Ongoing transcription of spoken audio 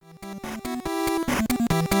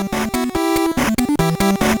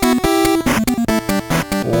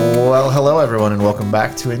everyone, and welcome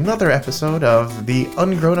back to another episode of the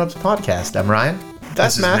Ungrown Ups podcast. I'm Ryan.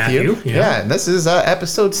 That's Matthew. Yeah, and this is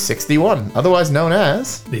episode 61, otherwise known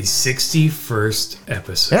as the 61st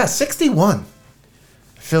episode. Yeah, 61.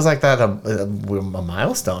 Feels like that a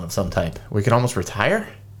milestone of some type. We could almost retire.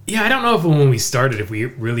 Yeah, I don't know if when we started, if we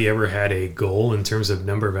really ever had a goal in terms of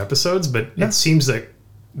number of episodes, but it seems like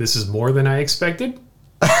this is more than I expected.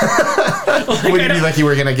 Like you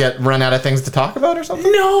were going to run out of things to talk about or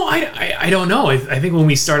something? No, I don't know. I think when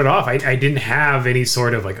we started off, I didn't have any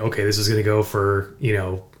sort of like, okay, this is going to go for,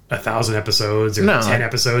 1,000 episodes or 10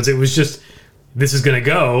 episodes. It was just, this is going to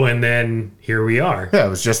go, and then here we are. Yeah, it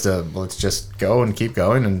was just let's just go and keep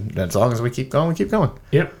going, and as long as we keep going, we keep going.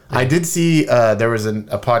 Yep. I did see there was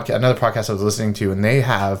another podcast I was listening to, and they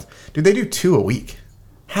do 2 a week.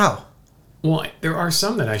 How? Well, there are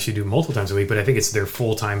some that actually do multiple times a week, but I think it's their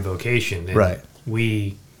full-time vocation. And right.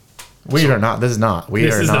 We are not. This is not. We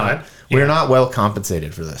are not well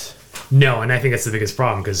compensated for this. No, and I think that's the biggest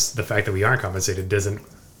problem, because the fact that we aren't compensated doesn't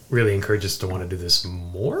really encourage us to want to do this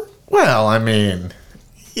more. Well, I mean,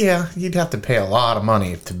 yeah, you'd have to pay a lot of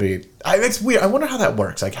money to be. It's weird. I wonder how that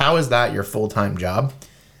works. Like, how is that your full-time job?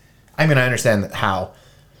 I mean, I understand how.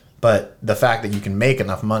 But the fact that you can make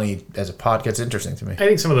enough money as a pod gets interesting to me. I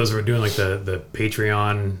think some of those were doing like the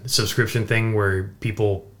Patreon subscription thing where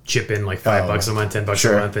people chip in like $5 a month, $10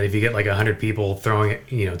 a month, and if you get like 100 people throwing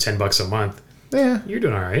 $10 a month, you're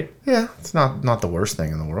doing all right. Yeah, it's not the worst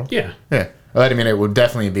thing in the world. Yeah. Well, I mean, it would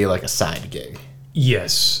definitely be like a side gig.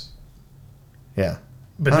 Yes. Yeah.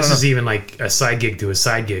 But this is even like a side gig to a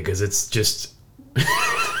side gig, because it's just.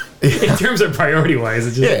 In terms of priority-wise,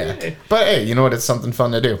 it's just... But hey, you know what? It's something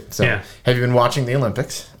fun to do. So, have you been watching the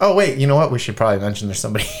Olympics? Oh, wait, you know what? We should probably mention there's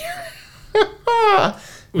somebody here.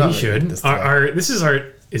 We should.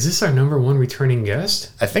 Is this our number one returning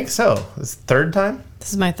guest? I think so. It's the 3rd time?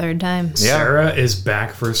 This is my 3rd time. Yeah. Sarah is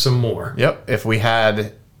back for some more. Yep. If we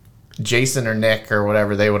had Jason or Nick or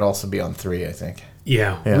whatever, they would also be on 3, I think.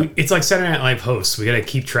 Yeah. It's like Saturday Night Live hosts. We got to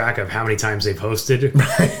keep track of how many times they've hosted.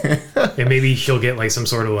 And maybe she'll get like some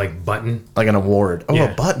sort of like button. Like an award. Oh,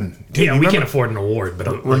 a button. Dude, we can't afford an award.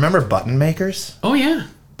 But remember button makers? Oh, yeah.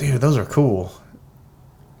 Dude, those are cool.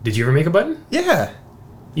 Did you ever make a button? Yeah.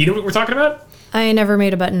 You know what we're talking about? I never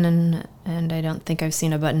made a button, and I don't think I've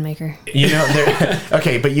seen a button maker.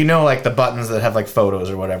 Okay, but like the buttons that have like photos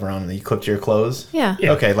or whatever on them that you clip to your clothes? Yeah.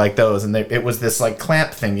 Okay, like those. And it was this like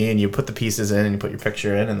clamp thingy, and you put the pieces in, and you put your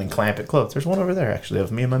picture in, and then clamp it closed. There's one over there, actually, of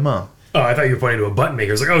me and my mom. Oh, I thought you were pointing to a button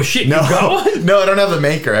maker. I was like, oh, shit, no, you got one? No, I don't have the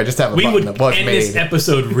maker. I just have a button that was made. made. This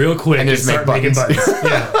episode real quick and just start making buttons.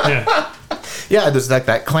 Yeah. Yeah, there's like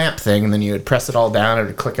that clamp thing, and then you would press it all down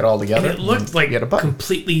and click it all together. And it looked like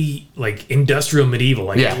completely like industrial medieval.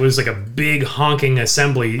 Like it was like a big honking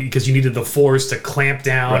assembly because you needed the force to clamp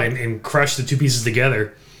down and crush the 2 pieces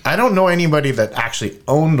together. I don't know anybody that actually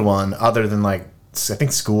owned one other than like, I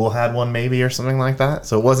think school had one maybe or something like that.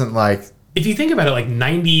 So it wasn't like... If you think about it, like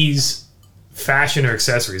 90s fashion or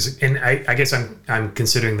accessories, and I guess I'm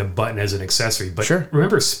considering the button as an accessory, but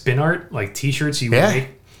remember spin art, like t-shirts you would make?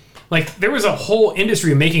 Like, there was a whole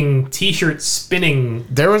industry making t-shirt spinning.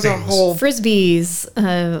 There was a whole... Frisbees,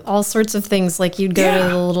 all sorts of things. Like, you'd go to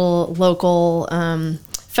the little local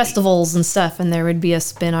festivals and stuff, and there would be a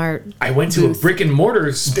spin art I went to a brick and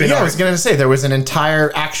mortar spin art. I was going to say, there was an entire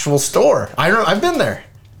actual store. I've been there.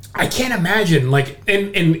 I can't imagine, like,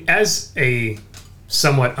 and as a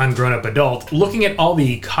somewhat ungrown-up adult, looking at all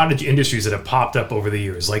the cottage industries that have popped up over the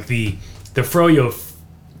years, like the froyo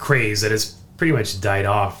craze that has pretty much died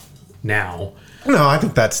off now. No, I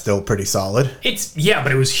think that's still pretty solid.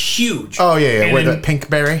 But it was huge. Oh, yeah. Where the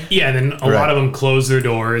Pinkberry? Yeah, and then a lot of them closed their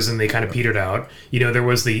doors and they kind of petered out. There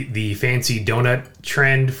was the fancy donut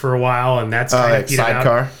trend for a while, and that's kind of petered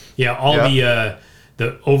Sidecar. out. Yeah, all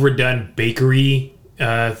the overdone bakery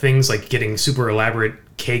things, like getting super elaborate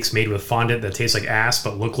cakes made with fondant that taste like ass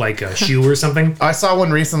but look like a shoe or something. I saw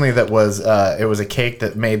one recently that was it was a cake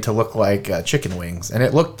that made to look like chicken wings, and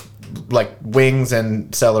it looked like wings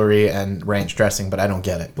and celery and ranch dressing, but I don't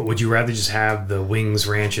get it. But would you rather just have the wings,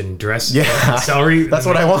 ranch, and dress? Yeah, celery. That's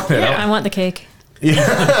what I wanted. Yeah, I want the cake.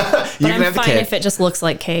 Yeah, but I'm fine if it just looks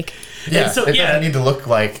like cake. Yeah, so, it doesn't need to look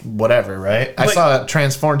like whatever, right? I saw it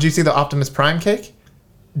transform. Did you see the Optimus Prime cake?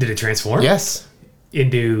 Did it transform? Yes.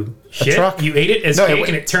 Into shit? Truck. You ate it as cake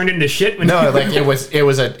and it turned into shit? Like it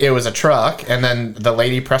was a truck, and then the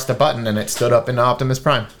lady pressed a button and it stood up into Optimus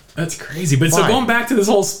Prime. That's crazy. But so going back to this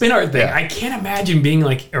whole spin art thing, I can't imagine being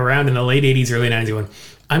like around in the late 80s, early 90s going,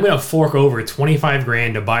 I'm going to fork over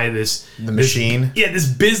 $25,000 to buy this machine. This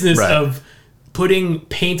business of putting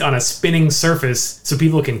paint on a spinning surface so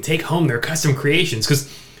people can take home their custom creations.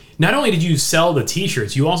 Because not only did you sell the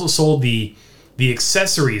T-shirts, you also sold the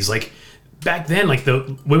accessories. Like back then, like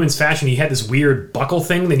the women's fashion, you had this weird buckle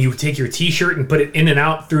thing. Then you would take your T-shirt and put it in and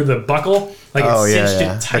out through the buckle, like it cinched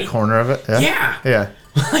it tight. The corner of it. Yeah.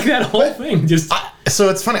 Like that whole thing. Just so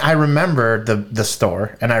it's funny. I remember the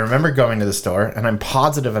store, and I remember going to the store, and I'm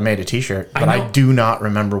positive I made a T-shirt, but I do not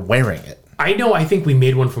remember wearing it. I know. I think we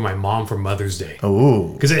made one for my mom for Mother's Day.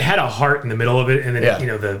 Ooh, because it had a heart in the middle of it, and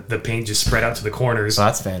then the paint just spread out to the corners. So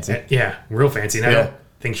that's fancy. Yeah, real fancy. And I don't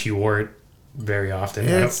think she wore it very often.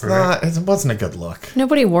 It's not. It wasn't a good look.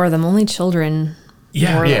 Nobody wore them. Only children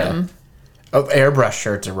wore them. Oh, airbrush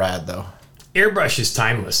shirts are rad though. Airbrush is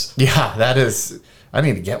timeless. Yeah, that is. I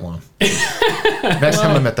need to get one. Next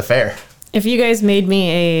time I'm at the fair. If you guys made me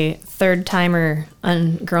a third timer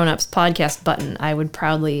on Grown Ups podcast button, I would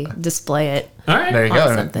proudly display it. All right. There you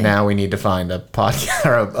go. Something. Now we need to find a podcast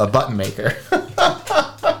or a button maker.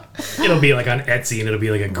 It'll be like on Etsy, and it'll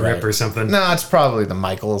be like a grip or something. No, it's probably the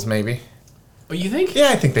Michaels, maybe. But you think? Yeah,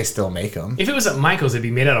 I think they still make them. If it was at Michael's, it'd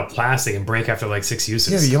be made out of plastic and break after like 6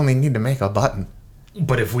 uses. Yeah, you only need to make a button.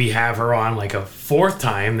 But if we have her on like a fourth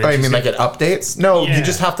time, then Oh, you mean like it updates? No, Yeah. you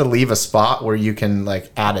just have to leave a spot where you can like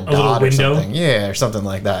add a dot or window? something. Yeah, or something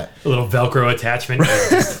like that. a little Velcro attachment.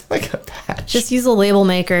 Like a patch. Just use a label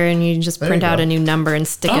maker and you just print you out go. a new number and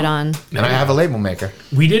stick it on. And I have a label maker.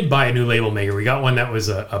 We did buy a new label maker. We got one that was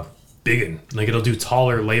a big one. Like it'll do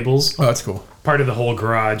taller labels. Oh, that's cool. Part of the whole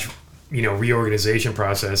garage, reorganization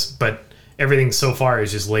process. But everything so far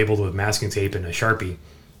is just labeled with masking tape and a Sharpie.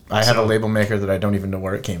 I have a label maker that I don't even know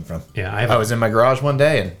where it came from. Yeah, I was in my garage one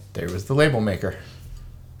day and there was the label maker.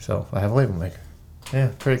 So I have a label maker. Yeah,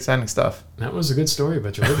 pretty exciting stuff. That was a good story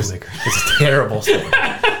about your label maker. It's a terrible story.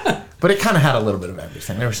 But it kind of had a little bit of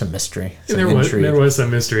everything. There was some mystery, some intrigue. There was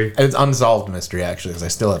some mystery. It's unsolved mystery, actually, because I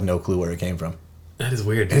still have no clue where it came from. That is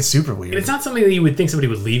weird. It's super weird. It's not something that you would think somebody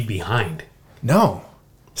would leave behind. No.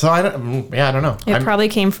 So I don't know. It probably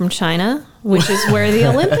came from China, which is where the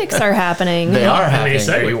Olympics are happening. They are happening.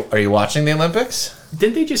 exciting. Are you watching the Olympics?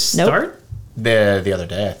 Didn't they just Nope. start? The other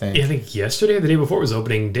day, I think. I think yesterday or the day before was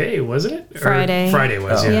opening day, wasn't it? Or Friday. Friday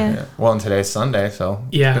was, Oh, Yeah. Well, and today's Sunday, so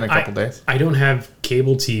it's been a couple days. I don't have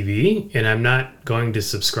cable TV, and I'm not going to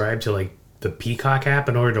subscribe to like the Peacock app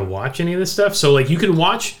in order to watch any of this stuff. So like you can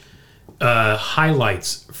watch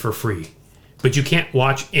highlights for free, but you can't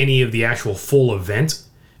watch any of the actual full event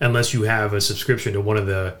unless you have a subscription to one of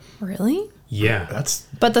the. Really? Yeah, That's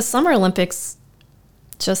But the Summer Olympics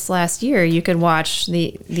just last year, you could watch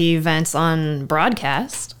the events on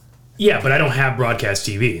broadcast. yeah, but I don't have broadcast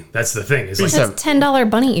TV. That's the thing. Is like So- That's $10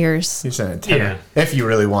 bunny ears. you're saying tenner if you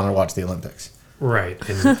really want to watch the Olympics. right,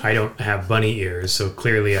 and I don't have bunny ears, so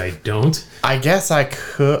clearly I don't. I guess I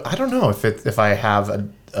could. I don't know if I have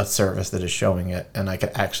a service that is showing it and I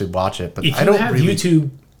could actually watch it, but If I you don't have really YouTube,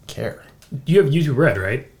 care. you have YouTube Red,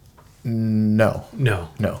 right? No. No.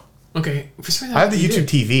 Okay. For some reason, I have the you YouTube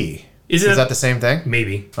did. TV. Is Is that the same thing?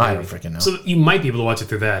 Maybe. I don't freaking know. So you might be able to watch it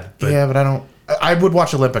through that. But Yeah, but I don't. I would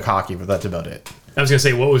watch Olympic hockey, but that's about it. I was gonna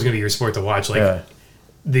say, what was gonna be your sport to watch? Like Yeah.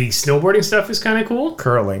 the snowboarding stuff is kind of cool.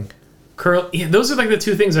 Curling. Curl. Yeah, those are like the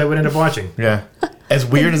two things I would end up watching. Yeah. As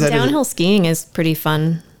weird as that is. Downhill skiing is pretty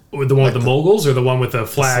fun. With the one with the moguls or the one with the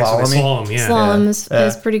flags or the slalom-y? slalom. Yeah. Slalom is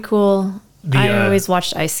Yeah. pretty cool. The, I always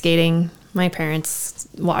watched ice skating. My parents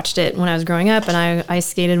watched it when I was growing up, and I ice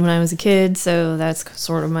skated when I was a kid, so that's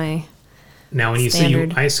sort of my... Now, when you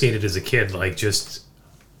Standard. say you ice skated as a kid, like just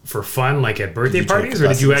for fun, like at birthday you take parties, or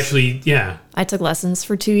did you lessons? actually? Yeah. I took lessons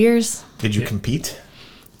for 2 years. Did you compete?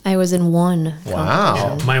 I was in one.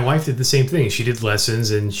 Wow. My wife did the same thing. She did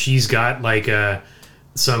lessons, and she's got like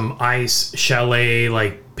some ice chalet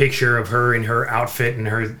like picture of her in her outfit and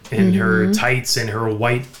her tights and her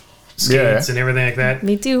white skates and everything like that.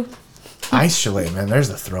 Me too. Ice Chalet, man. There's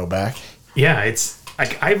a throwback. Yeah, it's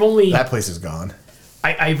like I've only That place is gone.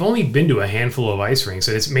 I've only been to a handful of ice rinks,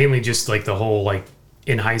 and it's mainly just like the whole like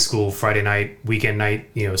in high school Friday night, weekend night,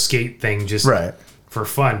 skate thing, just Right. for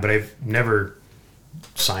fun. But I've never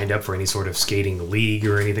signed up for any sort of skating league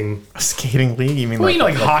or anything. A skating league? You mean Well,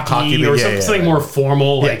 like hockey league? or Yeah, something yeah. more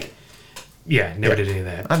formal. Yeah. Like, never did any of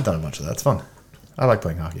that. I've done a bunch of that. It's fun. I like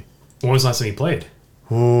playing hockey. When was the last time you played?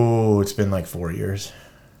 Ooh, it's been like 4 years.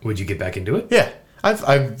 Would you get back into it? Yeah.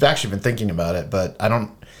 I've actually been thinking about it, but I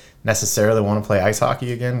don't necessarily want to play ice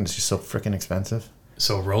hockey again. It's just so freaking expensive.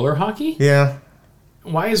 So roller hockey? Yeah.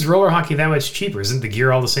 Why is roller hockey that much cheaper? Isn't the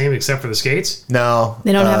gear all the same except for the skates? No.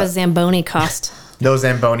 They don't have a Zamboni cost. No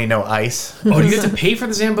Zamboni, no ice. Oh, do you have to pay for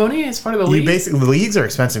the Zamboni as part of the You league? basically, the leagues are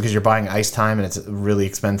expensive because you're buying ice time, and it's really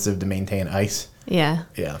expensive to maintain ice. Yeah.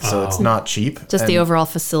 Yeah, so it's not cheap. Just the and- overall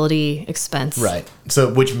facility expense. Right.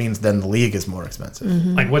 So, which means then the league is more expensive.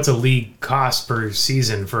 Like, what's a league cost per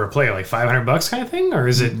season for a player? Like $500 kind of thing, or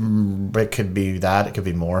is it? It could be that. It could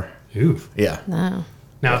be more. Ooh. Yeah. Oh.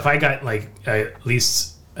 Now, if I got like at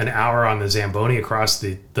least an hour on the Zamboni across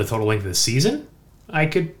the total length of the season, I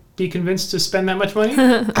could be convinced to spend that much money.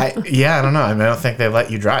 I don't know. I mean, I don't think they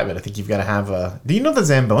let you drive it. I think you've got to have a. Do you know the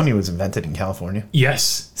Zamboni was invented in California?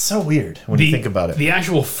 Yes. It's so weird when you think about it. The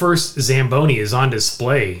actual first Zamboni is on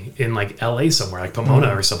display in like LA somewhere, like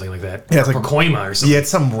Pomona or something like that. Yeah, it's or like- Pacoima or something. Yeah,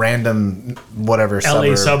 it's some random whatever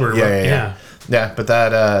LA suburb. Yeah. Yeah, but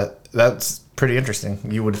that's pretty interesting.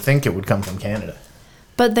 You would think it would come from Canada.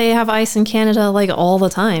 But they have ice in Canada like all the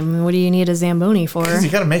time. What do you need a Zamboni for? 'Cause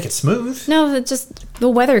you got to make it smooth. No, it just the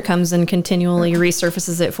weather comes and continually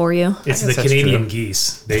resurfaces it for you. It's I the guess that's Canadian true.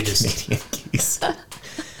 geese. They just Canadian geese.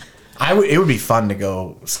 It would be fun to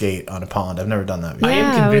go skate on a pond. I've never done that before. I am Yeah,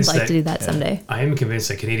 I would convinced like that- to do that someday. I am convinced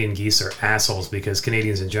that Canadian geese are assholes because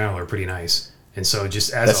Canadians in general are pretty nice. And so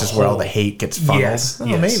just as That's a just where all whole- the hate gets funneled. Yes, Oh,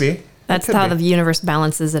 yes. maybe. That's Could how be. the universe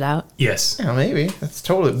balances it out. Yes. Yeah, maybe. That's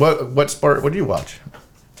totally. What sport would you watch?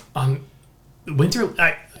 Winter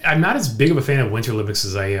I'm not as big of a fan of Winter Olympics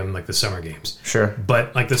as I am like the Summer Games. Sure.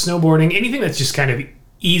 But like the snowboarding, anything that's just kind of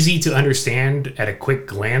easy to understand at a quick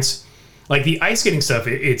glance. Like the ice skating stuff,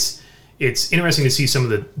 it's interesting to see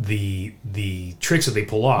some of the tricks that they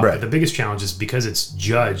pull off. Right. But the biggest challenge is because it's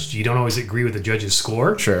judged, you don't always agree with the judge's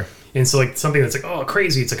score. Sure. And so like something that's like, oh,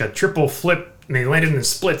 crazy, it's like a triple flip and they landed in the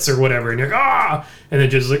splits or whatever, and you're like, ah, and the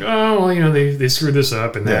judge is like, oh, well, you know, they screwed this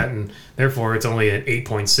up and that, Yeah. and therefore it's only at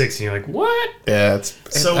 8.6, and you're like, what? Yeah, it's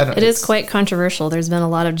So- I don't- It is it's- quite controversial. There's been a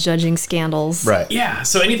lot of judging scandals. right. Yeah,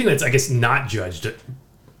 so anything that's, I guess, not judged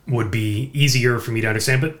would be easier for me to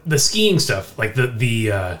understand. But the skiing stuff, like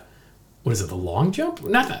the what is it, the long jump?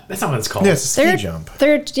 Not that. That's not what it's called. Yeah, it's a ski There- jump.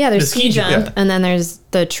 There's The ski ski jump, jump. Yeah. and then there's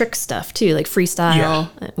the trick stuff too, like freestyle,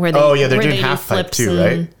 where they Oh, yeah, they're where doing they do half pipe flips too, and-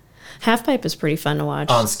 right? Half pipe is pretty fun to watch.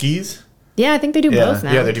 On skis. Yeah, I think they do Yeah, both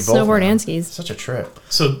now. yeah, they do both. Snowboard now. and skis. Such a trip.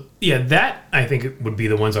 So yeah, that I think would be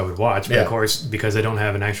the ones I would watch. But Yeah. of course, because I don't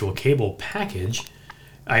have an actual cable package,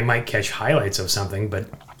 I might catch highlights of something. But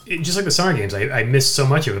just like the Summer Games, I missed so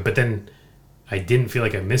much of it. But then I didn't feel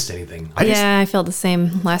like I missed anything. I felt the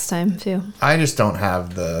same last time too. I just don't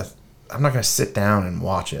have the. I'm not gonna sit down and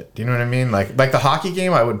watch it. Do you know what I mean? Like the hockey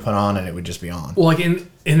game, I would put on and it would just be on. Well, like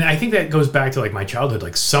and I think that goes back to like my childhood.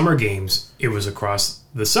 Like Summer Games, it was across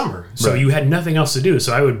the summer, so Right. you had nothing else to do.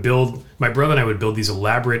 So I would build. My brother and I would build these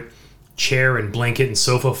elaborate chair and blanket and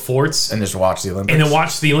sofa forts, And just watch the Olympics. and then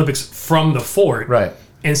watch the Olympics from the fort. Right.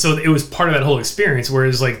 And so it was part of that whole experience.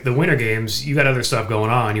 Whereas like the Winter Games, you got other stuff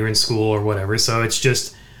going on. You're in school or whatever, so it's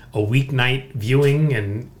just a weeknight viewing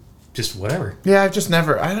and just whatever. Yeah, I've just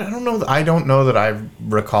never. I don't know. I don't know that I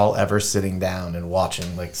recall ever sitting down and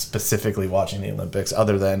watching, like specifically watching the Olympics,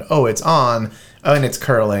 other than it's on and it's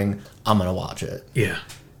curling. I'm gonna watch it. Yeah.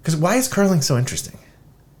 Because why is curling so interesting?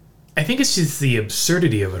 I think it's just the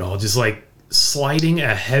absurdity of it all. Just like sliding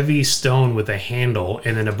a heavy stone with a handle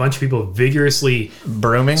and then a bunch of people vigorously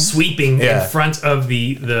Brooming. sweeping Yeah. in front of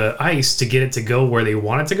the ice to get it to go where they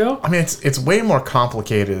want it to go. I mean, it's way more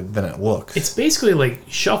complicated than it looks. It's basically like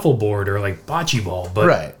shuffleboard or like bocce ball, but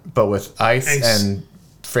right, but with ice Ice. and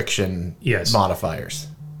friction Yes. modifiers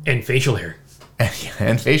and facial hair.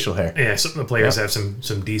 and facial hair. Yeah, some of the players have some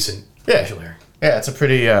decent Yeah. facial hair. Yeah, it's a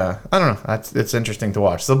pretty. I don't know. It's interesting to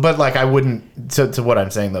watch. So, but like, I wouldn't. To what I'm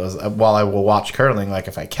saying though is, while I will watch curling, like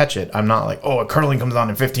if I catch it, I'm not like, curling comes on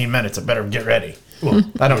in 15 minutes. I better get ready. Well,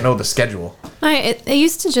 I don't know the schedule. It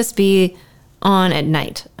used to just be on at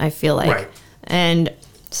night, I feel like. Right. And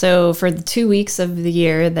so for the 2 weeks of the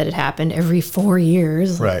year that it happened every 4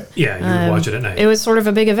 years. Right. yeah, you would watch it at night. It was sort of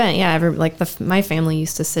a big event. Yeah, my family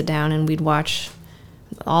used to sit down and we'd watch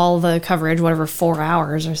all the coverage, whatever 4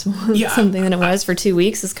 hours or something, Yeah, something that it was for 2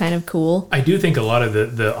 weeks is kind of cool. I do think a lot of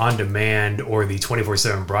the on-demand or the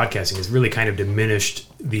 24/7 broadcasting has really kind of diminished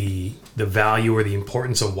the value or the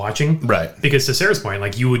importance of watching. Right. Because to Sarah's point,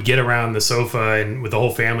 like you would get around the sofa and with the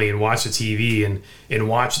whole family and watch the TV and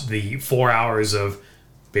watch the 4 hours of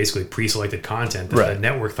basically pre-selected content that Right. the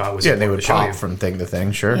network thought was Yeah, they important would to show pop you. from thing to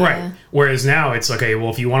thing. Sure. Right. Whereas now it's okay,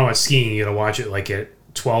 well, if you want to watch skiing, you got to watch it like at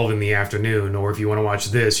 12 in the afternoon, or if you want to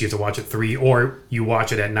watch this, you have to watch it 3, or you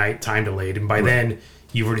watch it at night, time delayed, and by then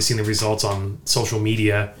you've already seen the results on social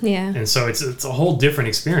media. Yeah. And so it's a whole different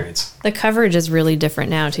experience. The coverage is really different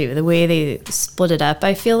now too. The way they split it up,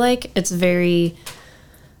 I feel like it's very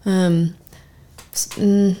how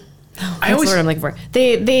That's what I'm looking for.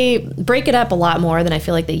 They break it up a lot more than I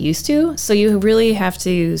feel like they used to. So you really have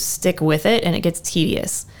to stick with it, and it gets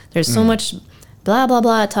tedious. There's so much blah blah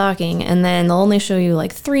blah talking, and then they'll only show you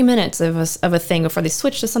like 3 minutes of a thing before they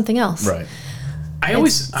switch to something else. Right. I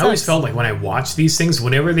always felt like when I watch these things,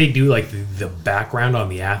 whenever they do like the background on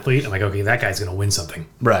the athlete, I'm like, okay, that guy's gonna win something.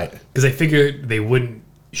 Right. Because I figured they wouldn't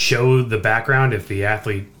show the background if the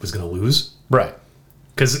athlete was gonna lose. Right.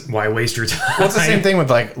 Because why waste your time? Well, it's the same thing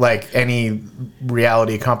with like any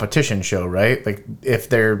reality competition show, right? Like if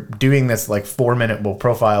they're doing this like 4-minute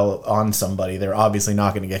profile on somebody, they're obviously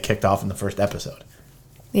not going to get kicked off in the first episode.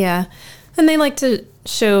 Yeah. And they like to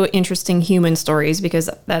show interesting human stories because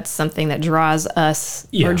that's something that draws us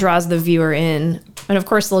or draws the viewer in. And of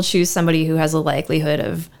course, they'll choose somebody who has a likelihood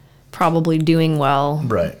of probably doing well.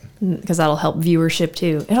 Right. Because that'll help viewership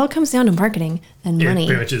too. It all comes down to marketing and money. It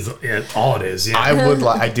pretty much is all it is. Yeah.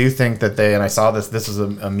 I do think that and I saw this was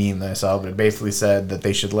a meme that I saw, but it basically said that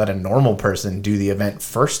they should let a normal person do the event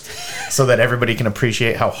first so that everybody can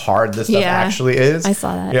appreciate how hard this stuff actually is. I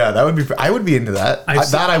saw that. Yeah, I would be into that.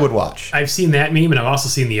 I would watch. I've seen that meme, and I've also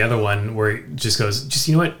seen the other one where it just goes,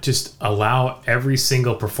 you know what? Just allow every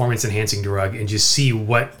single performance enhancing drug and just see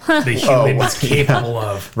what the human is capable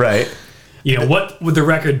of. Right. You know, what would the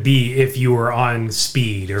record be if you were on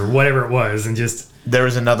speed or whatever it was, and just... There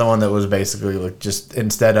was another one that was basically like just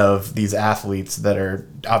instead of these athletes that are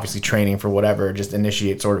obviously training for whatever, just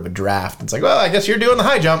initiate sort of a draft. It's like, well, I guess you're doing the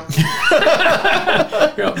high jump.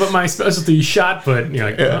 But my specialty is shot put. You're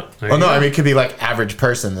like, well, no, I mean, it could be like average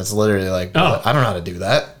person that's literally like, I don't know how to do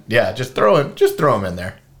that. Yeah, just throw them in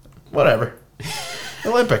there. Whatever.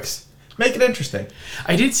 Olympics. Make it interesting.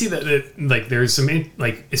 I did see that like there's some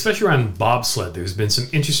like especially around bobsled. There's been some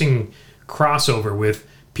interesting crossover with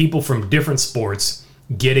people from different sports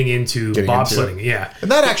getting into bobsledding. Yeah,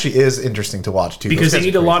 and that actually is interesting to watch too, because they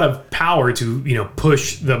need a lot of power to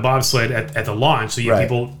push the bobsled at the launch. So you have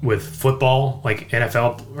people with football, like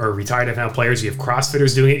NFL or retired NFL players. You have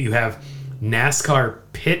CrossFitters doing it. You have NASCAR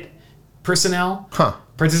pit personnel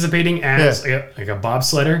participating as like a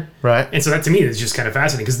bobsledder. Right. And so that to me is just kind of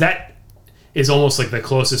fascinating because that is almost like the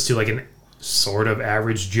closest to like an sort of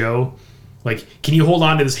average Joe. Like, can you hold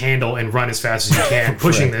on to this handle and run as fast as you can,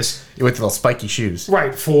 pushing this with little spiky shoes,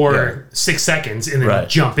 right, for 6 seconds, and then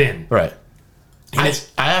jump in, right? I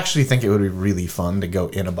actually think it would be really fun to go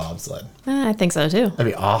in a bobsled. I think so too. That'd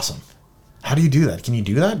be awesome. How do you do that? Can you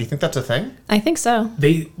do that? Do you think that's a thing? I think so.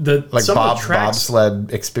 Like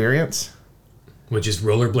bobsled experience, which is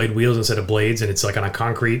rollerblade wheels instead of blades, and it's like on a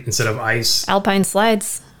concrete instead of ice. Alpine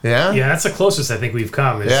slides. Yeah, that's the closest I think we've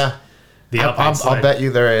come. Yeah. I'll bet you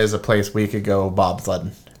there is a place we could go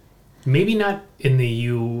bobsledding. Maybe not in the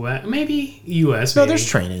U.S. Maybe U.S. No, there's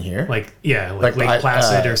training here. Like Lake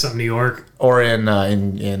Placid or something, New York, or in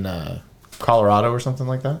Colorado or something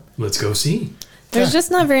like that. Let's go see. There's just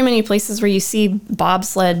not very many places where you see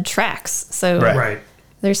bobsled tracks, so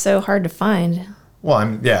they're so hard to find. Well,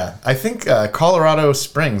 I think Colorado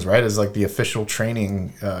Springs, right, is like the official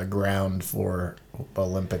training ground for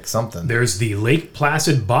Olympic something. There's the Lake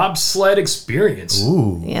Placid Bobsled Experience.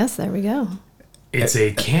 Ooh. Yes, there we go. It's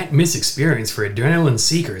a can't miss experience for adrenaline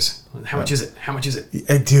seekers. How much is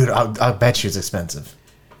it? Dude, I'll bet you it's expensive.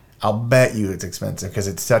 I'll bet you it's expensive because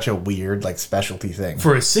it's such a weird, like, specialty thing.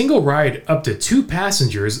 For a single ride up to 2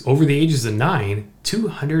 passengers over the ages of 9,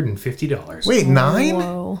 $250. Wait, 9?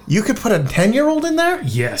 Whoa. You could put a 10-year-old in there?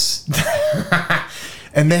 Yes.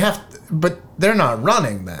 And but they're not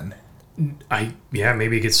running then.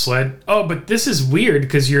 Maybe it gets sled. Oh, but this is weird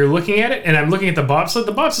because you're looking at it, and I'm looking at the bobsled.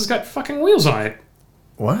 The bobsled's got fucking wheels on it.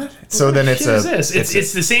 What? So then it's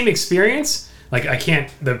it's the same experience. Like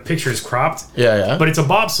the picture is cropped. Yeah. But it's a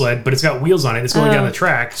bobsled, but it's got wheels on it. It's going down the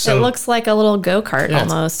track. So it looks like a little go-kart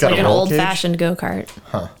almost, like an old-fashioned go-kart.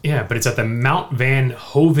 Huh. Yeah, but it's at the Mount Van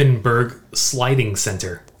Hoevenberg Sliding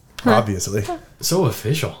Center. Obviously. So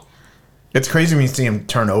official. It's crazy when you see them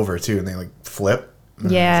turn over too, and they like flip.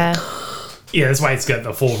 Yeah. Yeah, that's why it's got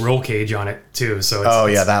the full roll cage on it too. So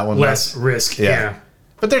it's that one less risk. Yeah.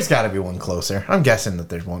 But there's got to be one closer. I'm guessing that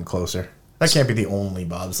there's one closer. That can't be the only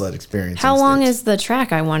bobsled experience. How long is the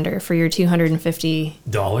track, I wonder, for your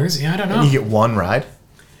 $250? Yeah, I don't know. And you get one ride?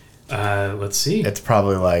 Let's see. It's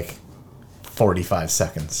probably like 45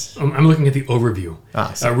 seconds. I'm looking at the overview.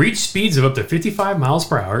 So. Reach speeds of up to 55 miles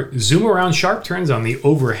per hour. Zoom around sharp turns on the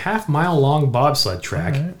over half-mile long bobsled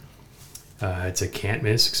track. Right. It's a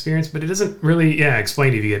can't-miss experience, but it doesn't really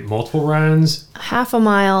explain if you get multiple runs. Half a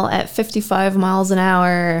mile at 55 miles an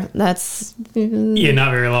hour. That's... not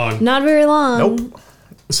very long. Not very long. Nope.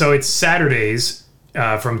 So it's Saturdays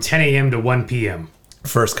from 10 a.m. to 1 p.m.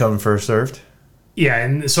 First come, first served? Yeah,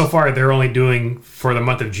 and so far they're only doing for the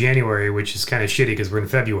month of January, which is kind of shitty because we're in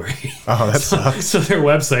February. Oh, that sucks. So their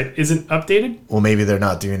website isn't updated. Well, maybe they're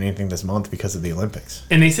not doing anything this month because of the Olympics.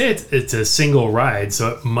 And they say it's a single ride, so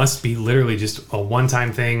it must be literally just a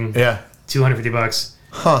one-time thing. Yeah. $250.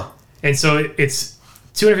 Huh. And so it's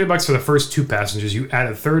 $250 for the first 2 passengers. You add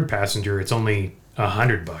a third passenger, it's only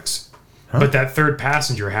 $100. But that third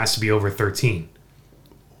passenger has to be over 13.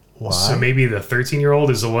 Why? So maybe the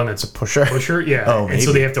 13-year-old is the one that's a Pusher? yeah. Oh, and so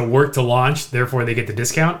maybe. they have to work to launch, therefore they get the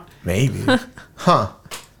discount. Maybe. Huh.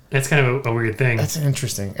 That's kind of a weird thing. That's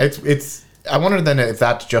interesting. It's. I wonder then if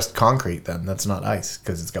that's just concrete. Then that's not ice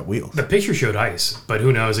because it's got wheels. The picture showed ice, but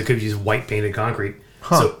who knows? It could be just white painted concrete.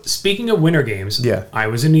 So speaking of winter games, Yeah. I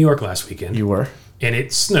was in New York last weekend. You were. And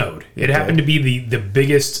it snowed. It happened to be the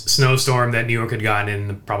biggest snowstorm that New York had gotten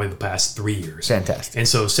in probably the past 3 years. Fantastic. And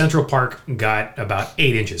so Central Park got about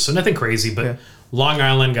 8 inches. So nothing crazy, but Long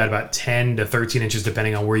Island got about 10 to 13 inches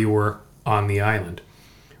depending on where you were on the island.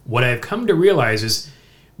 What I've come to realize is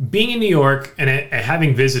being in New York and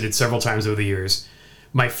having visited several times over the years,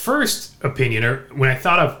 my first opinion, or when I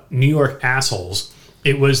thought of New York assholes,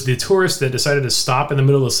 it was the tourists that decided to stop in the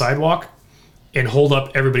middle of the sidewalk and hold up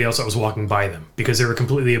everybody else that was walking by them because they were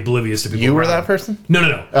completely oblivious to people You were around that them. person?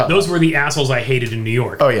 No. Those were the assholes I hated in New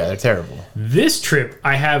York. Oh yeah, they're terrible. This trip,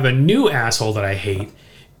 I have a new asshole that I hate,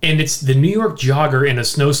 and it's the New York jogger in a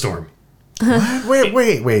snowstorm. What?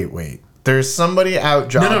 Wait. There's somebody out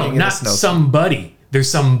jogging No, in not the snow. somebody. There's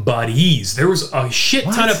some buddies. There was a shit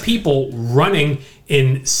ton of people running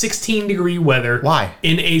in 16-degree weather. Why?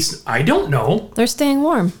 I don't know. They're staying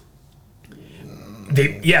warm.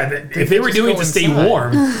 If they were just doing it go to stay inside.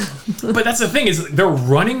 warm. But that's the thing is they're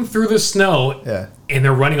running through the snow Yeah. and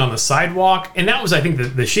they're running on the sidewalk. And that was, I think, the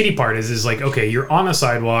shitty part is like, okay, you're on the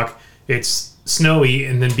sidewalk, it's snowy,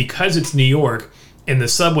 and then because it's New York and the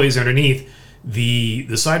subways are underneath, the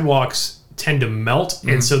sidewalks tend to melt,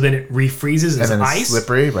 and so then it refreezes as then it's ice.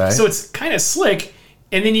 slippery, right? So it's kind of slick,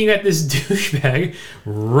 and then you got this douchebag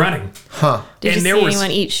running. Huh. Did And you there see was-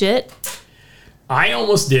 anyone eat shit? I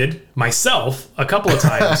almost did myself a couple of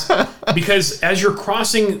times because as you're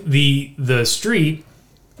crossing the street,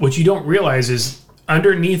 what you don't realize is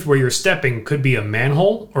underneath where you're stepping could be a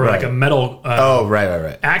manhole or like Right. a metal Oh,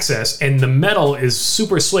 right. access, and the metal is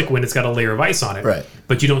super slick when it's got a layer of ice on it. Right.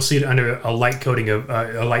 But you don't see it under a light coating of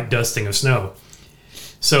a light dusting of snow.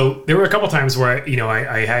 So there were a couple times where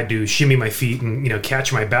I had to shimmy my feet and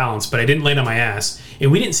catch my balance, but I didn't land on my ass,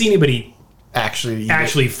 and we didn't see anybody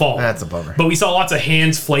Actually fall. That's a bummer. But we saw lots of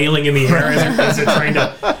hands flailing in the air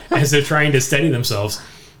as they're trying to steady themselves.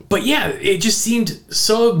 But yeah, it just seemed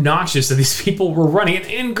so obnoxious that these people were running.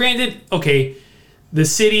 And granted, okay, the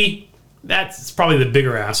city, that's probably the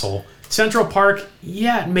bigger asshole. Central Park,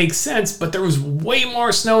 yeah, it makes sense, but there was way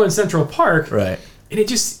more snow in Central Park. Right. And it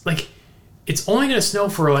just, it's only going to snow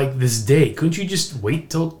for, this day. Couldn't you just wait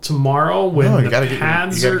till tomorrow when No, you the gotta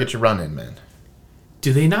paths get your run in, man.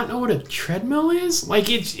 Do they not know what a treadmill is?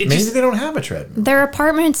 Maybe they don't have a treadmill Their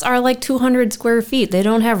apartments are like 200 square feet. They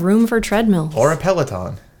don't have room for treadmills. or a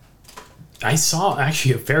Peloton. I saw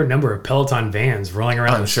actually a fair number of Peloton vans rolling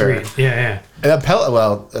around I'm the sure. street. Yeah.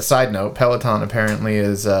 A side note: Peloton apparently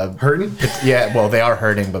is Hurting? Yeah, well, they are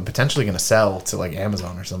hurting, but potentially going to sell to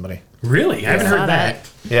Amazon or somebody. Really? I haven't Saw heard that.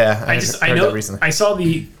 Yeah, I heard know that recently. I saw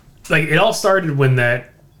it all started when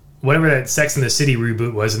whatever that Sex and the City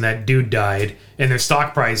reboot was, and that dude died, and their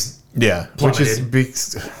stock price Yeah, which is plummeted.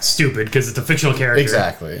 Stupid because it's a fictional character.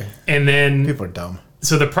 exactly. And then People are dumb.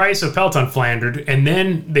 so the price of Peloton floundered, and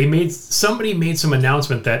then somebody made some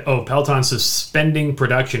announcement that Peloton's suspending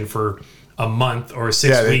production for a month or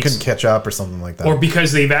 6 Yeah, they weeks. couldn't catch up or something like that. Or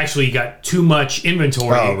because they've actually got too much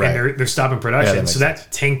inventory Oh, right. and they're stopping production. Yeah, that makes so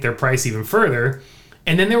that tanked their price even further.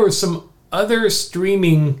 And then there was some other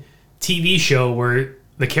streaming TV show where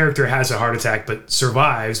the character has a heart attack but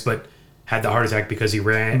survives, but had the heart attack because he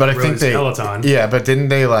rode Peloton. Yeah, but didn't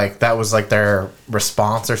they that was their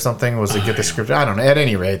response or something? Was to get the script? I don't know. At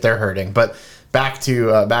any rate, they're hurting. But back to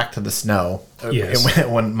the snow. Yes.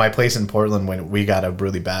 When my place in Portland, when we got a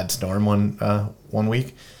really bad storm one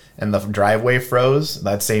week, and the driveway froze.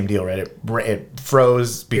 That same deal, right? It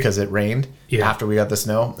froze because it rained after we got the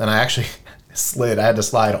snow, and I actually slid. I had to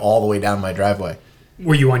slide all the way down my driveway.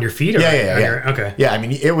 Were you on your feet? Or Yeah. Okay. Yeah, I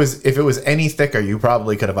mean, if it was any thicker, you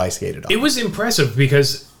probably could have ice skated on. It was impressive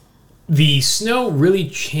because the snow really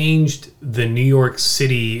changed the New York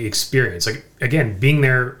City experience. Again, being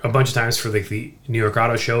there a bunch of times for the New York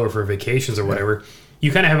Auto Show or for vacations or whatever,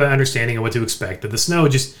 you kind of have an understanding of what to expect. But the snow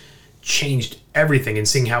just changed everything and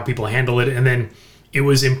seeing how people handle it. And then it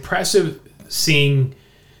was impressive seeing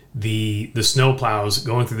the snow plows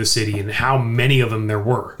going through the city and how many of them there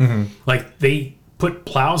were. Like they put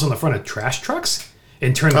plows on the front of trash trucks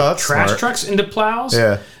and turned the trash smart. trucks into plows.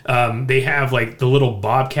 Yeah. They have like the little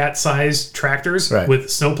Bobcat sized tractors Right. with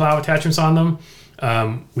snowplow attachments on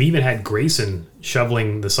them. We even had Grayson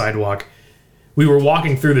shoveling the sidewalk. We were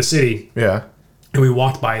walking through the city Yeah. and we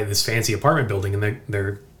walked by this fancy apartment building, and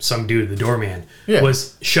there some dude, the doorman, Yeah.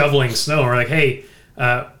 was shoveling snow. We're like, hey,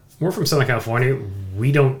 we're from Southern California.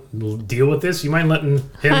 We don't deal with this. You mind letting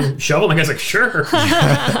him shovel? And the guy's like, sure.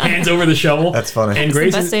 Hands over the shovel. That's funny. And It's the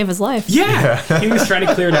Grayson, best day of his life. yeah, he was trying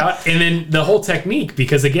to clear it out. And then the whole technique,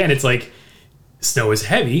 because again, it's like snow is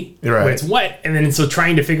heavy Right. when it's wet, and then so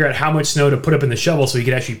trying to figure out how much snow to put up in the shovel so he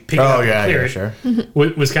could actually pick it up Oh, and yeah, clear yeah, it sure.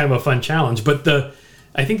 was kind of a fun challenge. But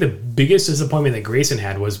I think the biggest disappointment that Grayson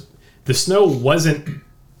had was the snow wasn't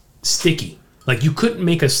sticky. Like you couldn't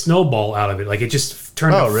make a snowball out of it. Like it just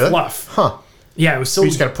turned Oh, to really? fluff. Huh. Yeah, it was so. You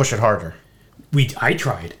just got to push it harder. I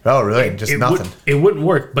tried. Oh, really? Just nothing. It wouldn't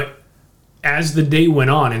work. But as the day went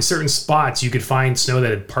on, in certain spots, you could find snow that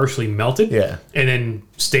had partially melted. Yeah. And then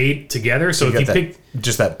stayed together. So if you that, picked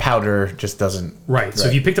just that powder just doesn't. right, so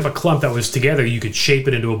if you picked up a clump that was together, you could shape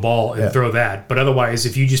it into a ball and Yeah. throw that. But otherwise,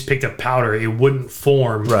 if you just picked up powder, it wouldn't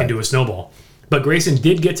form Right. into a snowball. But Grayson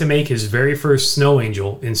did get to make his very first snow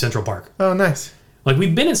angel in Central Park. Oh, nice. Like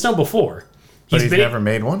we've been in snow before. But he's never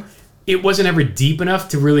made one? It wasn't ever deep enough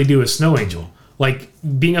to really do a snow angel. Like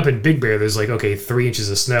being up in Big Bear, there's like, okay, 3 inches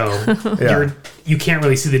of snow. You can't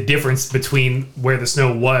really see the difference between where the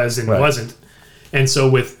snow was and Right. wasn't. And so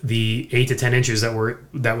with the 8 to 10 inches that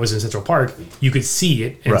was in Central Park, you could see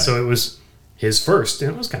it. And Right. so it was his first,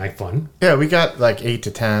 and it was kind of fun. Yeah, we got like 8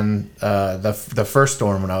 to 10 the first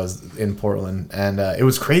storm when I was in Portland, and it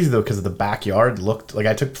was crazy though because the backyard looked like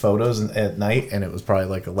I took photos at night, and it was probably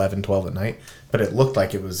like 11, 12 at night, but it looked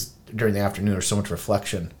like it was during the afternoon. There was so much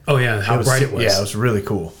reflection. Oh yeah, how bright it was. Yeah, it was really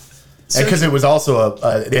cool. Because it was also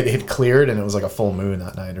it had cleared, and it was like a full moon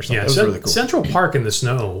that night or something. Yeah, It was really cool. Central Park in the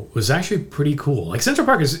snow was actually pretty cool. Like Central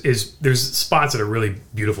Park is there's spots that are really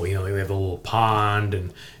beautiful. You know, like they have a little pond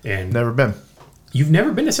and Never been. You've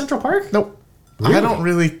never been to Central Park? Nope. Really? I don't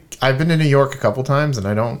really. I've been to New York a couple times, and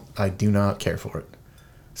I do not care for it.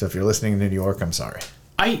 So if you're listening to New York, I'm sorry.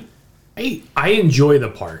 I enjoy the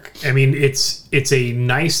park. I mean, it's a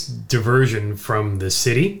nice diversion from the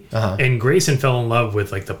city. And Grayson fell in love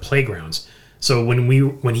with like the playgrounds. So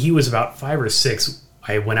when he was about 5 or 6,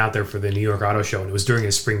 I went out there for the New York Auto Show, and it was during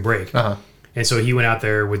his spring break. And so he went out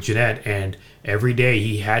there with Jeanette, and every day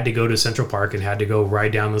he had to go to Central Park and had to go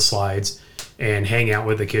ride down the slides and hang out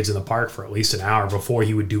with the kids in the park for at least an hour before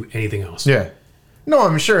he would do anything else. Yeah. No,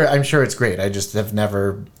 I'm sure it's great. I just have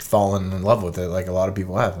never fallen in love with it like a lot of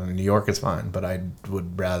people have. I mean, New York is fine, but I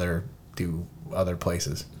would rather do other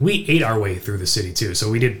places. We ate our way through the city too,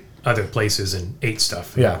 so we did other places and ate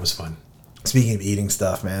stuff. And Yeah. that was fun. Speaking of eating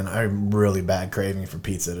stuff, man, I'm really bad craving for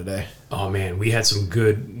pizza today. Oh man, we had some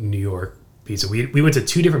good New York pizza. We went to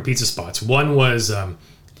 2 different pizza spots. One was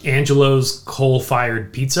Angelo's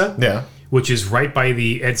Coal-Fired Pizza. Yeah. Which is right by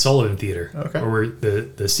the Ed Sullivan Theater. Okay. Or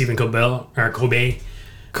the Stephen Colbert. Colbert.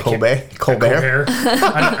 Colbert.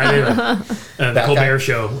 The Colbert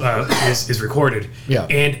Show is recorded. Yeah.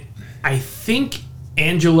 And I think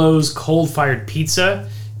Angelo's Coal-Fired Pizza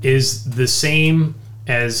is the same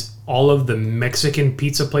as all of the Mexican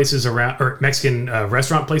pizza places around, or Mexican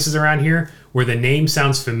restaurant places around here, where the name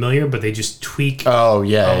sounds familiar, but they just tweak Oh,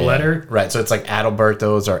 yeah. a letter. Right, so it's like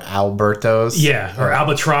Adalberto's or Alberto's. Yeah, or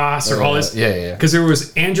Albatross or all this. Yeah. Because there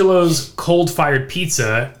was Angelo's Cold-Fired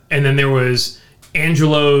Pizza, and then there was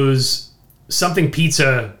Angelo's something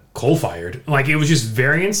pizza coal-fired. Like, it was just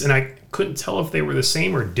variants, and I couldn't tell if they were the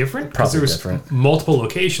same or different. Because Probably there was different. multiple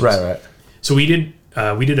locations. Right. So we did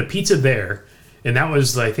a pizza there, and that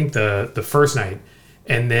was, I think, the first night.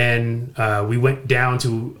 And then we went down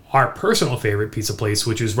to our personal favorite pizza place,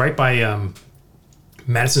 which is right by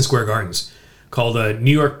Madison Square Gardens, called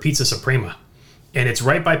New York Pizza Suprema. And it's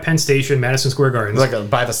right by Penn Station, Madison Square Gardens. Like a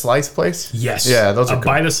by the slice place? Yes. Yeah, those are good.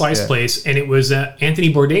 By the slice place, and it was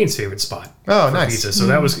Anthony Bourdain's favorite spot. Oh, for nice. Pizza. So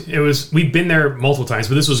it was. We've been there multiple times,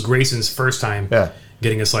 but this was Grayson's first time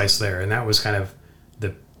getting a slice there, and that was kind of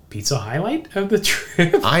the pizza highlight of the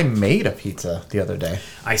trip. I made a pizza the other day.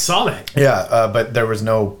 I saw that. Yeah, but there was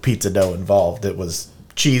no pizza dough involved. It was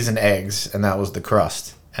cheese and eggs, and that was the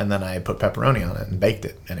crust. And then I put pepperoni on it and baked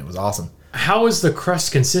it, and it was awesome. How is the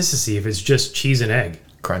crust consistency if it's just cheese and egg?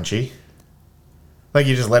 Crunchy. Like,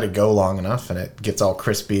 you just let it go long enough, and it gets all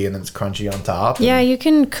crispy, and then it's crunchy on top. Yeah, you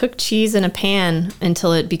can cook cheese in a pan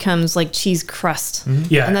until it becomes like cheese crust.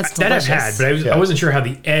 Yeah, And that's that I've delicious. had, but I wasn't sure how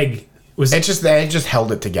the egg It just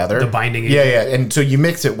held it together. The binding Yeah, agent? yeah. And so you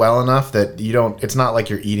mix it well enough that you don't. It's not like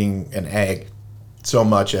you're eating an egg so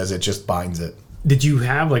much as it just binds it. Did you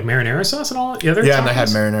have like marinara sauce and all the other? Yeah, and I had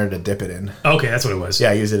toppings? marinara to dip it in. Okay, that's what it was. Yeah,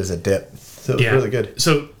 I used it as a dip. So it was Yeah. really good.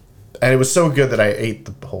 So, And it was so good that I ate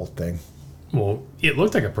the whole thing. well, it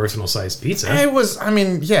looked like a personal sized pizza. It was, I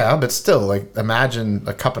mean, yeah, but still, like, imagine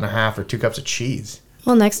a cup and a half or 2 cups of cheese.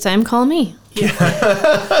 Well, next time, call me. Yeah.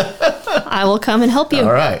 I will come and help you.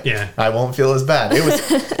 All right. Yeah. I won't feel as bad.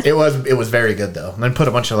 It was very good though. And then put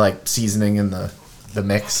a bunch of like seasoning in the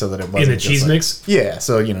mix so that it wasn't In the just, cheese like- mix? Yeah.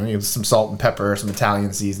 So you know, some salt and pepper, some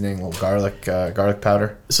Italian seasoning, a little garlic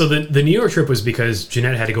powder. So the New York trip was because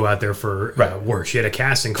Jeanette had to go out there for Right. work. She had a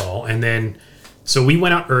casting call, and then so we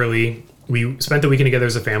went out early. We spent the weekend together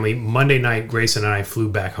as a family. Monday night, Grayson and I flew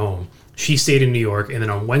back home. She stayed in New York, and then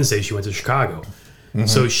on Wednesday she went to Chicago. Mm-hmm.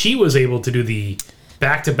 So she was able to do the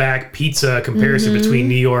back-to-back pizza comparison between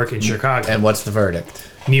New York and Chicago. And what's the verdict?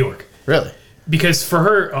 New York, Really? because for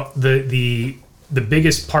her the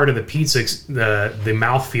biggest part of the pizza, the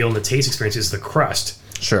mouthfeel and the taste experience is the crust.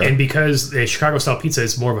 Sure. And because the Chicago style pizza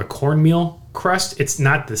is more of a cornmeal crust, it's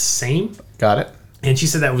not the same. Got it. And she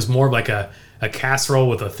said that was more of like a casserole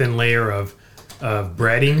with a thin layer of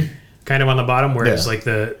breading kind of on the bottom, whereas Yeah. like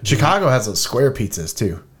the Chicago has those square pizzas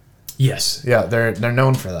too. yes, Yeah, they're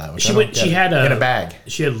known for that. Which she I went. don't She get. had in a bag.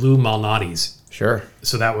 She had Lou Malnati's, Sure.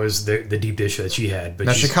 so that was the deep dish that she had. But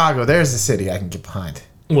Now she's- Chicago, there's a city I can get behind.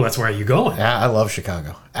 well, that's where you going. Yeah, I love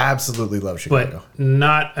Chicago. Absolutely love Chicago. But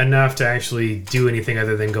not enough to actually do anything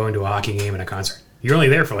other than going to a hockey game and a concert. You're only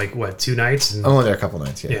there for like what, 2 nights? And I'm only there a couple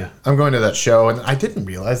nights. Yeah. Yeah. I'm going to that show, and I didn't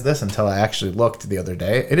realize this until I actually looked the other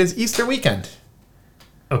day. It is Easter weekend.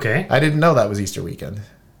 okay, I didn't know that was Easter weekend.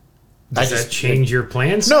 does that change your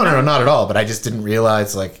plans? No, not at all. But I just didn't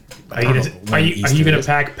realize. Like, Are you gonna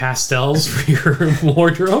pack pastels for your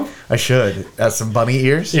wardrobe? I should. Some bunny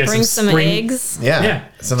ears. Yeah, Bring some spring- eggs. Yeah. Yeah.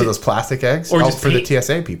 Some of those plastic eggs. Or Or just for paint- the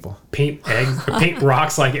TSA people. Paint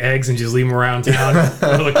rocks like eggs and just leave them around town for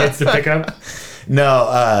little kids to pick up. No,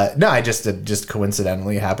 I just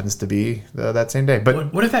coincidentally happens to be that same day.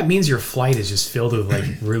 But What if that means your flight is just filled with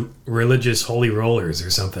like religious holy rollers or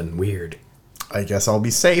something weird? I guess I'll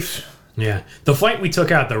be safe. Yeah, the flight we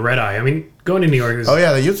took out, the red eye. I mean, going to New York is Oh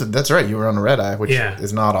yeah, that's right. You were on a red eye, which Yeah.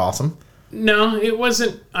 is not awesome. no, it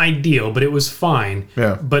wasn't ideal, but it was fine.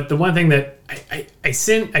 Yeah. But the one thing that I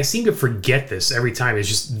seem to forget this every time is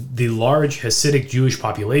just the large Hasidic Jewish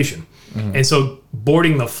population. And so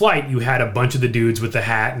boarding the flight, you had a bunch of the dudes with the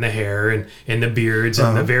hat and the hair and the beards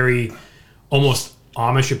and the very almost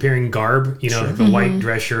Amish appearing garb, you know, the white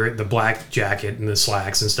dress shirt, the black jacket and the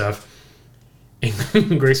slacks and stuff.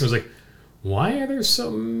 And Grayson was like, why are there so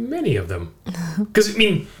many of them? Because, I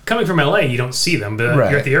mean, coming from LA, you don't see them, but Right.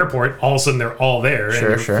 you're at the airport, all of a sudden they're all there Sure,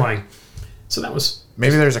 and they're sure. flying. So that was,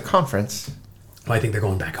 Maybe there's a conference. I think they're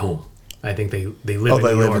going back home. I think they live Oh, in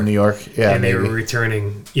they New live York. in New York. Yeah, And they maybe. were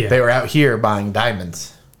returning. Yeah, They were out here buying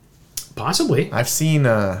diamonds. possibly. I've seen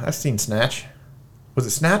Snatch. Was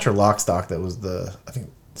it Snatch or Lockstock that was I think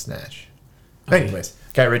Snatch. Anyways,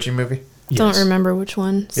 Guy Ritchie movie. Don't Yes. remember which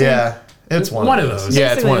one. So Yeah, it's one of those. those.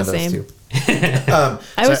 Yeah, it's Basically one of the those same. too.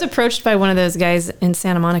 I was approached by one of those guys in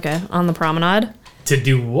Santa Monica on the promenade To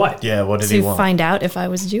do what? Yeah, what did he to want? find out if I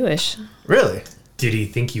was Jewish. Really? Did he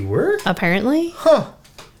think you were? Apparently.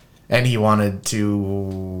 And he wanted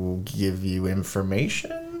to give you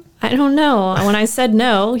information? I don't know. When I said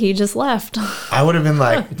no, he just left. I would have been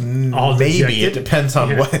like, All maybe. dejected? It depends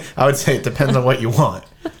on Yeah. what. I would say it depends on what you want.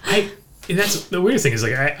 And that's the weirdest thing is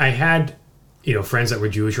like I had, you know, friends that were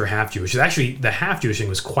Jewish or half Jewish. Actually, the half Jewish thing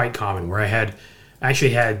was quite common. Where I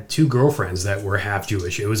actually had 2 girlfriends that were half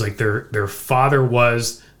Jewish. It was like their father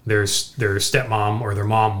was, their stepmom or their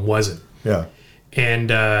mom wasn't. Yeah. And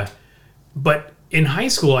but in high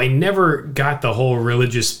school, I never got the whole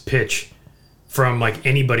religious pitch from like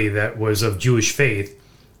anybody that was of Jewish faith,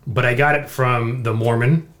 but I got it from the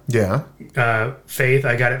Mormon Yeah. faith.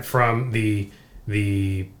 I got it from the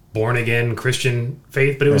born again Christian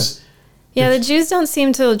faith, but it was Yeah, the Jews don't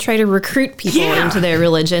seem to try to recruit people Yeah. into their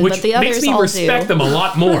religion, which but the makes others me all respect do. them a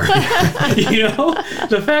lot more. You know,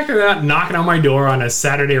 the fact that they're not knocking on my door on a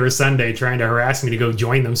Saturday or Sunday trying to harass me to go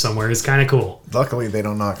join them somewhere is kind of cool. Luckily, they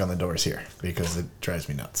don't knock on the doors here because it drives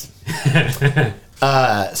me nuts.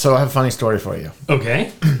 So I have a funny story for you.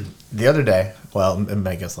 Okay. The other day, well,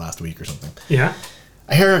 I guess last week or something, Yeah.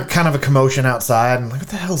 I hear kind of a commotion outside. I'm like, what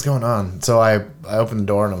the hell's going on? So I opened the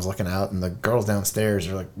door and I was looking out, and the girls downstairs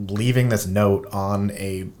are like leaving this note on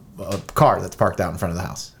a car that's parked out in front of the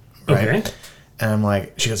house. Right? Okay. And I'm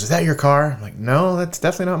like, she goes, is that your car? I'm like, no, that's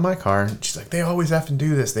definitely not my car. And she's like, they always have to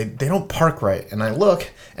do this. They don't park right. And I look,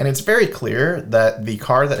 and it's very clear that the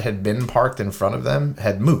car that had been parked in front of them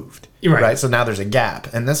had moved. You're right. So now there's a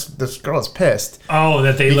gap. And this girl is pissed. Oh,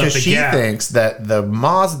 that they left the Because gap. she thinks that the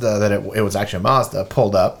Mazda, that it was actually a Mazda,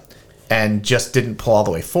 pulled up and just didn't pull all the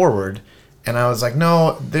way forward. And I was like,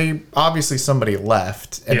 no, they obviously somebody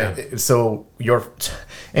left. And Yeah. so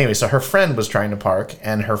anyway, so her friend was trying to park,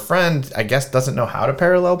 and her friend, I guess, doesn't know how to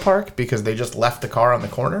parallel park because they just left the car on the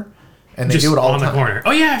corner, and they Just do it all on the time. corner. Oh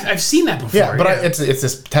yeah, I've seen that before. Yeah, but it's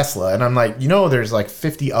this Tesla, and I'm like, there's like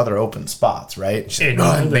 50 other open spots, right? She's like, And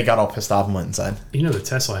 "Oh," and they got all pissed off and went inside. You know the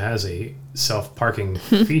Tesla has a self-parking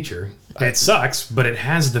feature. It sucks, but it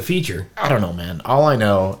has the feature. I don't know, man. All I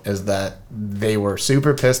know is that they were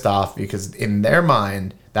super pissed off because in their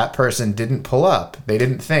mind, that person didn't pull up. They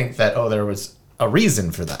didn't think that, there was a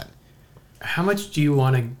reason for that. How much do you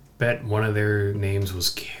want to bet one of their names was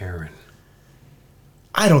Karen?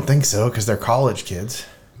 I don't think so because they're college kids.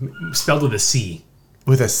 Spelled with a C.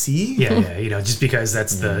 With a C? Yeah, just because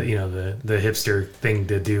that's the hipster thing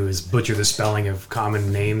to do is butcher the spelling of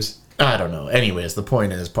common names. I don't know. Anyways, the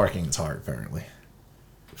point is parking is hard, apparently.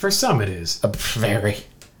 For some it is. Very.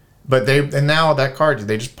 But now that car,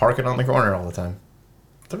 they just park it on the corner all the time.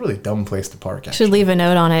 It's a really dumb place to park, actually. Should leave a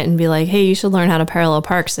note on it and be like, hey, you should learn how to parallel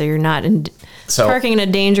park so you're not parking in a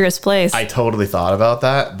dangerous place. I totally thought about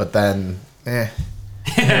that, but then, yeah,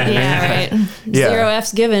 right. Yeah. 0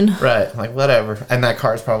 F's given. Right, like whatever. And that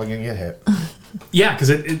car's probably going to get hit. Yeah, because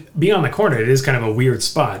it being on the corner, it is kind of a weird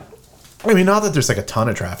spot. I mean, not that there's like a ton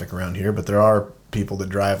of traffic around here, but there are people that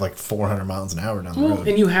drive like 400 miles an hour down the road.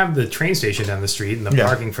 And you have the train station down the street and the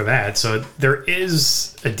parking for that, so there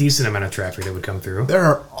is a decent amount of traffic that would come through. There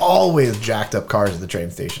are always jacked up cars at the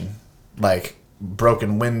train station. Like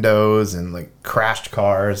broken windows and like crashed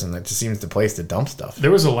cars, and it just seems the place to dump stuff.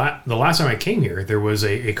 There was the last time I came here, there was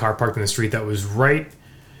a car parked in the street that was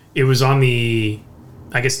it was on the,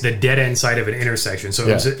 I guess, the dead end side of an intersection. So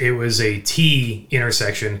it was a T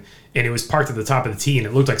intersection, and it was parked at the top of the T, and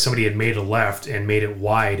it looked like somebody had made a left and made it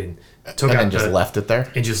wide and took out just left it there?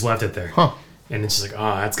 And just left it there. Huh. And it's just like,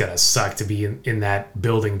 oh, that's gotta suck to be in that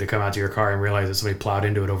building to come out to your car and realize that somebody plowed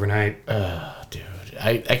into it overnight. Dude,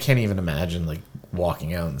 I can't even imagine like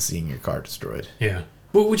walking out and seeing your car destroyed. Yeah.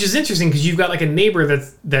 Well, which is interesting because you've got like a neighbor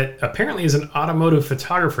that apparently is an automotive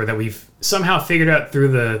photographer that we've somehow figured out through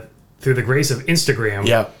the grace of Instagram.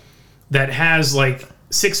 Yep. That has like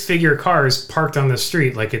 6-figure cars parked on the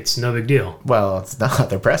street like it's no big deal. Well, it's not.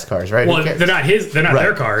 They're press cars, right? Well, they're not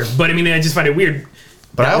their cars, but I mean, I just find it weird.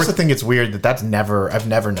 But I also think it's weird that I've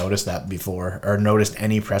never noticed that before, or noticed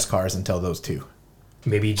any press cars until those two.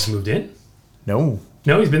 Maybe he just moved in? No,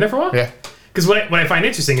 he's been there for a while? Yeah. Because what I find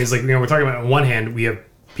interesting is, like, we're talking about on one hand, we have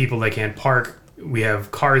people that can't park. We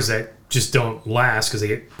have cars that just don't last because they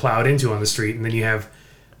get plowed into on the street. And then you have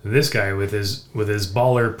this guy with his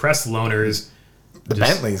baller press loaners. The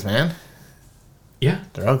Bentleys, man. Yeah.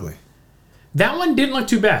 They're ugly. That one didn't look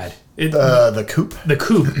too bad. The coupe? The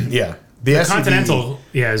coupe. Yeah. The SUV, Continental,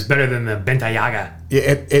 is better than the Bentayaga. Yeah,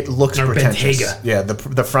 it looks Or pretentious. Bentayga. Yeah,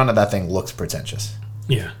 the front of that thing looks pretentious.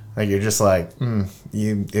 Yeah. Like you're just like,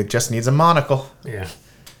 it just needs a monocle. Yeah.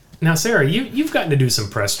 Now, Sarah, you've gotten to do some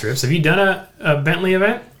press trips. Have you done a Bentley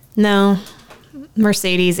event? No.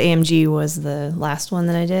 Mercedes AMG was the last one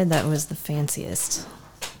that I did. That was the fanciest.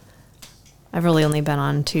 I've really only been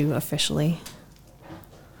on 2 officially.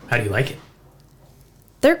 How do you like it?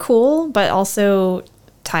 They're cool, but also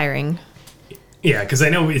tiring. Yeah, because I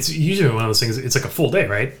know it's usually one of those things. It's like a full day,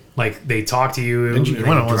 right? Like they talk to you, and You they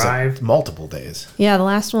went on drive. multiple days. Yeah, the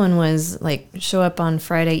last one was like show up on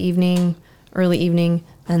Friday evening, early evening,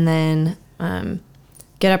 and then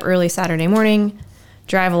get up early Saturday morning,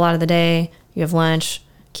 drive a lot of the day. You have lunch,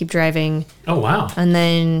 keep driving. Oh wow! And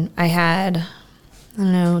then I had, I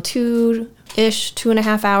don't know,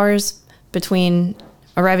 2.5 hours between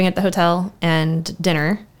arriving at the hotel and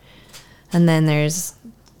dinner. And then there's,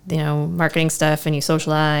 marketing stuff, and you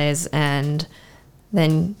socialize, and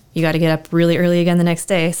then you got to get up really early again the next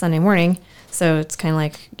day, Sunday morning. So it's kind of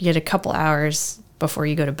like you get a couple hours before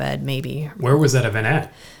you go to bed, maybe. Where was that event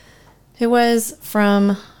at? It was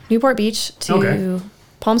from Newport Beach to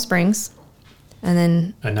Palm Springs. And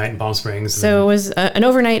then A night in Palm Springs. so it was an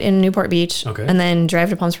overnight in Newport Beach, Okay. and then drive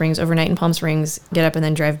to Palm Springs, overnight in Palm Springs, get up, and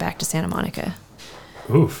then drive back to Santa Monica.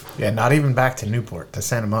 Oof. Yeah, not even back to Newport, to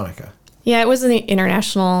Santa Monica. Yeah, it was an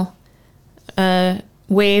international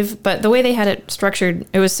wave, but the way they had it structured,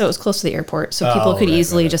 it was close to the airport, so people could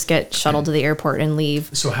easily just get shuttled to the airport and leave.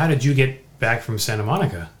 So how did you get back from Santa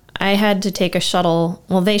Monica? I had to take a shuttle.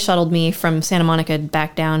 Well, they shuttled me from Santa Monica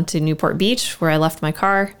back down to Newport Beach, where I left my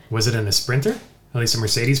car. Was it in a Sprinter? At least a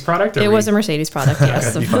Mercedes product? It was a Mercedes product,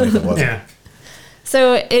 yes. It'd be funny if it wasn't. Yeah.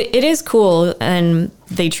 So it is cool, and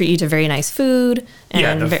they treat you to very nice food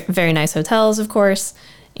and very nice hotels, of course.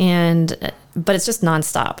 But it's just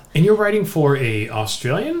nonstop. And you're writing for a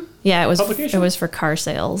Australian? Yeah, publication? It was for car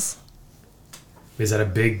sales. Is that a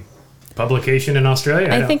big publication in Australia?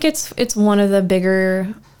 I think it's one of the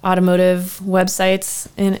bigger automotive websites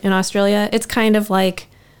in Australia. It's kind of like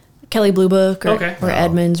Kelly Blue Book or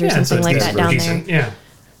Edmunds or something like that down there. Yeah.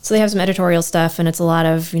 So they have some editorial stuff, and it's a lot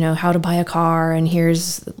of, how to buy a car, and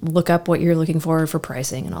look up what you're looking for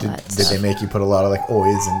pricing and all that Did they make you put a lot of like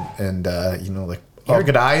oys and g'day,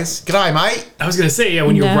 mate? I was going to say,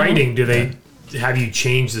 when you're writing, do they have you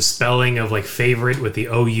change the spelling of like favorite with the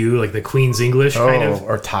OU, like the Queen's English kind of?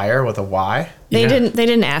 Or tire with a Y? They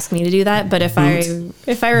didn't ask me to do that, but if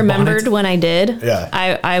I remembered when I did,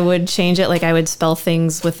 I would change it. Like I would spell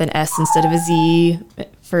things with an S instead of a Z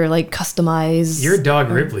for like customize. Your dog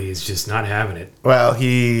Ripley is just not having it. Well,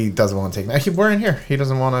 he doesn't want to take that. We're in here. He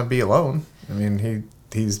doesn't want to be alone. I mean,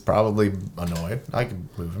 he's probably annoyed. I can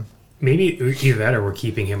move him. Maybe either that or we're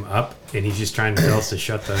keeping him up and he's just trying to tell us to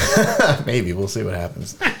shut the... Maybe. We'll see what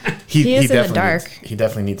happens. He is in the dark. He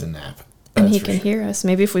definitely needs a nap. And he can hear us.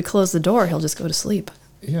 Maybe if we close the door, he'll just go to sleep.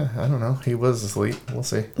 Yeah, I don't know. He was asleep. We'll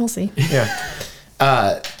see. We'll see. Yeah.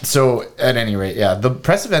 So at any rate, the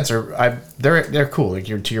press events they're cool. Like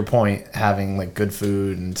to your point, having like good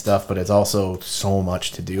food and stuff, but it's also so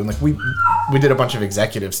much to do. And like we did a bunch of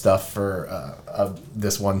executive stuff for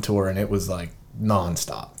this one tour, and it was like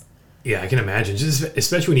nonstop. Yeah, I can imagine. Just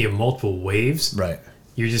especially when you have multiple waves. Right.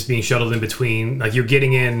 You're just being shuttled in between. Like you're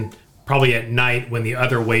getting in probably at night when the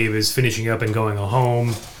other wave is finishing up and going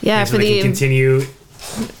home. Yeah, so they can continue.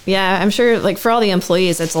 Yeah, I'm sure. Like for all the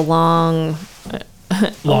employees, it's a long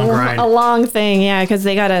grind. A long thing. Yeah, because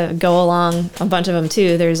they got to go along. A bunch of them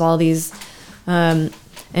too. There's all these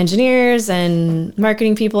engineers and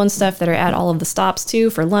marketing people and stuff that are at all of the stops too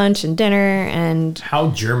for lunch and dinner. And how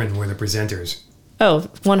German were the presenters? Oh,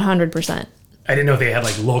 100%. I didn't know if they had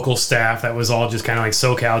like local staff that was all just kind of like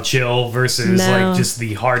SoCal chill versus like just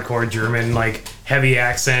the hardcore German like heavy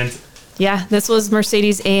accent. Yeah, this was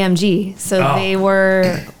Mercedes AMG, so they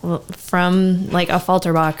were from like a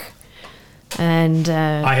Falterbach, and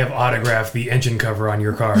I have autographed the engine cover on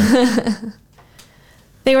your car.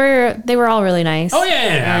 They were all really nice. Oh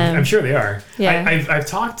yeah, I'm sure they are. Yeah, I've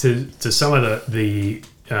talked to some of the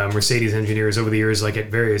Mercedes engineers over the years, like at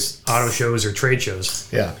various auto shows or trade shows.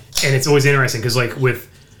 Yeah. And it's always interesting because like with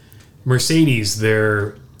Mercedes, they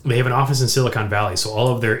have an office in Silicon Valley. So all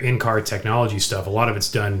of their in-car technology stuff, a lot of it's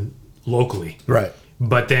done locally. Right.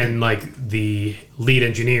 But then like the lead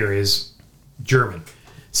engineer is German.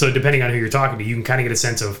 So depending on who you're talking to, you can kind of get a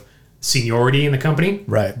sense of seniority in the company.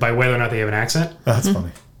 Right. By whether or not they have an accent. Oh, that's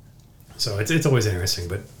funny. So it's always interesting,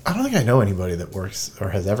 but I don't think I know anybody that works or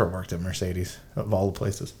has ever worked at Mercedes of all the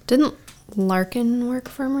places. Didn't Larkin work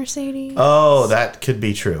for Mercedes? Oh, that could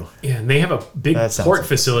be true. Yeah, and they have a big port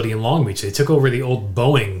facility in Long Beach. They took over the old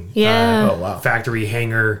Boeing factory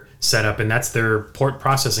hangar setup, and that's their port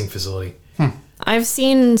processing facility. I've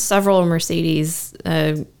seen several Mercedes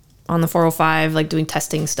on the 405, like doing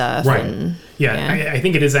testing stuff. Right. And, I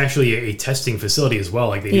think it is actually a testing facility as well.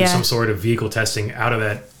 Like they do some sort of vehicle testing out of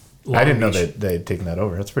that. I didn't know they'd taken that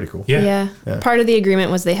over. That's pretty cool. Yeah. Part of the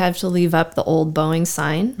agreement was they had to leave up the old Boeing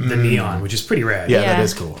sign. The neon, which is pretty rad. Yeah, that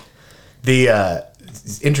is cool.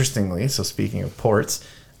 Interestingly, so speaking of ports,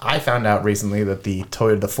 I found out recently that the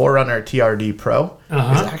 4Runner TRD Pro is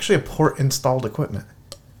actually a port installed equipment.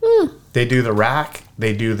 They do the rack,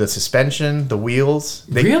 they do the suspension, the wheels.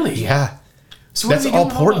 Really? Yeah. So that's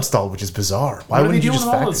all port installed, which is bizarre. Why wouldn't you just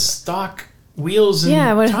factory all stock wheels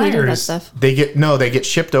and what if tires? they do that stuff? They get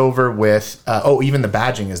shipped over with even the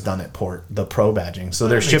badging is done at port, the Pro badging. So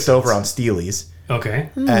they're shipped over on Steelies. Okay.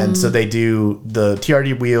 And so they do the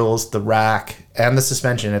TRD wheels, the rack, and the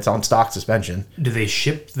suspension. It's on stock suspension. Do they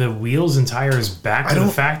ship the wheels and tires back to the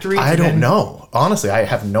factory? I don't know. Honestly, I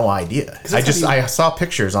have no idea. I saw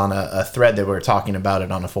pictures on a thread that were talking about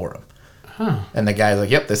it on a forum. And the guy's like,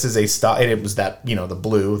 "Yep, this is a stock." And it was that the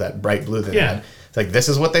blue, that bright blue that they had. It's like, this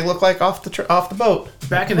is what they look like off the boat.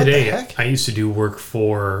 Back in the day, I used to do work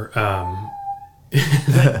for.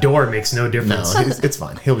 That door makes no difference. No, it's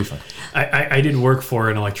fine. He'll be fine. I did work for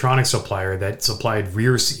an electronics supplier that supplied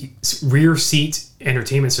rear seat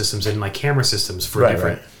entertainment systems and like camera systems for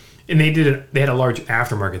different. Right. And they had a large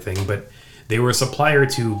aftermarket thing, but they were a supplier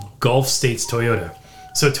to Gulf States Toyota.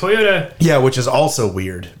 So Toyota, which is also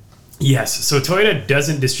weird. Yes. So Toyota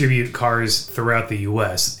doesn't distribute cars throughout the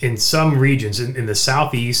U.S. In some regions, in the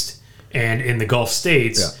Southeast and in the Gulf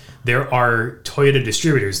states, there are Toyota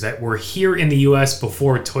distributors that were here in the U.S.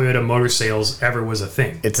 before Toyota motor sales ever was a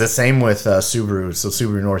thing. It's the same with Subaru. So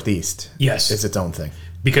Subaru Northeast. Yes. It's its own thing.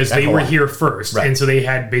 Because they were here first. Right. And so they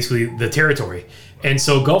had basically the territory. And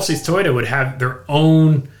so Gulf States Toyota would have their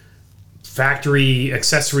own factory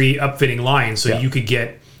accessory upfitting line. So you could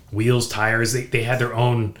get wheels, tires. They had their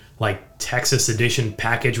own like Texas edition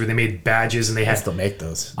package where they made badges and they had Still make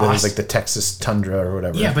those. There was like the Texas Tundra or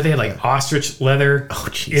whatever. Yeah, but they had like ostrich leather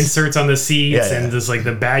inserts on the seats and just like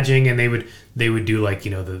the badging, and they would do like,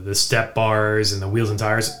 you know, the step bars and the wheels and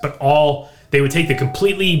tires, but they would take the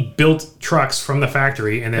completely built trucks from the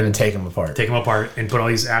factory and then take them apart. Take them apart and put all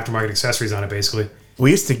these aftermarket accessories on it, basically. We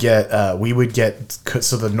used to get, we would get,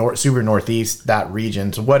 so the Subaru Northeast, that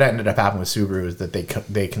region, so what ended up happening with Subaru is that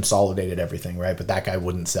they consolidated everything, right? But that guy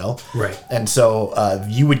wouldn't sell. Right. And so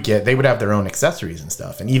they would have their own accessories and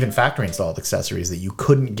stuff, and even factory installed accessories that you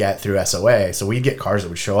couldn't get through SOA. So we'd get cars that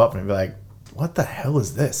would show up and be like, what the hell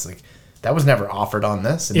is this? Like, that was never offered on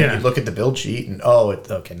this. And then you look at the build sheet and,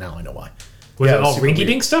 okay, now I know why. Was it all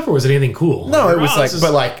rinky-dink stuff, or was it anything cool? No, it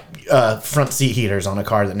was front seat heaters on a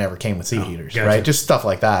car that never came with seat heaters, gotcha. right? Just stuff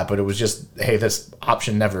like that. But it was just, hey, this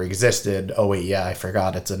option never existed. Oh, wait, yeah, I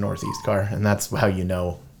forgot it's a Northeast car. And that's how you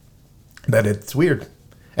know that it's weird.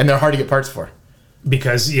 And they're hard to get parts for.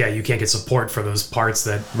 Because, you can't get support for those parts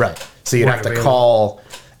that... Right. So you'd have to call...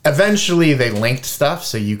 Eventually, they linked stuff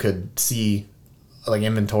so you could see like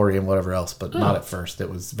inventory and whatever else, but not at first.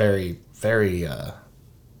 It was very, very...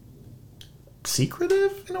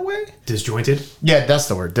 secretive in a way. Disjointed. Yeah, that's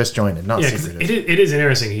the word. Disjointed, not secretive. It is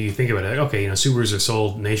interesting. You think about it. Okay, Subarus are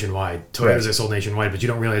sold nationwide, Toyotas are sold nationwide, but you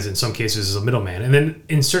don't realize in some cases there's a middleman. And then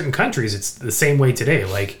in certain countries, it's the same way today.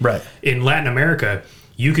 Like in Latin America,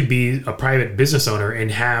 you could be a private business owner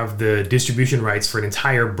and have the distribution rights for an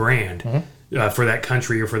entire brand for that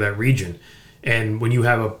country or for that region. And when you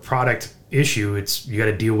have a product issue, you got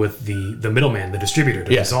to deal with the middleman, the distributor,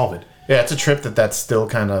 to resolve it. Yeah, it's a trip that still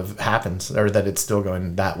kind of happens, or that it's still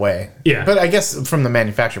going that way. Yeah. But I guess from the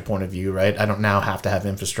manufacturer point of view, right, I don't now have to have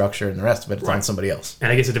infrastructure and the rest of it. It's on somebody else.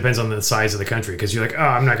 And I guess it depends on the size of the country, because you're like,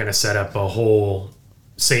 I'm not going to set up a whole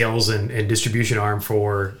sales and distribution arm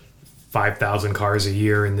for 5,000 cars a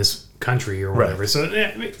year in this country or whatever. Right. So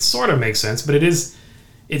it sort of makes sense, but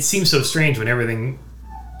it seems so strange when everything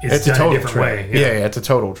is done a different way. Yeah, it's a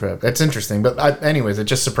total trip. It's interesting. But anyways, it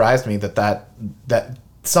just surprised me that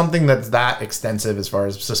something that's that extensive as far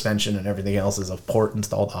as suspension and everything else is a port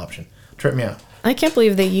installed option. Tripped me out. I can't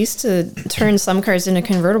believe they used to turn some cars into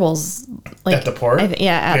convertibles. Like, at the port?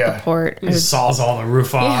 The port. It saws all the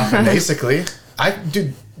roof off. And basically.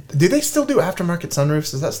 Do they still do aftermarket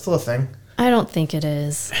sunroofs? Is that still a thing? I don't think it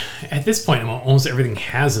is. At this point, almost everything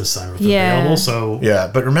has a sunroof available. So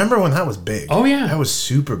but remember when that was big? Oh yeah, that was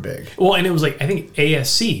super big. Well, and it was like, I think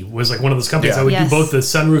ASC was like one of those companies that would do both the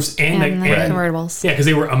sunroofs and the convertibles. Yeah, because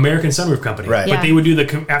they were American Sunroof Company, right? But they would do the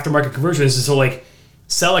aftermarket conversions. So like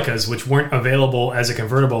Celicas, which weren't available as a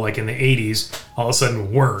convertible like in the 80s, all of a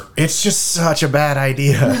sudden were. It's just such a bad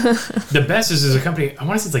idea. The best is a company, I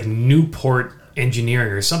want to say it's like Newport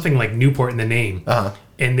Engineering or something like Newport in the name.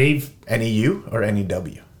 And they've... NEU or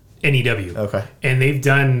NEW? NEW. Okay. And they've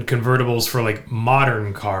done convertibles for like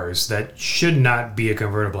modern cars that should not be a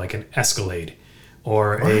convertible, like an Escalade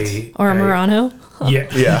or a Murano.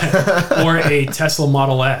 Yeah. Or a Tesla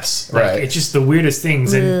Model S. Like, right. It's just the weirdest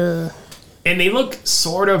things. And they look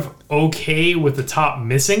sort of okay with the top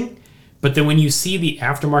missing. But then when you see the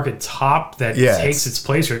aftermarket top that takes its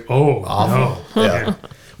place, you're like, awful. No. Yeah.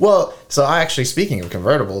 Well, so speaking of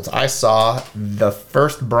convertibles, I saw the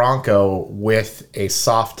first Bronco with a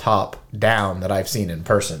soft top down that I've seen in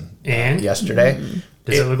person yesterday.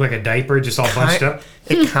 Does it look like a diaper just all bunched up?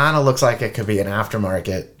 It kind of looks like it could be an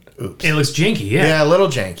aftermarket. Oops. It looks janky, Yeah, a little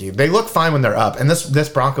janky. They look fine when they're up. And this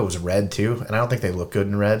Bronco was red too, and I don't think they look good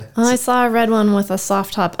in red. Oh, I saw a red one with a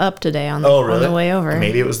soft top up today on the way over.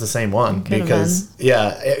 Maybe it was the same one because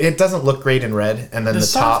it doesn't look great in red, and then the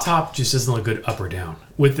soft top just doesn't look good up or down.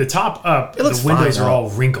 With the top up, the windows are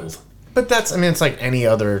all wrinkled. But it's like any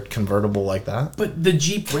other convertible like that. But the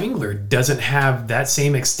Jeep Wrangler doesn't have that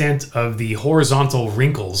same extent of the horizontal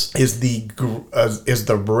wrinkles. Is the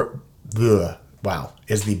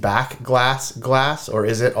back glass or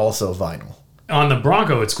is it also vinyl? On the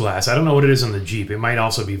Bronco, it's glass. I don't know what it is on the Jeep. It might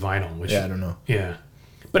also be vinyl. I don't know. Yeah.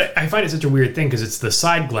 But I find it such a weird thing because it's the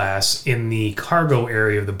side glass in the cargo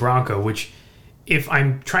area of the Bronco, which if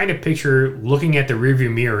I'm trying to picture looking at the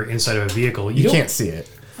rearview mirror inside of a vehicle, you can't see it.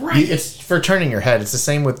 Right. It's for turning your head. It's the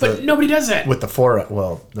same with But nobody does that. with the Forerunner.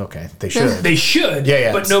 Well, okay, they should. They should.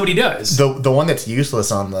 Yeah. But nobody does. The one that's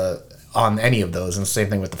useless on any of those, and the same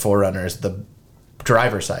thing with the Forerunner, is the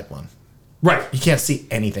driver's side one. Right. You can't see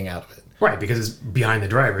anything out of it. Right, because it's behind the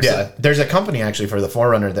driver. Yeah, So, there's a company actually for the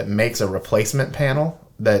Forerunner that makes a replacement panel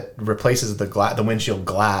that replaces the windshield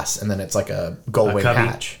glass, and then it's like a gold-wing cubby.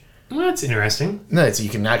 hatch. well, that's interesting. No, you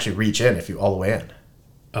can actually reach in if you all the way in,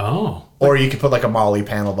 Oh. or you could put like a Molly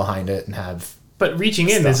panel behind it and have But reaching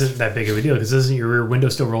in Stuff. isn't that big of a deal because doesn't your rear window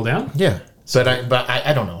still roll down? yeah. But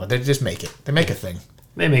I don't know. They just make it. They make a thing.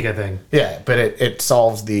 They make a thing. Yeah, but it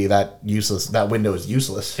solves that window is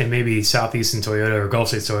useless. And maybe Southeastern Toyota or Gulf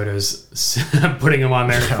States Toyota's putting them on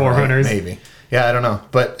their Forerunners. Maybe. Yeah, I don't know.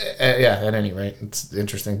 But yeah, at any rate, it's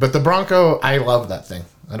interesting. But the Bronco, I love that thing.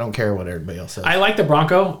 I don't care what everybody else says. I like the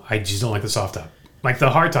Bronco. I just don't like the soft top. Like the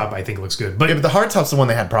hard top, I think looks good. But Yeah, but the hardtop's the one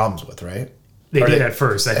they had problems with, right? they Or did they- at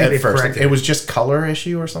first. I think they At first, corrected it was just color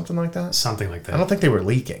issue or something like that. something like I that. don't think they were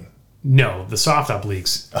leaking. No, the soft top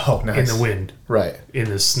leaks Oh, nice. in the wind, Right. in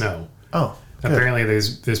the snow. Oh, good. Apparently,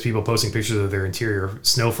 there's people posting pictures of their interior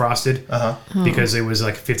snow frosted Uh-huh. because it was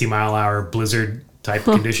like 50-mile-an-hour blizzard type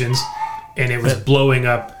conditions, and it was blowing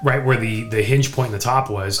up right where the hinge point in the top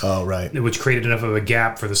was, Oh, right. which created enough of a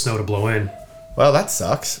gap for the snow to blow in. Well, that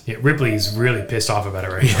sucks. Yeah, Ripley's really pissed off about it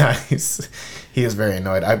right now. Yeah, he is very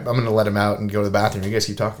annoyed. I'm going to let him out and go to the bathroom. You guys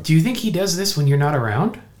keep talking. Do you think he does this when you're not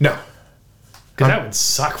around? No. Because that would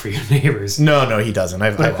suck for your neighbors. No, he doesn't.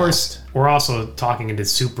 But of course, we're also talking into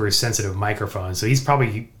super sensitive microphones, so he's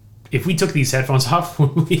probably. If we took these headphones off,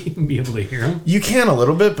 would we even be able to hear him? You can a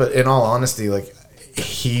little bit, but in all honesty, like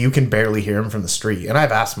you can barely hear him from the street. And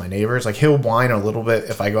I've asked my neighbors, like he'll whine a little bit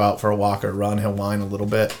if I go out for a walk or run. He'll whine a little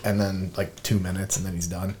bit, and then like 2 minutes, and then he's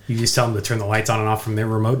done. You just tell him to turn the lights on and off from their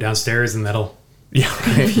remote downstairs, and that'll Yeah,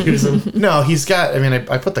 right. confuse him. No, he's got. I mean,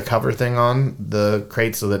 I put the cover thing on the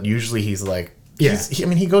crate so that usually he's like. Yeah.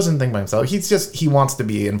 He goes in thing by himself. He wants to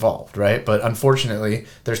be involved, right? But unfortunately,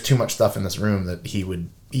 there's too much stuff in this room that he would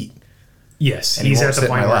eat, Yes, And he he's won't at the sit in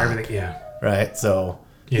point my where lap. everything. Yeah, right? So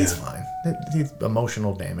he's Yeah. fine. He's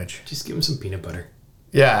emotional damage. just give him some peanut butter.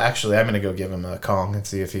 Yeah, actually, I'm gonna go give him a Kong and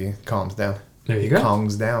see if he calms down. There you go.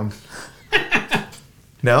 Kongs down.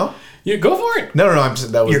 No? Yeah, go for it. No. I'm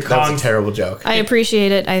just, that was Your that was Kong- a terrible joke. I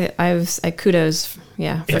appreciate it. I kudos,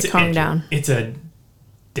 yeah, for calming down. It's a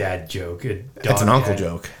dad joke. A dog It's an uncle dad.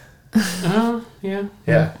 joke. Oh, yeah.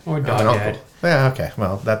 Yeah, Or I'm dog an dad. uncle. Yeah, okay.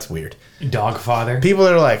 Well, that's weird. Dog father. People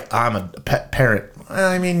are like, I'm a pet parent.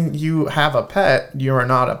 I mean, you have a pet. You are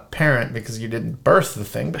not a parent because you didn't birth the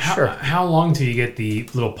thing. But sure, How long till you get the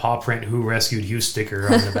little paw print "Who Rescued You" sticker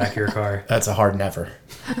on the back of your car? that's a hard never.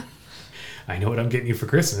 I know what I'm getting you for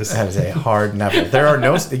Christmas That is a hard never. There are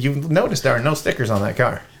no. You've noticed there are no stickers on that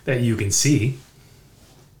car. that you can see.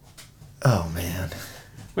 Oh man.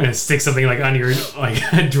 When it sticks something like on your like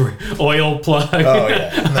oil plug. Oh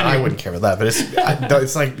yeah. No, I wouldn't care about that. But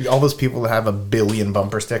it's like all those people that have a billion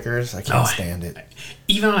bumper stickers. I can't stand it.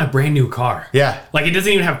 Even on a brand new car. Yeah. Like it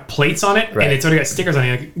doesn't even have plates on it, Right. and it's already got stickers on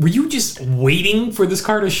it. Like, were you just waiting for this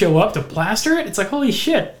car to show up to plaster it? It's like holy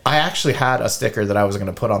shit. I actually had a sticker that I was going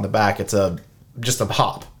to put on the back. It's just a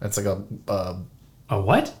hop. It's like A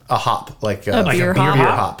what? a hop, like A beer hop? beer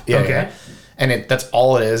hop. Yeah, Okay. yeah. And that's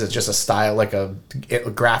all it is. It's just a style, like a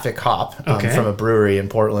graphic hop Okay. from a brewery in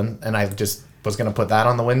Portland. And I just was going to put that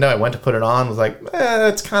on the window. I went to put it on. Was like,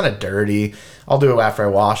 it's kind of dirty. I'll do it after I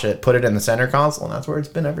wash it. Put it in the center console, and that's where it's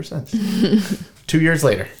been ever since. 2 years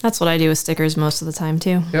later. That's what I do with stickers most of the time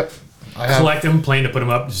too. Yep. I have, Collect them, plan to put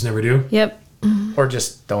them up, just never do. Yep. or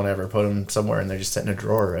just don't ever put them somewhere, and they're just sit in a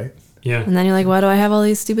drawer, right? Yeah. And then you're like, why do I have all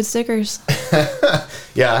these stupid stickers?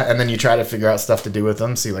 Yeah, and then you try to figure out stuff to do with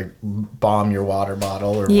them. So you like bomb your water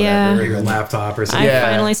bottle or Yeah. Or whatever. your laptop or something. I Yeah.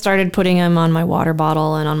 finally started putting them on my water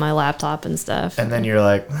bottle and on my laptop and stuff. And then you're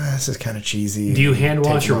like, this is kind of cheesy. Do you hand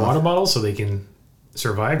wash Take your them off. water bottles so they can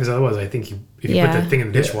survive? Because otherwise, I think if you Yeah. put the thing in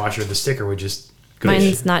the dishwasher, the sticker would just go to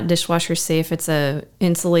Mine's not dishwasher safe. It's a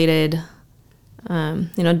insulated,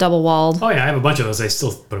 double walled. Oh yeah, I have a bunch of those. I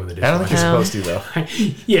still put them in the I don't think dishwasher. you're supposed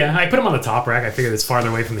to, though. Yeah, I put them on the top rack. I figured it's farther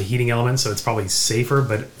away from the heating element, so it's probably safer.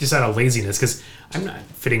 But just out of laziness, because I'm not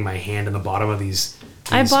fitting my hand in the bottom of these.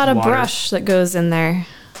 I these bought a waters. brush that goes in there.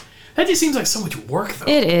 That just seems like so much work, though.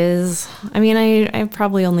 It is. I mean, I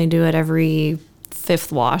probably only do it every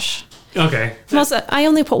fifth wash. Okay. I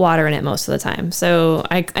only put water in it most of the time. So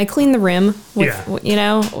I clean the rim with, Yeah. where,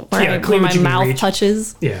 Yeah, where clean my what you can mouth reach.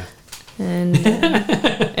 touches. Yeah. And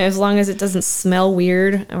as long as it doesn't smell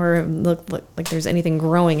weird or look like there's anything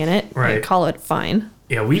growing in it, I Right. call it fine.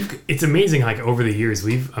 Yeah, it's amazing, like, over the years,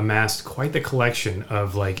 we've amassed quite the collection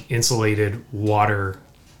of, like, insulated water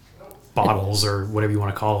bottles or whatever you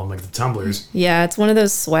want to call them, like the tumblers. Yeah, it's one of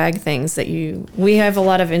those swag things that we have a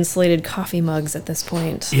lot of insulated coffee mugs at this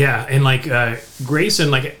point. Yeah, and like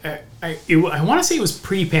Grayson, like I want to say it was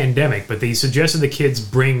pre-pandemic, but they suggested the kids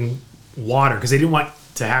bring water because they didn't want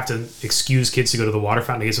to have to excuse kids to go to the water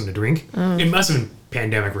fountain to get something to drink. It must have been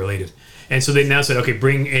pandemic related, and so they now said, okay,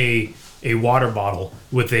 bring a water bottle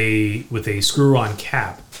with a screw-on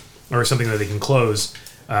cap or something that they can close.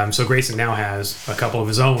 So Grayson now has a couple of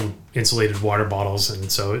his own insulated water bottles, and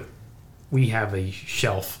so we have a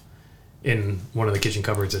shelf in one of the kitchen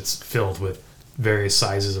cupboards that's filled with various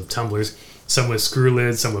sizes of tumblers, some with screw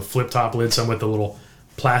lids, some with flip-top lids, some with the little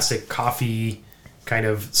plastic coffee kind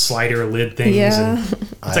of slider lid things. Yeah. And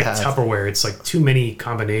it's like Tupperware. It's like too many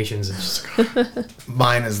combinations. It's just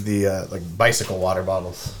Mine is the like bicycle water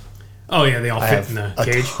bottles. oh yeah, they all I fit have in the a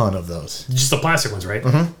cage. ton of those. Just the plastic ones, right?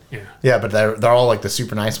 Mm-hmm. Yeah. Yeah, but they're all like the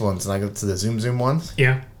super nice ones, like it's the Zoom ones.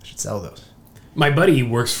 Yeah. I should sell those. My buddy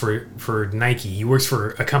works for Nike. He works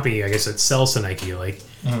for a company, I guess, that sells to Nike. Like,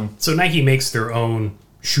 so Nike makes their own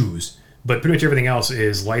shoes, but pretty much everything else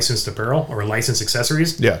is licensed apparel or licensed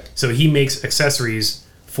accessories. Yeah. So he makes accessories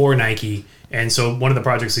for Nike, and so one of the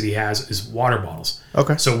projects that he has is water bottles.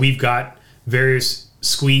 Okay. So we've got various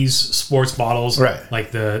squeeze sports bottles, Right.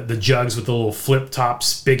 like the jugs with the little flip top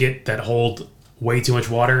spigot that hold way too much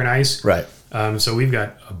water and ice. Right. So we've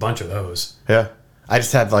got a bunch of those. Yeah. I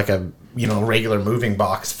just had like a regular moving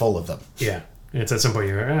box full of them. Yeah. And it's at some point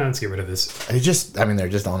you're like, let's get rid of this. They're just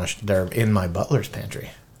they're in my butler's pantry.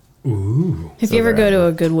 Ooh. If So you ever they're go to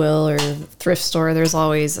a Goodwill or thrift store, there's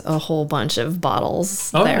always a whole bunch of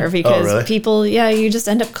bottles Oh, there yeah. because really? people, you just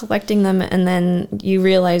end up collecting them, and then you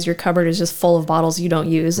realize your cupboard is just full of bottles you don't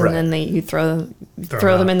use, and Right. then you throw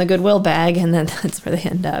Throw them out. in the Goodwill bag, and then that's where they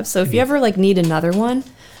end up. So if you ever need another one,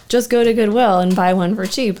 just go to Goodwill and buy one for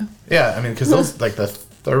cheap. Yeah, I mean, because those like the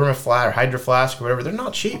Thermoflask or Hydro Flask or whatever, they're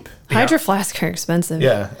not cheap. Hydro Flask are expensive.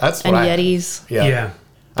 Yeah, that's what And I Yetis. Yeah. Yeah.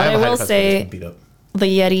 But have I a will Hydro Flask, but say- it's been beat up. The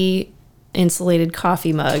Yeti insulated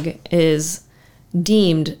coffee mug is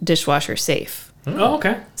deemed dishwasher safe. Oh,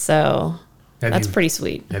 okay. So Have that's you, pretty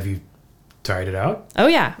sweet. Have you tried it out? Oh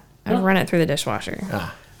yeah, I've run it through the dishwasher.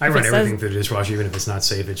 I run it says- everything through the dishwasher, even if it's not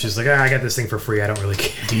safe. It's just like, I got this thing for free. I don't really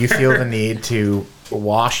care. Do you feel the need to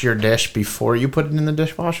wash your dish before you put it in the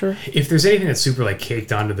dishwasher? If there's anything that's super like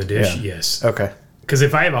caked onto the dish, Yeah. yes. Okay. Because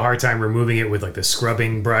if I have a hard time removing it with like the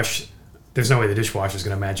scrubbing brush, there's no way the dishwasher is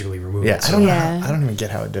going to magically remove Yeah, it. I So don't know. Yeah. I don't even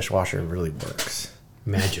get how a dishwasher really works.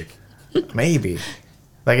 magic. Maybe.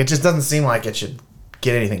 Like it just doesn't seem like it should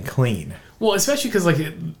get anything clean. Well, especially because like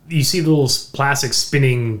you see the little plastic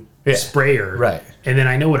spinning Yeah. sprayer, Right. And then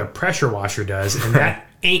I know what a pressure washer does, and that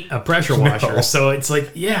ain't a pressure washer. No. So it's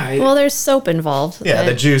like, yeah, Well, there's soap involved. Yeah,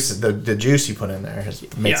 the And- juice you put in there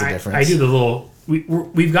makes a difference. I do the little.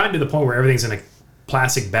 We've gotten to the point where everything's in a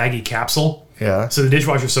plastic baggy capsule. Yeah. So the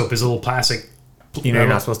dishwasher soap is a little plastic. You're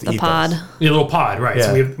not supposed to the eat pod. those. A little pod, right? Yeah.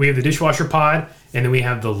 So we have the dishwasher pod, and then we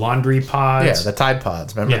have the laundry pods. Yeah, the Tide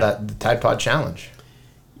Pods. Remember Yeah. the Tide Pod challenge?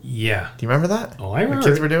 Yeah. Do you remember that? Oh, I Your remember.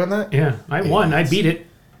 kids were doing that? Yeah, I won. I beat it.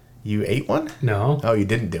 You ate one? No. Oh, you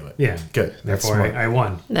didn't do it. Yeah. Good. That's Therefore, smart. I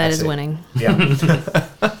won. That is it. winning. Yeah.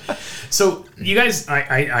 So you guys,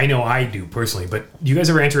 I know I do personally, but do you guys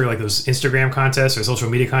ever enter like those Instagram contests or social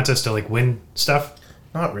media contests to like win stuff?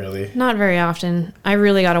 Not really. Not very often. I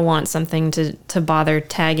really gotta want something to bother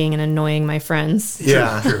tagging and annoying my friends.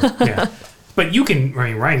 Yeah. True. Yeah. But you can. I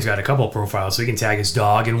mean, Ryan's got a couple of profiles, so he can tag his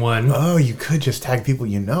dog in one. Oh, you could just tag people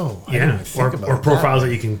you know. I didn't Yeah. even think about Or it profiles that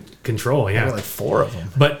that you can control. way. I Yeah. got like 4 of them.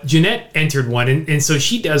 But Jeanette entered one, and so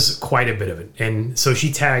she does quite a bit of it. And so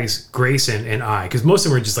she tags Grayson and I, because most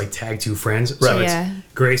of them are just like tag 2 friends. So Right. it's Yeah.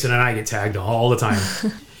 Grayson and I get tagged all the time.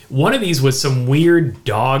 One of these was some weird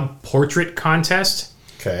dog portrait contest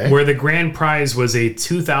Okay. where the grand prize was a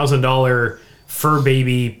 $2,000 fur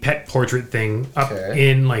baby pet portrait thing up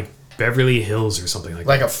Okay. in like Beverly Hills or something like that.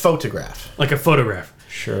 Like a photograph. Like a photograph.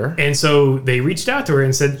 Sure. And so they reached out to her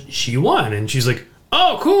and said she won, and she's like,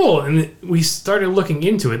 "Oh, cool!" And we started looking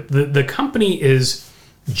into it. The company is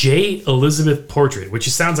J. Elizabeth Portrait, which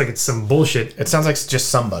sounds like it's some bullshit. It sounds like it's just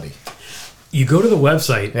somebody. You go to the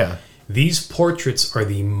website. Yeah. These portraits are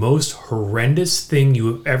the most horrendous thing you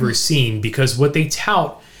have ever seen because what they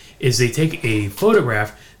tout is they take a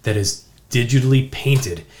photograph that is digitally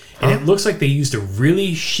painted, and it looks like they used a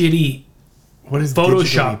really shitty What is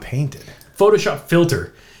Photoshop. digitally painted? Photoshop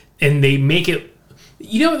filter, and they make it.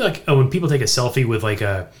 You know, like when people take a selfie with like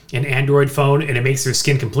an Android phone, and it makes their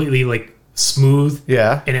skin completely like smooth,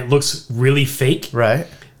 Yeah. and it looks really fake. Right.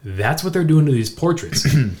 That's what they're doing to these portraits.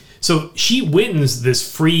 So she wins this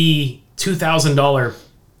free $2,000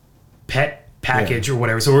 pet package or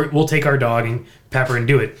whatever. So we'll take our dog and Pepper and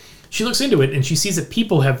do it. She looks into it and she sees that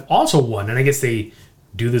people have also won, and I guess they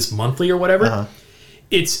do this monthly or whatever.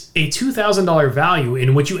 It's a $2,000 value,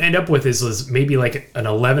 and what you end up with is maybe like an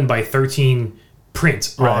 11 by 13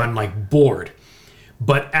 print on like board.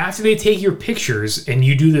 But after they take your pictures and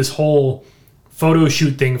you do this whole photo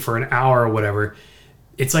shoot thing for an hour or whatever,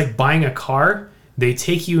 it's like buying a car. They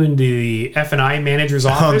take you into the F&I manager's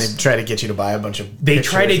office. They try to get you to buy a bunch of They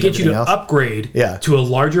try to get you to upgrade to a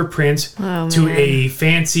larger print, to a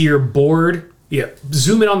fancier board. Yeah,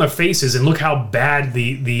 zoom in on the faces and look how bad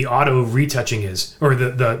the auto retouching is, or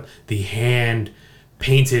the hand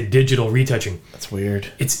painted digital retouching. That's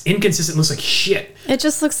weird. It's inconsistent. It looks like shit. It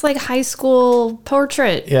just looks like high school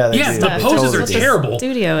portrait. Yeah, the poses are terrible.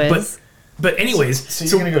 Studio is. But anyways, so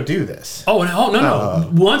you're gonna go do this? Oh no!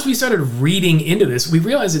 Once we started reading into this, we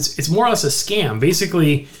realized it's more or less a scam.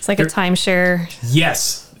 Basically, it's like a timeshare.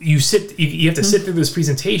 Yes, you have to sit through this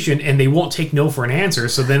presentation, and they won't take no for an answer.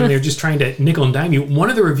 So then they're just trying to nickel and dime you. One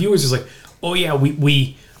of the reviewers is like, "Oh yeah,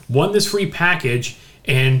 we won this free package,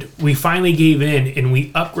 and we finally gave in, and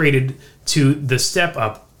we upgraded to the step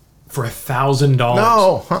up for $1,000.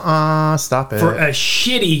 No, stop it for a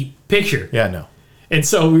shitty picture." Yeah, no. And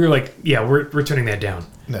so we were like, yeah, we're turning that down.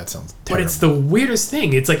 That sounds terrible. But it's the weirdest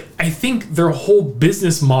thing. It's like, I think their whole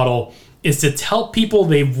business model is to tell people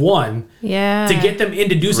they've won to get them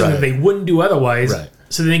into do something that they wouldn't do otherwise,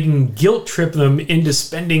 so they can guilt trip them into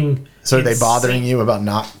spending. So are they bothering you about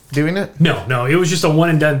not doing it? No, it was just a one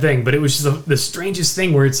and done thing. But it was just the strangest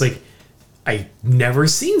thing where it's like, I've never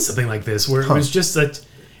seen something like this, where it was just such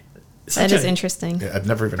that is interesting. Yeah, I've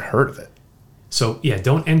never even heard of it. So, yeah,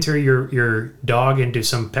 don't enter your dog into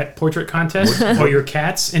some pet portrait contest or your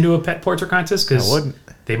cats into a pet portrait contest, because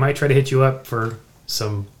they might try to hit you up for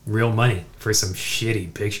some real money for some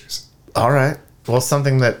shitty pictures. All right. Well,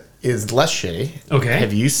 something that is less shitty. Okay.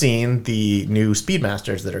 Have you seen the new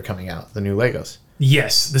Speedmasters that are coming out, the new Legos?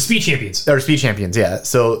 Yes, the Speed Champions. They're Speed Champions, yeah.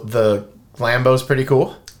 So the Lambo's pretty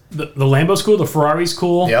cool. The Lambo's cool. The Ferrari's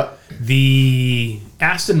cool. Yep. The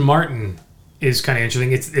Aston Martin is kind of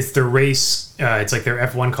interesting. It's their race. It's like their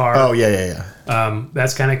F1 car. Oh, yeah.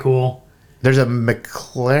 That's kind of cool. There's a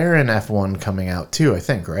McLaren F1 coming out too, I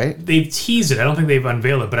think, right? They've teased it. I don't think they've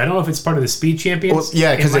unveiled it, but I don't know if it's part of the Speed Champions. Well,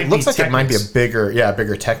 yeah, because it looks like it might be a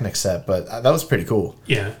bigger Technic set, but that was pretty cool.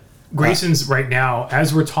 Yeah. Grayson's right now,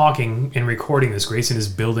 as we're talking and recording this, Grayson is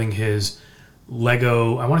building his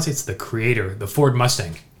Lego, I want to say it's the Creator, the Ford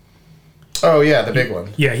Mustang. Oh, yeah, the big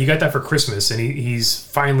one. Yeah, he got that for Christmas, and he's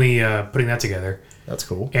finally putting that together. That's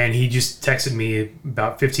cool. And he just texted me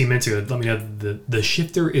about 15 minutes ago to let me know the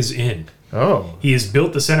shifter is in. Oh. He has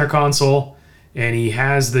built the center console, and he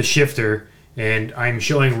has the shifter, and I'm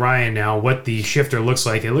showing Ryan now what the shifter looks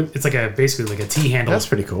like. It's like basically like a T-handle. That's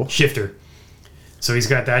pretty cool. Shifter. So he's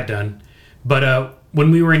got that done. But when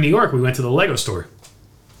we were in New York, we went to the Lego store.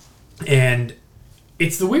 And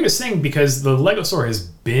it's the weirdest thing because the Lego store has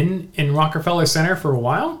been in Rockefeller Center for a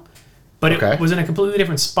while, but it was in a completely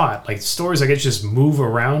different spot. Like stores, I guess, just move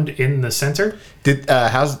around in the center.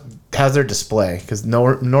 How's their display? Because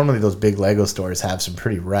normally those big Lego stores have some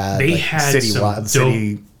pretty rad. They had city. What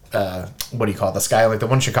do you call it? The skyline. The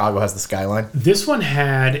one in Chicago has the skyline. This one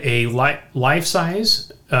had a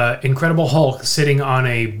life-size Incredible Hulk sitting on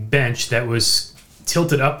a bench that was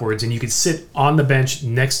tilted upwards, and you could sit on the bench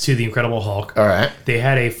next to the Incredible Hulk. All right. They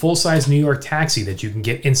had a full-size New York taxi that you can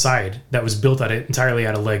get inside that was built entirely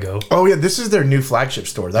out of Lego. Oh, yeah. This is their new flagship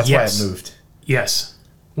store. That's why it moved. Yes.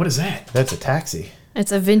 What is that? That's a taxi.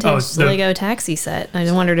 It's a vintage Lego taxi set. I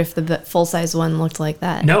wondered if the full-size one looked like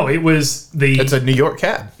that. No, it was It's a New York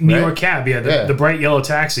cab. New York cab, yeah. The bright yellow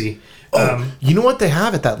taxi. You know what they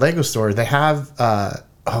have at that Lego store? They have...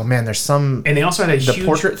 there's some... And they also had the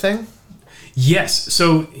portrait thing? Yes.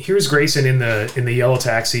 So here's Grayson in the yellow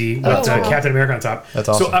taxi with Captain America on top. That's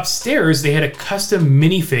awesome. So upstairs they had a custom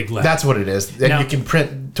minifig lab. That's what it is. And you can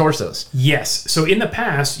print torsos. Yes. So in the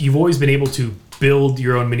past, you've always been able to build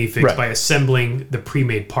your own minifigs by assembling the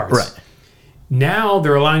pre-made parts. Right. Now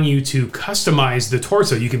they're allowing you to customize the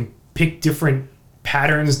torso. You can pick different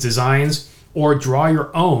patterns, designs, or draw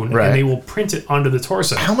your own, and they will print it onto the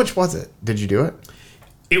torso. How much was it? Did you do it?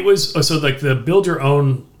 It was so like the build your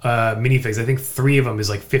own minifigs. I think 3 of them is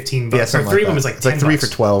like $15. Yeah, or 3 of them is like $10. It's like 3 for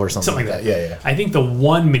 $12 or something like that. Yeah. I think the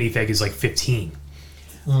one minifig is like $15.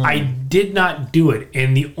 I did not do it,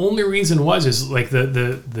 and the only reason is like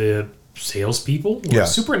the salespeople were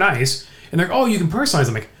super nice, and they're like, "Oh, you can personalize."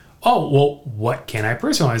 I'm like, "Oh, well, what can I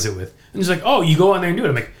personalize it with?" And he's like, "Oh, you go on there and do it."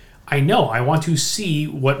 I'm like, "I know. I want to see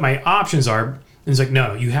what my options are." And he's like,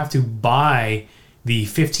 "No, you have to buy the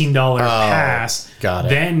 $15 pass, got it.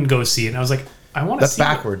 then go see it. And I was like, I want to That's see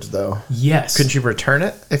backwards, though. Yes. Could you return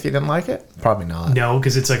it if you didn't like it? Probably not. No,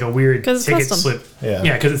 because it's like a weird 'Cause it's ticket custom. slip.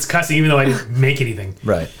 Yeah. because it's custom, even though I didn't make anything.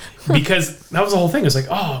 Right. Because that was the whole thing. It was like,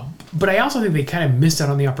 oh, but I also think they kind of missed out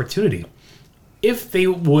on the opportunity. If they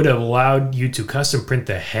would have allowed you to custom print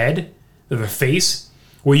the head or the face,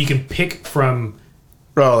 where you can pick from,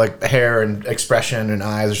 Oh, like hair and expression and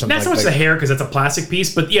eyes or something not so like much that. the hair because that's a plastic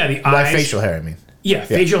piece, but yeah, the eyes. Facial hair, I mean. Yeah,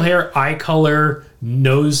 facial hair, eye color,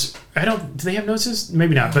 nose. Do they have noses?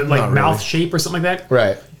 Maybe not, but like Not mouth really. shape or something like that.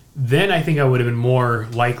 Right. Then I think I would have been more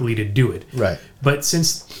likely to do it. Right. But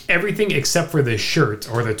since everything except for the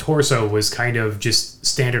shirt or the torso was kind of just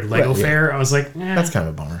standard Lego Right, yeah. fare, I was like, eh. That's kind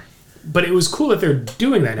of a bummer. But it was cool that they're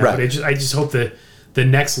doing that now. Right. But I just hope that the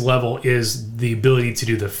next level is the ability to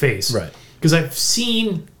do the face. Right. Because I've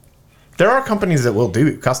seen, There are companies that will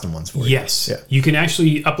do custom ones for you. yes, Yeah. you can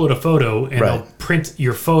actually upload a photo and Right. they'll print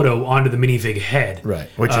your photo onto the minifig head. Right.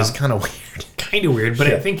 Which is kind of weird. Kind of weird, but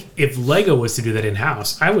I Yeah. think if Lego was to do that in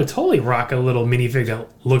house, I would totally rock a little minifig that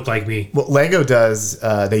looked like me. What Lego does,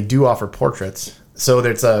 they do offer portraits. So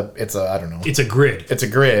it's a I don't know. It's a grid. It's a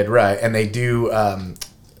grid, right? And they do.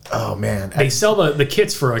 Oh man. They sell the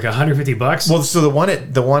kits for like $150. Well, so the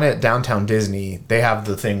one at Downtown Disney, they have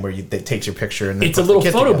the thing where they takes your picture and then It's a puts the little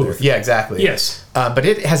kit photo together. booth. Yeah, exactly. Yes. But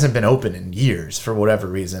it hasn't been open in years for whatever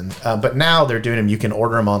reason. But now they're doing them. You can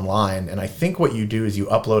order them online, and I think what you do is you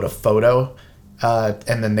upload a photo,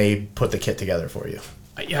 and then they put the kit together for you.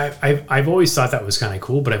 Yeah, I've always thought that was kind of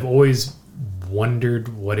cool, but I've always wondered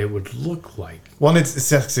what it would look like. Well, and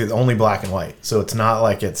it's actually only black and white, so it's not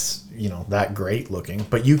like it's that great looking.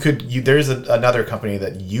 But there's another company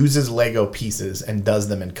that uses Lego pieces and does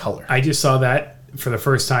them in color. I just saw that for the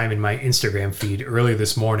first time in my Instagram feed earlier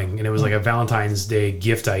this morning, and it was like a Valentine's Day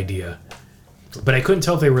gift idea. But I couldn't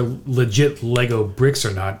tell if they were legit Lego bricks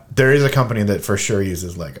or not, There is a company that for sure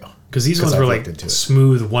uses Lego. because these ones I've were looked like into it.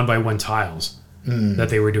 smooth 1x1 tiles that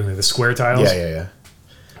they were doing, like the square tiles. Yeah.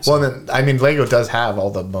 Well, then I mean, Lego does have all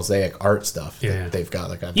the mosaic art stuff Yeah. that they've got.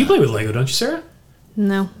 Like You play with Lego, don't you, Sarah?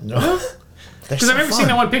 No. no, Because I've never seen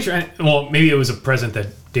that one picture. And, well, maybe it was a present that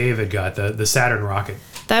David got, the Saturn rocket.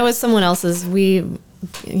 That was someone else's. We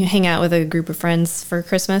hang out with a group of friends for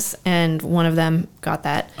Christmas, and one of them got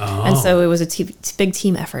that. And so it was a big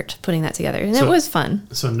team effort putting that together. And it So- was fun.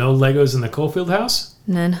 So no Legos in the Cofield house?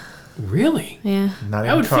 None. Really? Yeah. Not I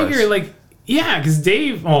even would cars. figure, like, yeah, because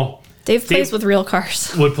Dave Dave plays with real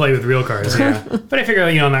cars. would play with real cars, yeah. But I figure,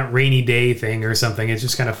 on that rainy day thing or something, it's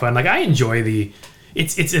just kind of fun. Like, I enjoy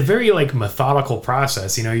it's a very, like, methodical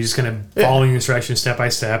process. You're just kind of following instructions step by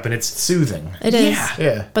step, and it's, soothing. It is. Yeah.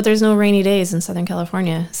 Yeah. But there's no rainy days in Southern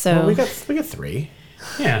California. So Well, we got 3.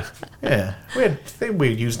 yeah. Yeah, I think we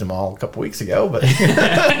used them all a couple weeks ago, but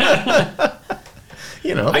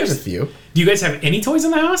there's a few. Do you guys have any toys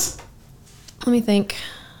in the house? let me think.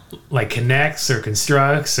 Like Connects or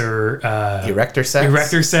Constructs or Erector sets,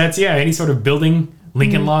 erector sets? Yeah, any sort of building,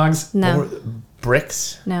 Lincoln Logs? No. or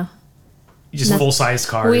bricks. No. Just full-size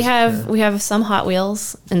cars? We have some Hot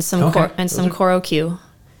Wheels and some Okay. some Coro Q.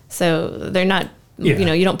 So they're not Yeah.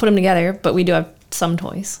 you don't put them together, but we do have some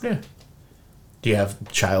toys. Yeah. Do you have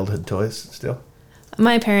childhood toys still?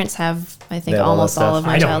 My parents have, I think, They have all almost that all stuff? of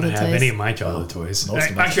my I don't childhood have toys. any of my childhood toys. most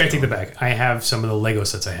of my Actually, I take that back. I have some of the Lego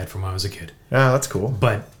sets I had from when I was a kid. Yeah, that's cool.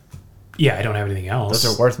 But, yeah, I don't have anything else.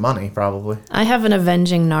 Those are worth money, probably. I have an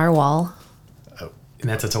Avenging Narwhal. And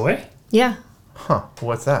that's a toy? Yeah, Huh?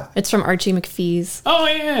 What's that? it's from Archie McPhee's. Oh,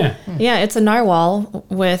 yeah. Yeah, it's a narwhal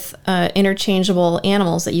with interchangeable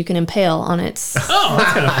animals that you can impale on its Oh,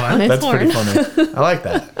 that's kind of fun. its That's horn. pretty funny. I like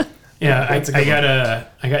that. Yeah, That's a I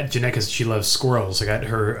good got Jeanette because she loves squirrels. I got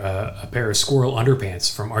her a pair of squirrel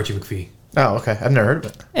underpants from Archie McPhee. Oh, okay. I've never heard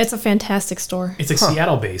of it. It's a fantastic store. It's like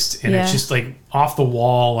Seattle based, and it's Yeah. just like off the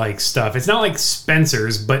wall like stuff. It's not like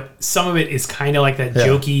Spencer's, but some of it is kind of like that Yeah.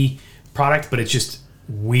 jokey product, but it's just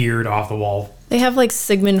weird off the wall. They have like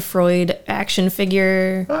Sigmund Freud action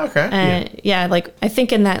figure. Oh, okay. And yeah, like I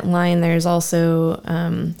think in that line there's also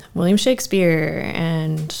William Shakespeare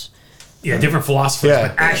and Yeah, different philosophers, Yeah,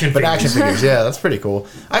 but action but figures. action figures. Yeah, that's pretty cool.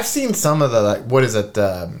 I've seen some of the what is it?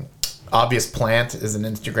 Obvious Plant is an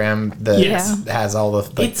Instagram that Yes. has all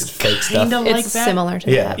the It's fake stuff. kinda like it's that. similar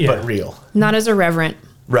to Yeah, that. Yeah. but real. Not as irreverent,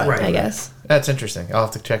 Right. I guess. That's interesting. I'll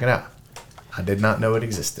have to check it out. I did not know it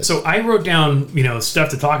existed. So I wrote down, stuff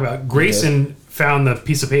to talk about. Grayson found the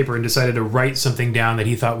piece of paper and decided to write something down that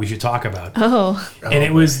he thought we should talk about. Oh, And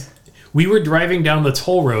it was, we were driving down the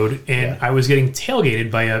toll road, and I was getting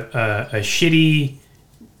tailgated by a shitty,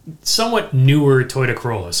 somewhat newer Toyota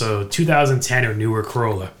Corolla, so 2010 or newer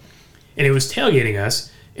Corolla, and it was tailgating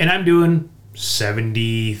us, and I'm doing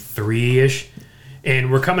 73-ish.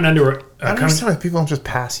 And we're coming under... I don't understand why people don't just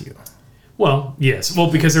pass you. Well, yes.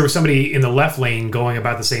 Well, because there was somebody in the left lane going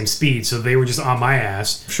about the same speed, so they were just on my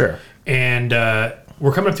ass. Sure. And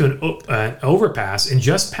we're coming up to an overpass, and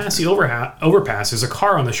just past the overpass, there's a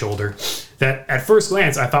car on the shoulder that, at first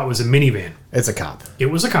glance, I thought was a minivan. It's a cop. It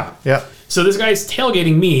was a cop. Yep. So this guy's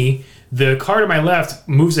tailgating me. The car to my left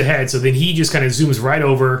moves ahead, so then he just kind of zooms right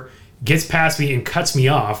over, gets past me, and cuts me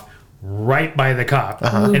off right by the cop.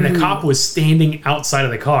 And the cop was standing outside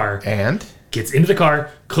of the car. And? Gets into the car,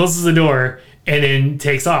 closes the door, and then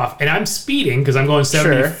takes off. And I'm speeding because I'm going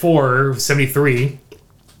 74, 73.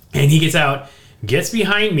 And he gets out, gets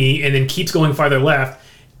behind me, and then keeps going farther left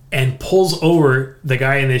and pulls over the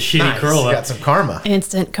guy in this shitty Corolla. Got some karma.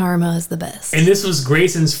 Instant karma is the best. And this was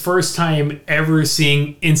Grayson's first time ever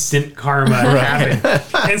seeing instant karma happen.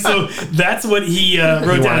 And so that's what he wrote You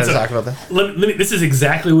down. wanted to So talk about that? let me, this is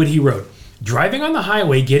exactly what he wrote. Driving on the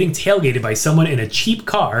highway, getting tailgated by someone in a cheap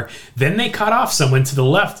car, then they cut off someone to the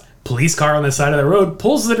left. Police car on the side of the road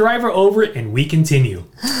pulls the driver over, and we continue.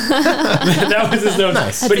 That was his note.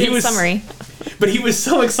 Nice. That's a summary. But he was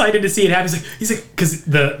so excited to see it happen. He's like, because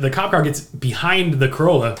the cop car gets behind the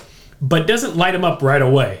Corolla, but doesn't light him up right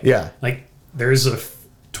away. Yeah. Like, there's a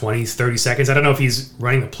 20, 30 seconds. I don't know if he's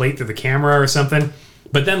running the plate through the camera or something,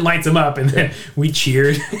 but then lights him up, and then we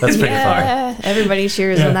cheered. That's pretty funny. Yeah, everybody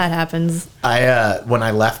cheers when that happens. When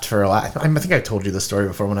I left for Alaska, I think I told you the story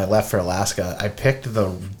before. When I left for Alaska, I picked the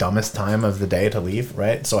dumbest time of the day to leave,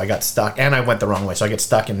 right? So I got stuck, and I went the wrong way. So I get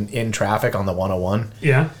stuck in traffic on the 101.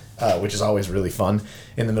 Yeah. Which is always really fun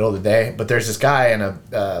in the middle of the day. But there's this guy in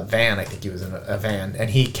a van, I think he was in a van, and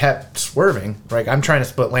he kept swerving. Right, I'm trying to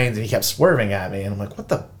split lanes, and he kept swerving at me, and I'm like, what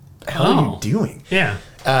the hell are you doing? Yeah.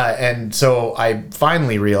 And so I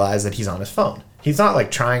finally realized that he's on his phone. He's not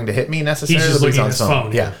like trying to hit me necessarily. He's just but looking on at his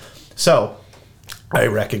phone. Yeah. So I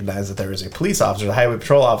recognized that there was a police officer, the highway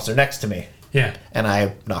patrol officer next to me. Yeah. And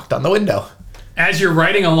I knocked on the window. As you're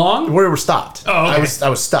riding along? We were stopped. Oh, okay. I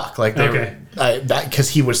was stuck. Like Okay. Because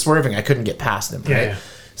he was swerving, I couldn't get past him. Right. Yeah.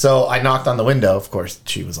 So I knocked on the window. Of course,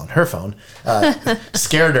 she was on her phone.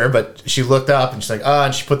 Scared her, but she looked up and she's like, "Oh!"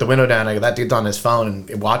 And she put the window down. I go, "That dude's on his phone,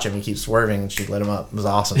 and watch him. He keeps swerving." And she let him up. It was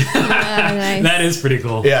awesome. Nice. That is pretty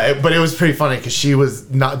cool. Yeah, but it was pretty funny because she was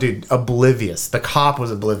oblivious. The cop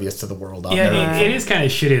was oblivious to the world. Yeah, it is kind of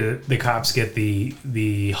shitty that the cops get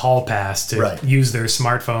the hall pass to use their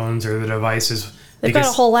smartphones or the devices. They've got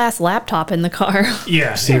a whole ass laptop in the car.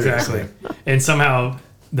 Yeah, exactly. And somehow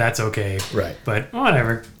that's okay. Right. But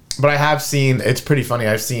whatever. But I have seen, it's pretty funny,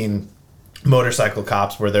 I've seen motorcycle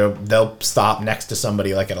cops where they'll stop next to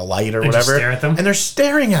somebody like at a light or And whatever. just stare at them? And they're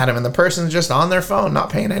staring at him and the person's just on their phone,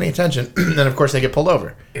 not paying any attention. And of course they get pulled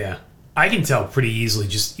over. Yeah. I can tell pretty easily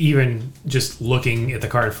just looking at the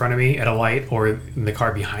car in front of me at a light or in the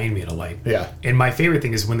car behind me at a light. Yeah. And my favorite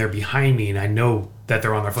thing is when they're behind me and I know that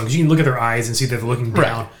they're on their phone. Because you can look at their eyes and see that they're looking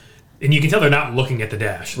down. Right. And you can tell they're not looking at the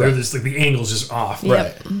dash. Right. They're just like the angle's just off.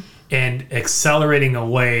 Right. And accelerating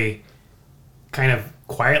away kind of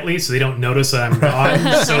quietly so they don't notice that I'm gone.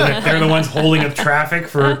 So that they're the ones holding up traffic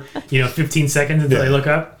for 15 seconds until they look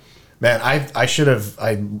up. Man, I should have.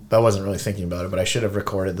 I wasn't really thinking about it, but I should have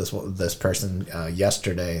recorded this person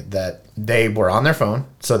yesterday that they were on their phone,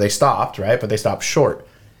 so they stopped, right? But they stopped short,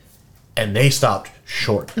 and they stopped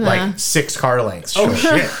short, like 6 car lengths. Short. Oh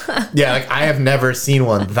shit! Yeah, like I have never seen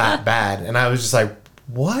one that bad, and I was just like,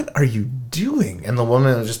 "What are you doing?" And the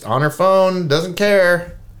woman was just on her phone, doesn't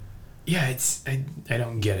care. Yeah, I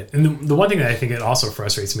don't get it. And the one thing that I think it also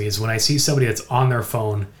frustrates me is when I see somebody that's on their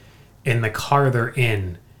phone, in the car they're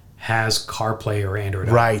in has CarPlay or Android.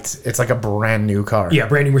 Right. It's like a brand new car. Yeah,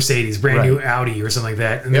 brand new Mercedes, brand new Audi or something like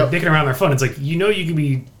that. And they're dicking around their phone. It's like, you could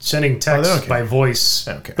be sending text by voice.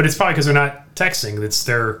 But it's probably because they're not texting. It's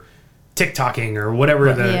their TikToking or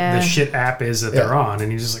whatever the shit app is that they're on.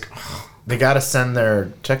 And you're just like, oh. They got to send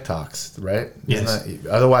their TikToks, right? Yes.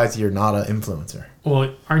 Otherwise, you're not an influencer.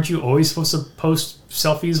 Well, aren't you always supposed to post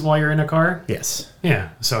selfies while you're in a car? Yes. Yeah.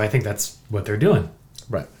 So I think that's what they're doing.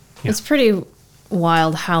 Right. Yeah. It's pretty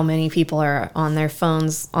wild how many people are on their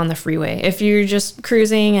phones on the freeway. If you're just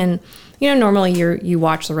cruising and normally you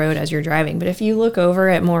watch the road as you're driving, but if you look over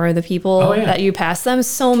at more of the people that you pass them,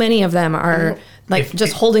 so many of them are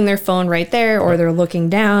just holding their phone right there or they're looking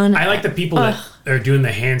down. I like the people that are doing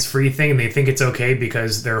the hands-free thing and they think it's okay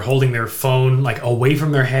because they're holding their phone like away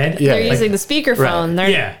from their head. Yeah, they're using the speakerphone.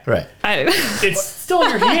 Right. It's still in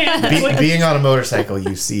your hand. Being on a motorcycle,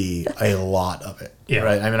 you see a lot of it. Yeah.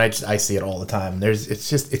 Right. I mean, I see it all the time.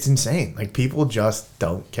 It's insane. Like people just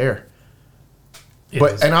don't care.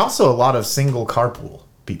 And also a lot of single carpool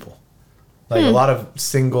people, like a lot of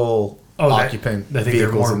single occupant I think they're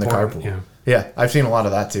vehicles more in the important, carpool. Yeah, I've seen a lot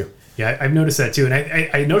of that too. Yeah, I've noticed that too, and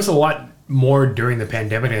I noticed a lot more during the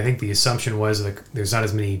pandemic. I think the assumption was like there's not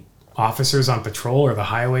as many officers on patrol, or the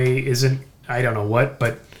highway isn't. I don't know what,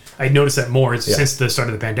 but I noticed that more since the start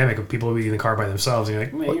of the pandemic. Of people being in the car by themselves, and you're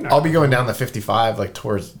like, you're not I'll be going down the 55 like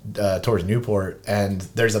towards Newport, and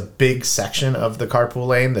there's a big section of the carpool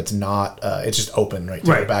lane that's not. It's just open to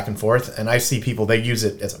go back and forth, and I see people they use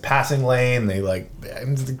it as a passing lane. They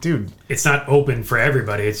I'm like, dude, it's not open for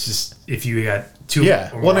everybody. It's just if you got two. Yeah,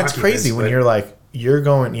 or more well, and it's occupants, crazy when but- you're like you're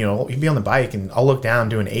going. You'd be on the bike, and I'll look down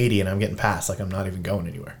doing 80, and I'm getting past like I'm not even going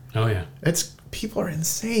anywhere. Oh yeah, It's people are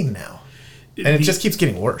insane now, and it just keeps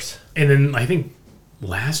getting worse. And then I think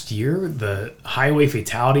last year the highway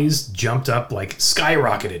fatalities jumped up like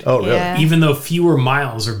skyrocketed. Oh, really? Yeah. Even though fewer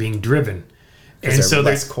miles are being driven, and Because so they're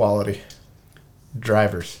there's less quality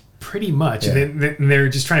drivers. pretty much, Yeah. and they're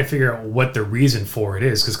just trying to figure out what the reason for it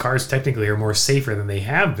is, because cars technically are more safer than they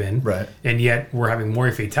have been, Right. And yet we're having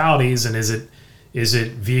more fatalities. And is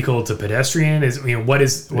it vehicle to pedestrian?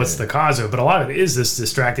 What's the cause of it? But a lot of it is this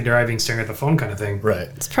distracted driving, staring at the phone kind of thing. Right.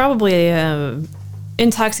 It's probably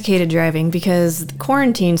intoxicated driving, because the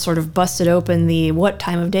quarantine sort of busted open the what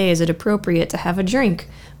time of day is it appropriate to have a drink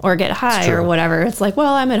or get high or true. whatever. It's like,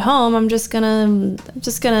 well, I'm at home. I'm just gonna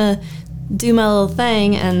do my little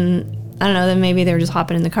thing, and I don't know. Then maybe they were just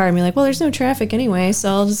hopping in the car and be like, well, there's no traffic anyway, so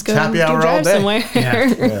I'll just go Happy go hour all drive day. somewhere.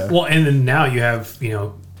 Yeah. Well, and then now you have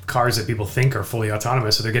cars that people think are fully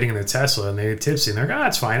autonomous, so they're getting in their Tesla and they're tipsy and they're like,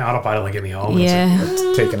 it's fine, autopilot will get me home. And it's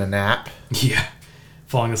Yeah. Taking a nap. like, yeah,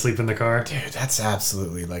 falling asleep in the car. Dude, that's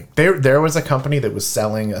absolutely like there was a company that was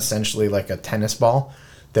selling essentially like a tennis ball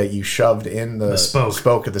that you shoved in the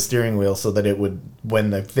spoke. of the steering wheel so that it would,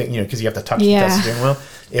 when the thing, because you have to touch Yeah. the steering wheel,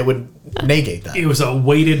 it would negate that. It was a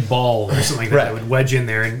weighted ball or something like that Right. that would wedge in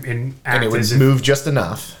there and act And it would as if, move just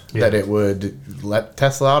enough Yeah. that it would let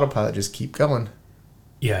Tesla Autopilot just keep going.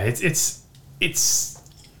 yeah, it's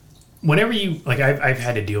whenever you like I've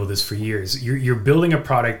had to deal with this for years. You're building a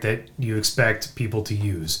product that you expect people to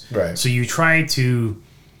use, Right. So you try to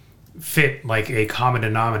fit like a common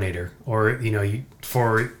denominator, or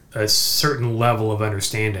for a certain level of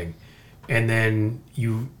understanding, and then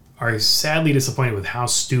you are sadly disappointed with how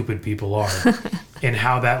stupid people are and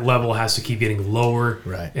how that level has to keep getting lower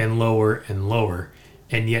Right. and lower and lower,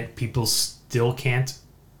 and yet people still can't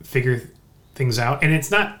figure things out. And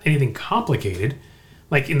it's not anything complicated.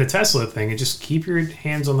 Like in the Tesla thing, it just keep your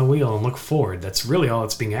hands on the wheel and look forward. That's really all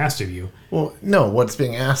that's being asked of you. Well, no, what's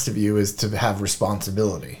being asked of you is to have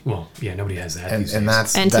responsibility. Well, yeah, nobody has that And, these and days.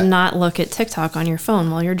 that's And that, to not look at TikTok on your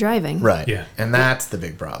phone while you're driving. right. Yeah. And that's the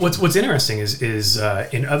big problem. What's interesting is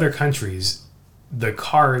in other countries, the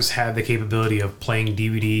cars have the capability of playing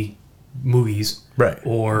DVD movies, Right.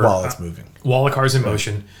 Or While it's moving. while the car's in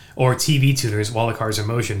motion, or TV tuners while the car's in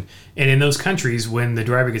motion. And in those countries, when the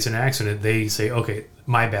driver gets in an accident, they say, "Okay,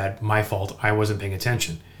 my bad, my fault. I wasn't paying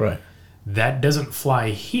attention." Right. That doesn't fly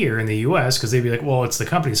here in the U.S. because they'd be like, "Well, it's the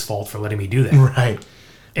company's fault for letting me do that." Right.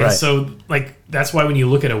 And Right. so, like, that's why when you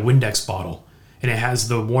look at a Windex bottle and it has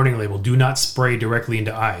the warning label, "Do not spray directly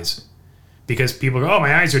into eyes," because people go, "Oh,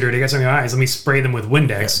 my eyes are dirty. I got something in my eyes. Let me spray them with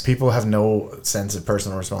Windex." People have no sense of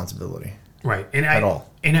personal responsibility. Right. And At all.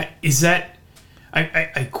 is that?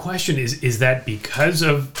 I question is that because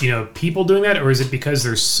of people doing that, or is it because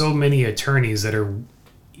there's so many attorneys that are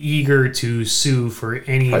eager to sue for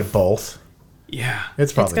any? Like both. Yeah.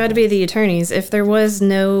 It's probably It's got to be the attorneys. If there was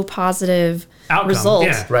no positive Outcome, result,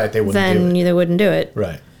 yeah. right. They wouldn't then do it. they wouldn't do it.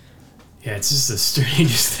 Right. Yeah, it's just the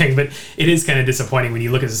strangest thing, but it is kind of disappointing when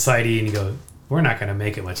you look at society and you go, "We're not going to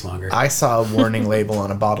make it much longer." I saw a warning label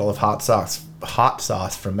on a bottle of hot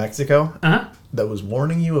sauce from Mexico that was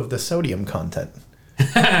warning you of the sodium content.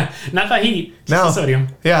 Not the heat, just No. the sodium.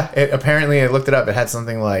 Yeah, apparently I looked it up. It had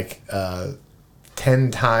something like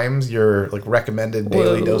 10 times your recommended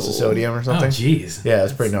daily Whoa. dose of sodium or Oh, something. jeez. Yeah,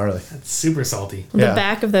 it's pretty gnarly. That's super salty. The Yeah.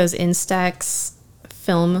 back of those Instax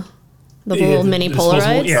film, the Yeah, little the mini disposable-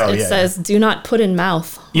 Polaroids, yeah. Oh, it yeah, says "Do not put in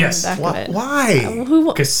mouth." Yes. On the back of it. Why? Who?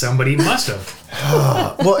 Because somebody must have.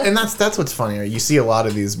 Well, and that's what's funny. Right? You see a lot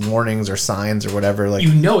of these warnings or signs or whatever. Like,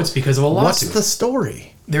 You know it's because of a what's lawsuit. the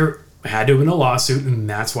story? There had to have been a lawsuit, and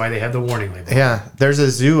that's why they have the warning label. Yeah, there's a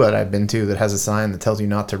zoo that I've been to that has a sign that tells you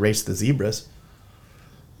not to race the zebras.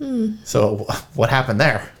 So what happened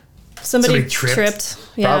there? Somebody, Somebody tripped. tripped.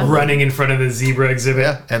 Yeah. Running in front of the zebra exhibit.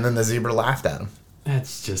 Yeah, and then the zebra laughed at him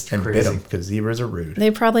That's just and bit crazy. him because zebras are rude. They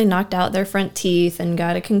probably knocked out their front teeth and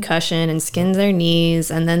got a concussion and skinned their knees,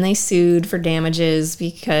 and then they sued for damages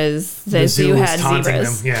because the zoo was had taunting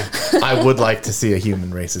zebras. them. Yeah. I would like to see a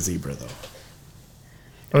human race a zebra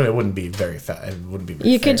though. I mean, it wouldn't be very fast. It wouldn't be very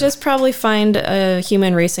You could fair. just probably find a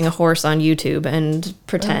human racing a horse on YouTube and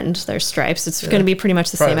pretend there's stripes. It's going to be pretty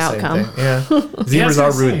much the Probably same the outcome. thing. Yeah. Zebras I are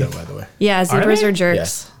was gonna rude, say. though, by the way. Yeah, zebras they? are jerks.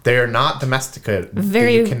 Yes. They are not domesticated.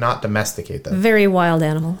 Very- You cannot domesticate them. Very wild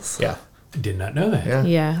animals. Yeah. Did not know that. Yeah.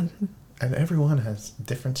 Yeah. And everyone has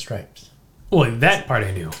different stripes. Well, that part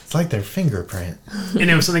I knew. It's like their fingerprint. And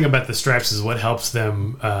there was something about the stripes is what helps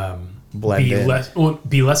them Blend be in.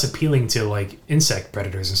 be less appealing to like insect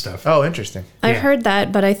predators and stuff. Oh, interesting. I've Yeah. heard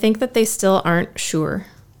that, but I think that they still aren't sure.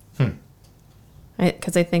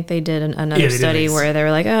 Because I think they did another Yeah, they did study this. where they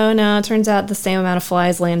were like, oh, no, it turns out the same amount of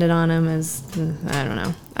flies landed on him as, I don't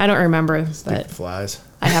know. I don't remember, but Flies.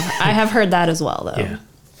 I have heard that as well, though. Yeah.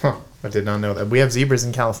 Huh. I did not know that. We have zebras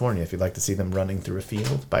in California if you'd like to see them running through a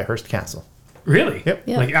field by Hearst Castle. Really? Yep.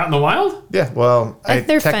 Yeah. Like out in the wild? Yeah, well,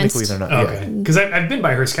 They're technically fenced. they're not. Oh, Yeah. okay. Because I've been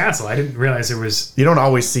by Hearst Castle. I didn't realize there was You don't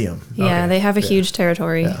always see them. Yeah, Okay. they have a huge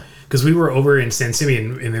territory. Yeah. because we were over in San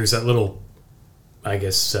Simeon and there's that little, I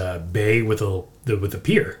guess, bay with a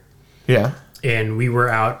pier. Yeah. And we were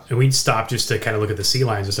out and we stopped just to kind of look at the sea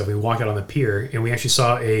lions and stuff. We walked out on the pier and we actually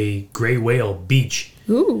saw a gray whale beach.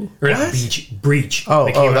 Ooh. Or not What? beach, breach. Oh,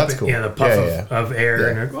 That came that's up, cool. Yeah, the puff Yeah, of air. Yeah.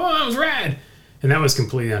 And we're like, oh, that was rad. And that was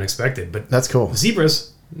completely unexpected. But That's cool.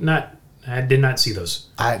 zebras, I did not see those.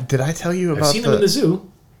 Did I tell you I've about seen them in the zoo.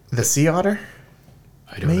 the sea otter?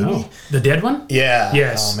 I don't Maybe. know. The dead one? Yeah.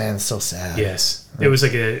 Yes. Oh man, it's so sad. Yes. It was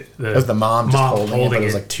like It was the mom just holding it, but it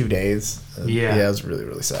was it. like 2 days. Yeah. Yeah, it was really,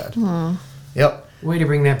 really sad. Yep. Way to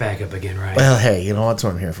bring that back up again, Ryan. Well, hey, you know that's what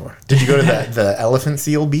I'm here for. Did you go to the elephant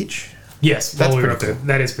seal beach? yes, that's while we were pretty up there.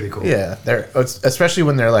 That is pretty cool. Yeah, especially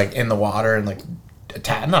when they're like in the water and like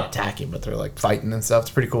not attacking, but they're like fighting and stuff.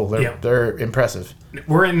 It's pretty cool. They're impressive.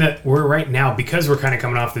 We're right now because we're kind of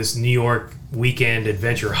coming off this New York weekend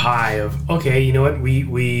adventure high of okay, you know what,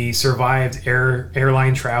 we survived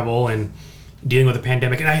airline travel and dealing with the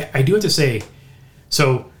pandemic, and I do have to say,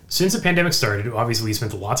 so since the pandemic started, obviously we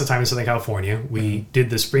spent lots of time in Southern California. We did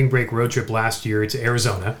the spring break road trip last year to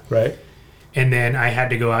Arizona, Right. and then I had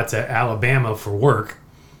to go out to Alabama for work.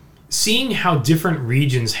 Seeing how different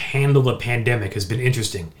regions handle the pandemic has been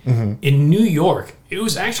interesting. In New York, it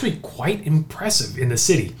was actually quite impressive in the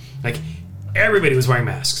city. Like, everybody was wearing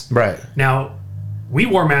masks. Right. Now, we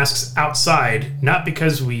wore masks outside, not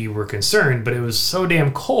because we were concerned, but it was so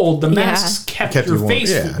damn cold, the masks kept Kept your you warm,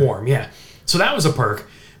 face yeah. warm. Yeah. So that was a perk.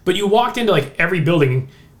 But you walked into, like, every building,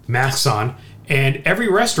 masks on, and every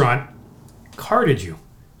restaurant carded you.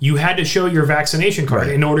 You had to show your vaccination card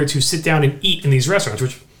Right. in order to sit down and eat in these restaurants,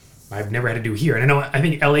 which I've never had to do here. And I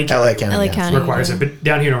think LA County, LA yeah. County requires yeah. it, but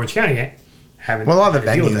down here in Orange County, I haven't. Well, a lot of the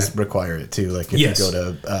had to deal with venues that. require it too. Like if Yes. you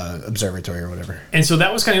go to observatory or whatever. And so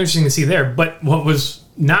that was kind of interesting to see there. But what was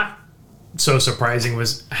not so surprising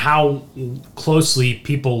was how closely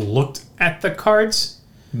people looked at the cards.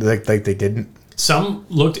 Like they didn't. Some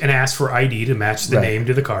looked and asked for ID to match the Right. name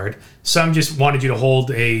to the card. Some just wanted you to hold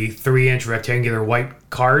a 3-inch rectangular white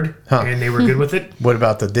card, and they were good with it. What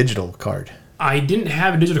about the digital card? I didn't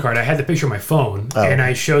have a digital card. I had the picture on my phone, Oh. and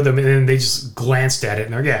I showed them, and then they just glanced at it,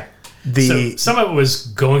 and they're yeah. The So some of it was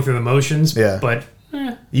going through the motions, Yeah. but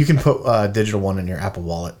you can put a digital one in your Apple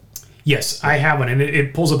Wallet. yes, I have one, and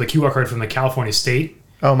it pulls up the QR card from the California State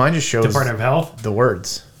Oh, mine just shows Department of Health. the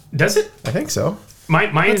words. Does it? I think so.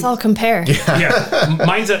 Mine Let's all compare. yeah,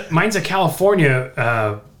 mine's a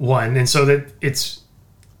California one, and so that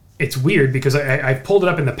it's weird because I've pulled it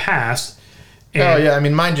up in the past. And Oh yeah, I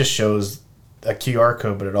mean mine just shows a QR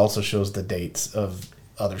code, but it also shows the dates of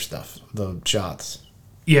other stuff, the shots.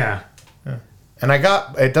 yeah. And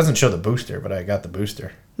it doesn't show the booster, but I got the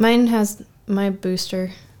booster. Mine has my booster.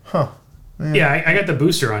 Huh. Yeah, I got the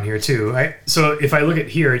booster on here too. So if I look at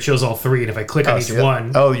here, it shows all three, and if I click on each see that?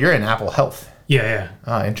 one, Oh, you're in Apple Health. yeah,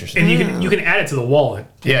 Ah, interesting. and you can add it to the wallet.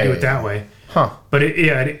 You Yeah, can do yeah, it that yeah. way. Huh. But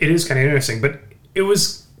it is kind of interesting. But it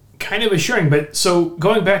was kind of assuring. But so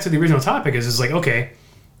going back to the original topic is like, okay,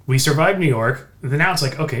 we survived New York. Then now it's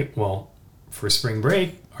like, okay, well, for spring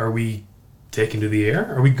break, are we taking to the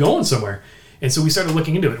air? Are we going somewhere? And so we started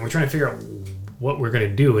looking into it, and we're trying to figure out what we're going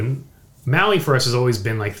to do. And Maui for us has always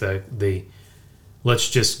been like the let's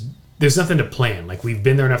just, there's nothing to plan. Like we've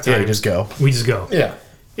been there enough times. Yeah, you just go. We just go. Yeah.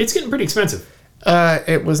 It's getting pretty expensive.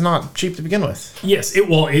 It was not cheap to begin with. Yes,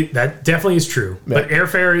 that definitely is true. But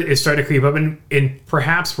airfare is starting to creep up, and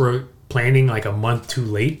perhaps we're planning like a month too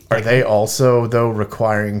late. Are they also though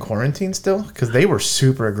requiring quarantine still? Because they were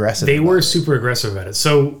super aggressive. They about were it. super aggressive at it.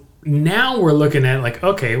 So now we're looking at like,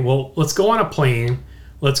 okay, well, let's go on a plane.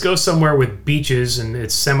 Let's go somewhere with beaches and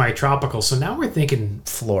it's semi-tropical. So now we're thinking,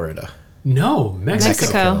 Florida. no, Mexico.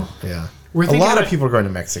 Mexico. Yeah. we're A thinking lot of about- people are going to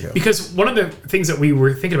Mexico. Because one of the things that we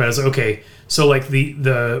were thinking about is, okay, so like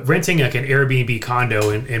the renting like an Airbnb condo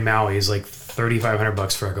in Maui is like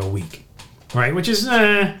 $3,500 for like a week, right? Which is,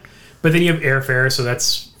 but then you have airfare, so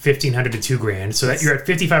that's $1,500 to $2,000. So that you're at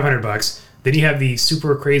 $5,500. Then you have the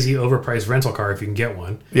super crazy overpriced rental car if you can get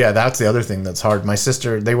one. Yeah, that's the other thing that's hard. My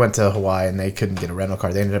sister, they went to Hawaii and they couldn't get a rental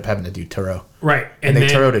car. They ended up having to do Turo. Right. And they then,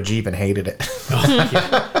 Turoed a Jeep and hated it.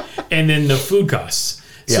 and then the food costs.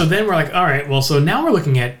 So Yeah. then we're like, all right, well, so now we're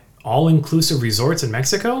looking at all-inclusive resorts in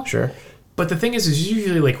Mexico. Sure. But the thing is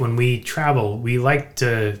usually like when we travel, we like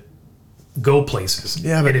to go places.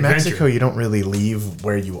 Yeah, but and in adventure. Mexico, you don't really leave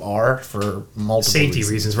where you are for multiple Safety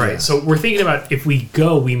reasons, right? Yeah. So we're thinking about if we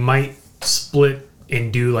go, we might split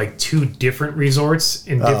and do like 2 different resorts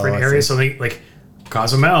in different I areas. see. So like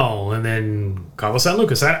Cozumel and then Cabo San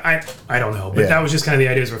Lucas. I don't know, but Yeah. that was just kind of the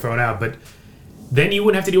ideas we're throwing out. But then you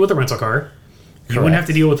wouldn't have to deal with the rental car. You wouldn't have Correct.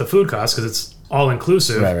 to deal with the food costs because it's all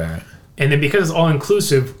inclusive. Right. And then because it's all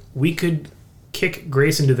inclusive, we could kick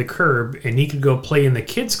Grace into the curb and he could go play in the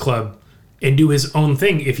kids club and do his own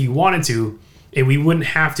thing if he wanted to, and we wouldn't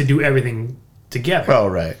have to do everything together. Well,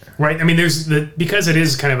 right. Right? I mean, there's because it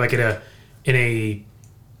is kind of like in a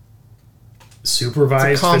supervised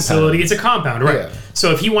It's a compound. facility. It's a compound, right? Yeah.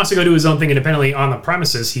 So if he wants to go do his own thing independently on the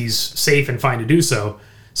premises, he's safe and fine to do so.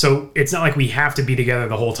 So it's not like we have to be together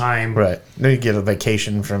the whole time. Right. Then you get a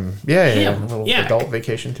vacation from, a little yeah. adult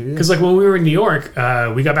vacation too. Because like when we were in New York,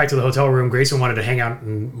 we got back to the hotel room. Grayson wanted to hang out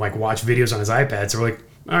and like watch videos on his iPad. So we're like,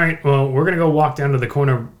 all right, well, we're gonna go walk down to the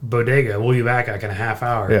corner bodega. We'll be back like in a half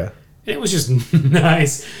hour. Yeah. And it was just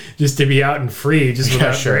nice just to be out and free, just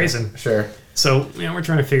without Grayson. Sure. So we're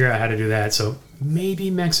trying to figure out how to do that. So maybe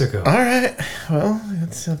Mexico. All right. Well,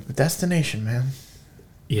 it's a destination, man.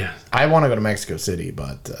 Yeah. I want to go to Mexico City,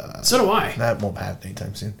 but So do I. that won't happen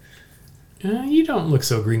anytime soon. You don't look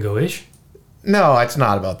so gringo-ish. No, it's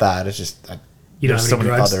not about that. It's just You don't there's have so any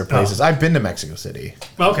many drugs? other places. Oh. I've been to Mexico City.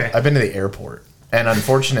 Okay. I've been to the airport, and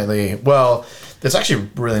unfortunately, well, it's actually a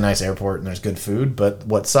really nice airport and there's good food. But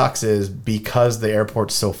what sucks is because the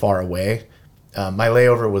airport's so far away, my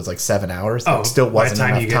layover was like 7 hours. Oh, It still by the wasn't time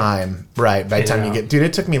you enough get time. Right. By the time you out. get, dude,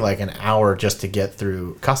 it took me like an hour just to get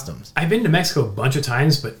through customs. I've been to Mexico a bunch of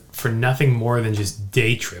times, but for nothing more than just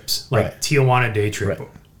day trips, like Right. Tijuana day trip Right.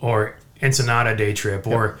 or Ensenada day trip,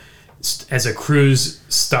 or as a cruise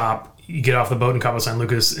stop, you get off the boat in Cabo San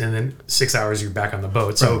Lucas, and then 6 hours you're back on the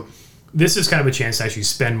boat. So Right. this is kind of a chance to actually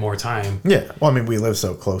spend more time. Yeah. Well, I mean, we live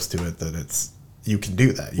so close to it that you can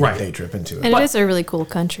do that. You Right. can day trip into it. And it is a really cool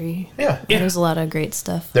country. Yeah. Yeah. There's a lot of great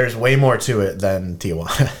stuff. There's way more to it than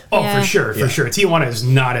Tijuana. Oh, Yeah. for sure. Yeah. Tijuana is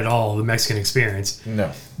not at all the Mexican experience. No.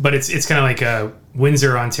 But it's kind of like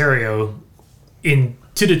Windsor, Ontario.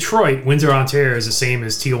 To Detroit, Windsor, Ontario is the same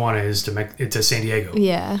as Tijuana is to San Diego.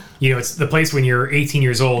 Yeah. You know, it's the place when you're 18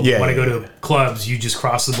 years old, you Yeah, want to yeah, go to clubs, you just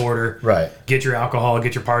cross the border, Right. get your alcohol,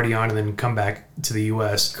 get your party on, and then come back to the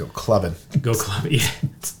U.S. Go clubbing. Go club. Yeah.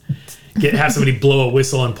 Have somebody blow a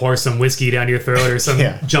whistle and pour some whiskey down your throat or some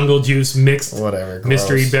Yeah. jungle juice mixed Whatever.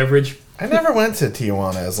 mystery gross. beverage. I never went to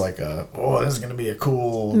Tijuana as like this is going to be a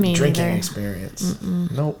cool Me drinking neither. experience.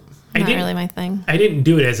 Nope. Not didn't- really my thing. I didn't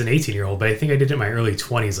do it as an 18-year-old, but I think I did it in my early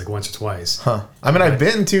 20s, like once or twice. Huh. I mean, I've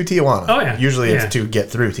been to Tijuana. Oh, yeah. Usually Yeah. it's to get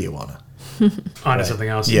through Tijuana. Onto something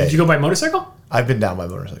else. Yeah. Did you go by motorcycle? I've been down by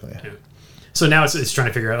motorcycle, yeah. So now it's trying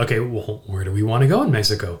to figure out, okay, well, where do we want to go in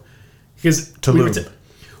Mexico? Because we were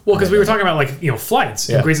Tulum. we were talking about like flights.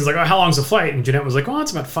 Yeah. And Grayson's like, oh, how long's a flight? And Jeanette was like, well,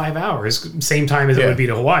 it's about 5 hours, same time as it Yeah. would be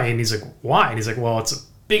to Hawaii. And he's like, why? And he's like, well, it's a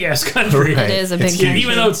big ass country. Right. It is a big It's Yeah, country.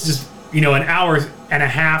 even though it's just an hour and a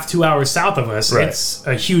half, 2 hours south of us, Right. it's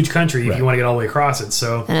a huge country if Right. you want to get all the way across it.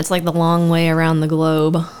 So And it's like the long way around the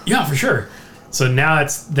globe. yeah, for sure. So now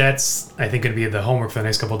that's I think going to be the homework for the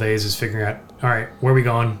next couple of days is figuring out, all right, where are we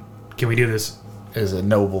going? Can we do this? Is a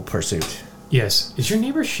noble pursuit. Yes. Is your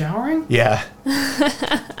neighbor showering? Yeah.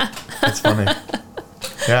 It's funny.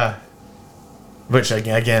 Yeah. Which,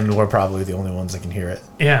 again, we're probably the only ones that can hear it.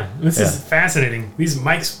 Yeah, this is Yeah. fascinating. These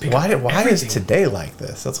mics pick Why up is everything. today like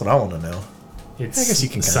this? That's what I want to know. It's I guess you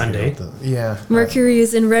can kinda Sunday. hear it, yeah. Mercury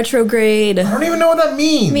is in retrograde. I don't even know what that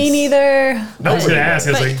means. Me neither. I was going to ask,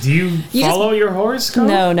 I was But like, do you you follow your horoscope?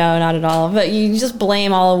 No, not at all. But you just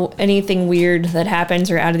blame anything weird that happens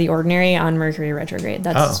or out of the ordinary on Mercury retrograde.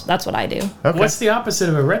 That's what I do. Okay. What's the opposite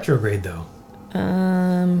of a retrograde, though?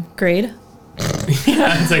 Grade.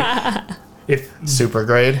 Yeah, it's like, if, super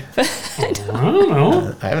grade? I don't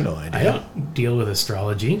know. I have no I idea. don't deal with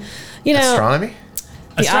astrology. You know, Astronomy?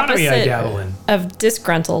 the Astronomy I opposite dabble in. of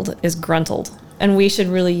disgruntled is gruntled, and we should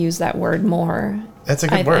really use that word more That's a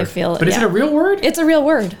good I word. feel. But is it a real word? It's a real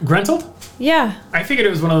word. Gruntled? Yeah. I figured it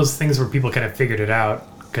was one of those things where people kind of figured it out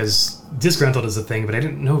because disgruntled is a thing, but I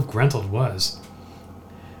didn't know if gruntled was.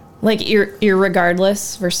 Like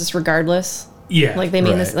irregardless versus regardless. Yeah. Like they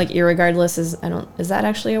mean this. Right. Like irregardless is that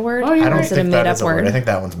actually a word? Oh, yeah, I don't right. Is it a think that made is up a word. word? I think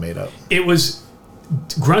that one's made up. It was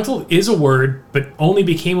gruntled is a word, but only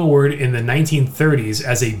became a word in the 1930s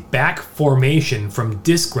as a back formation from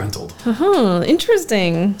disgruntled. Oh,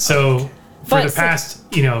 interesting. So for But the so- past,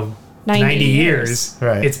 90 90 years,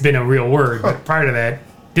 Right. it's been a real word. But prior to that,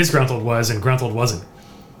 disgruntled was and gruntled wasn't.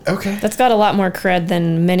 Okay. That's got a lot more cred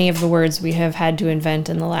than many of the words we have had to invent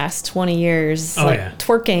in the last 20 years. Oh, like yeah.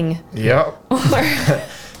 twerking. Yep.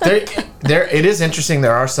 There. It is interesting.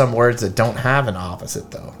 There are some words that don't have an opposite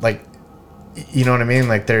though. Like, you know what I mean?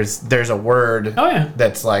 Like, there's a word. Oh, yeah.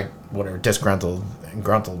 That's like whatever disgruntled and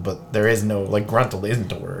gruntled, but there is no like gruntled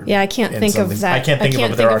isn't a word. Yeah, I can't in think something. of that. I can't think of it,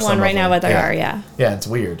 but there are one some right of now, them. but there are, yeah. Yeah, it's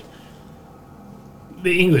weird.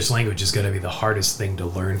 The English language is going to be the hardest thing to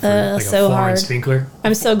learn for like so a foreign hard. speaker.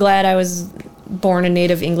 I'm so glad I was born a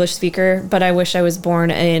native English speaker, but I wish I was born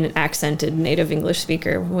an accented native English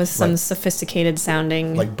speaker with some Like- sophisticated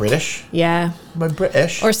sounding. Like British. Yeah. By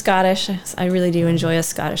British. Or Scottish. I really do enjoy a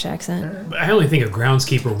Scottish accent. I only think of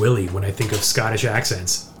Groundskeeper Willie when I think of Scottish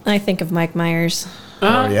accents. I think of Mike Myers.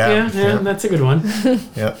 yeah. That's a good one.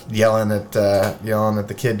 Yep. Yelling at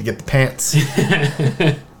the kid to get the pants.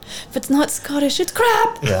 If it's not Scottish, it's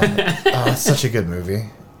crap. Yeah. Oh, it's such a good movie.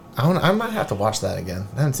 I might have to watch that again.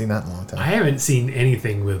 I haven't seen that in a long time. I haven't seen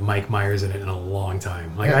anything with Mike Myers in it in a long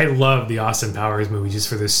time. Like Yeah. I love the Austin Powers movie just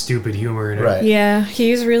for the stupid humor in it. Right. Yeah,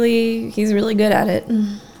 he's really good at it.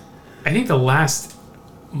 I think the last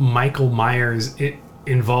Michael Myers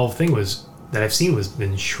involved thing that I've seen was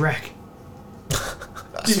in Shrek.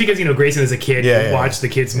 Just because Grayson as a kid watched the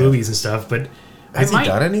kids' movies and stuff, but Has he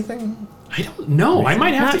done anything? I don't know. I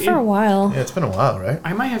might have Not for a while. Yeah, it's been a while, right?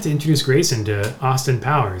 I might have to introduce Grayson to Austin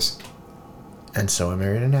Powers And So I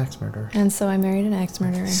Married an Axe Murderer. And So I Married an Axe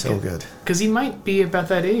Murderer. So good. because he might be about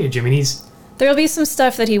that age. I mean, There'll be some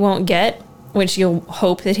stuff that he won't get, which you'll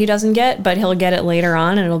hope that he doesn't get, but he'll get it later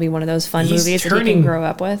on, and it'll be one of those fun He's movies that he turning can grow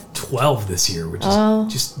up with. 12 this year, which Oh.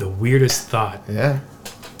 is just the weirdest thought. Yeah.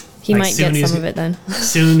 He Like, might soon get he's- some of it then.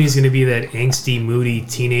 Soon he's going to be that angsty, moody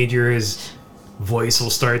teenager. His voice will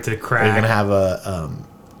start to crack. Are you gonna have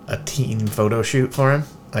a teen photo shoot for him?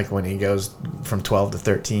 Like when he goes from 12 to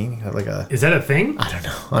 13? You have like a... Is that a thing? I don't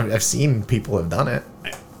know. I've seen people have done it.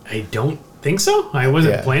 I don't think so. I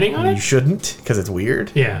wasn't planning on You it. shouldn't, because it's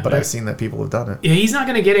weird. Yeah. But I've seen that people have done it. Yeah, he's not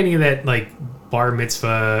going to get any of that like bar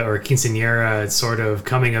mitzvah or quinceanera sort of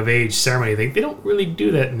coming of age ceremony. They don't really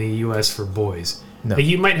do that in the U.S. for boys. No. Like,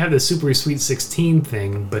 you might have the super sweet 16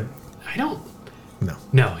 thing, but I don't. No.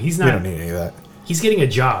 No, he's We not. don't need any of that. He's getting a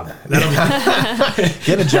job. That'll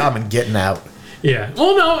Get a job and getting out. Yeah.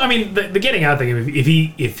 Well, no, I mean the getting out thing.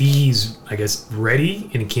 If he's I guess ready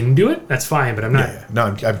and can do it, that's fine. But I'm not. Yeah. No,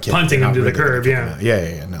 I'm kidding. Punting him Not to the really gonna curb, kick yeah. him out.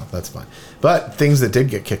 Yeah. No, that's fine. But things that did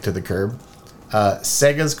get kicked to the curb,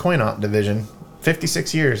 Sega's coin-op division,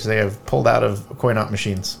 56 years they have pulled out of coin-op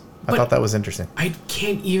machines. I But- thought that was interesting. I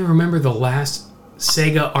can't even remember the last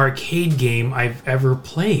Sega arcade game I've ever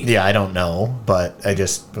played. Yeah, I don't know, but it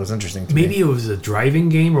was interesting to Maybe me. it was a driving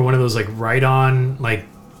game or one of those like ride-on like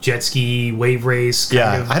jet ski wave race. Kind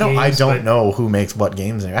Yeah, of I don't games, but- know who makes what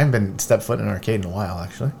games. I haven't been stepped foot in an arcade in a while,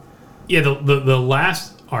 actually. Yeah, the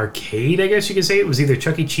last arcade, I guess you could say, it was either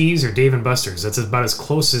Chuck E. Cheese or Dave and Buster's. That's about as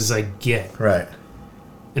close as I get. Right.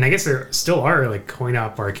 And I guess there still are like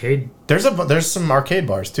coin-op arcade. There's some arcade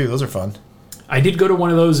bars too. Those are fun. I did go to one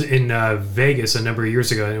of those in Vegas a number of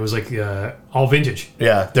years ago, and it was like all vintage.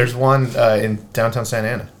 Yeah, there's one in downtown Santa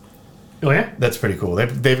Ana. Oh yeah, That's pretty cool.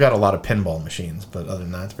 They've got a lot of pinball machines, but other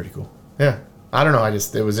than that, it's pretty cool. Yeah. I don't know.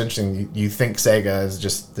 It was interesting. You think Sega is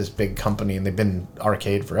just this big company, and they've been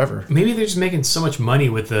arcade forever. maybe they're just making so much money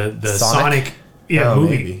with the Sonic? Sonic Oh,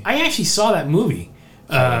 movie. maybe. I actually saw that movie.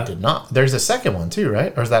 I did not. There's a second one too,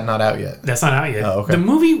 right? Or is that not out yet? That's not out yet. Oh, okay. The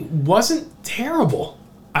movie wasn't terrible.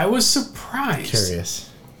 I was surprised. Curious.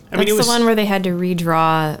 I mean, That's it was the one where they had to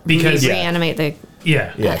redraw, Because- reanimate the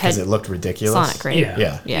yeah, Yeah, because Head- it looked ridiculous. Sonic, right? yeah,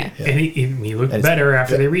 Yeah. Yeah. And he looked And it's better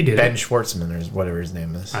after they redid Ben it. Schwartzman, or whatever his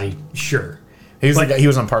name is. I'm sure. He was But- the guy, he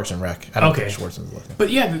was on Parks and Rec. I don't Okay. think Schwartzman's last name. But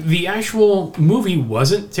yeah, the actual movie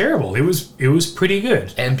wasn't terrible. It was pretty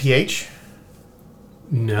good. NPH?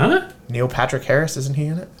 Nah? Neil Patrick Harris, isn't he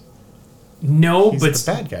in it? No, He's but the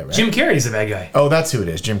bad guy, right? Jim Carrey's the bad guy. Oh, that's who it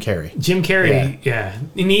is. Jim Carrey. Jim Carrey, yeah.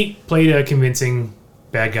 And he played a convincing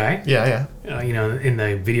bad guy, Yeah, yeah. in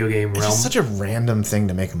the video game It's realm. just such a random thing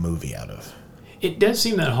to make a movie out of. It does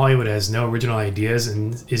seem that Hollywood has no original ideas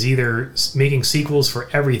and is either making sequels for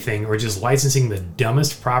everything or just licensing the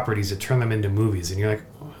dumbest properties to turn them into movies. And you're like,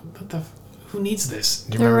 who needs this?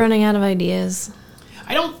 They're running out of ideas.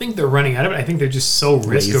 I don't think they're running out of it. I think they're just so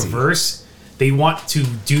risk averse. They want to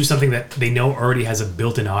do something that they know already has a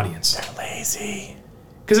built-in audience. They're lazy.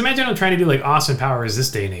 Because imagine I'm trying to do like Austin Powers this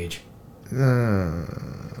day and age.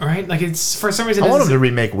 Right? Like it's for some reason. I want them to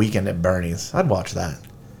remake Weekend at Bernie's. I'd watch that.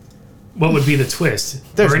 What would be the twist?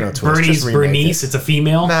 There's no twist. Bernie's Just remake Bernice. it. It's a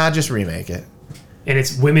female, Nah, just remake it. and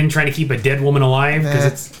it's women trying to keep a dead woman alive.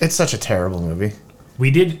 Because It's such a terrible movie. we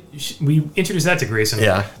introduced that to Grayson.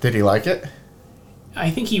 Yeah. Did he like it? I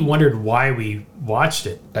think he wondered why we watched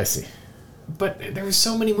it. I see. But there were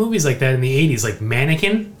so many movies like that in the 80s, like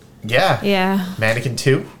Mannequin, Yeah. Yeah. Mannequin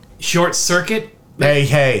 2. Short Circuit.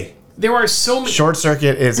 Hey. There are so many. Short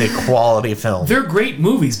Circuit is a quality film. They're great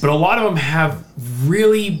movies, but a lot of them have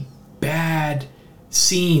really bad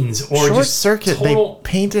scenes or Short just Circuit, total they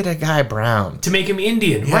painted a guy brown. to make him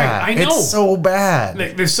Indian. Yeah, Right, I know. It's so bad.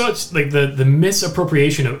 Like, there's such like the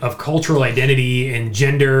misappropriation of cultural identity and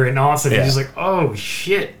gender and all that stuff. Yeah. You're just like, oh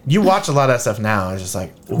shit. You watch a lot of that stuff now, and it's just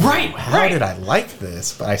like, ooh, Right, how right. did I like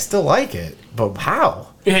this? But I still like it. But how?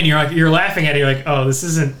 And you're laughing at it. You're like, oh, this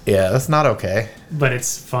isn't. Yeah, that's not okay. But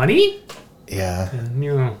it's funny. Yeah.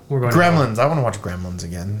 We're going. Gremlins. I want to watch Gremlins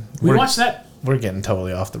again. We watched that. We're getting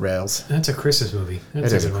totally off the rails. That's a Christmas movie. It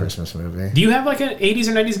That's is a good one. Christmas movie. Do you have like an 80s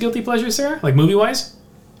or 90s guilty pleasure, Sarah? Like movie wise?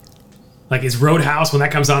 Like is Roadhouse when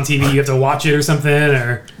that comes on TV, you have to watch it or something?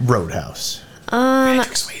 Or Roadhouse.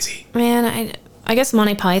 Patrick Swayze. Man, I guess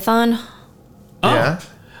Monty Python. Oh, Yeah.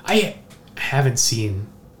 I haven't seen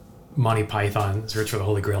Monty Python Search for the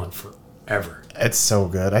Holy Grail in forever. It's so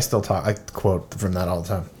good. I quote from that all the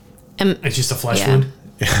time. It's just a flesh Yeah. wound.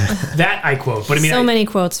 That I quote, but I mean, So many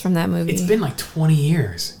quotes from that movie. it's been like 20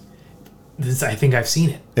 years. I think I've seen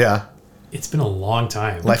it. Yeah. It's been a long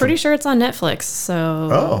time. Life Pretty sure it's on Netflix, so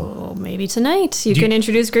Oh. maybe tonight you Do you- can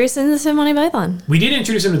introduce Grayson to Monty Python. We did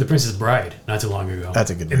introduce him to The Princess Bride not too long ago. That's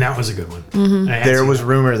a good one. And that was a good one. Mm-hmm. And I had There seen was that.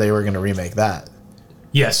 rumor they were going to remake that.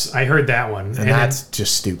 Yes, I heard that one. And that's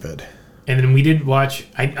just stupid. And then we did watch.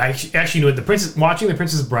 I actually knew it. Watching The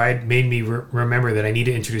Princess Bride made me remember that I need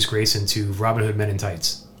to introduce Grayson to Robin Hood Men in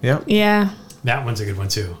Tights. Yep. Yeah. That one's a good one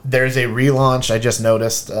too. There's a relaunch. I just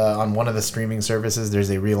noticed on one of the streaming services.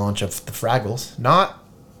 There's a relaunch of the Fraggles. Not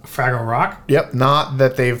Fraggle Rock. Not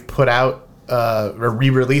that they've put out or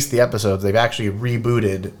re-released the episodes. They've actually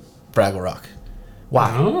rebooted Fraggle Rock.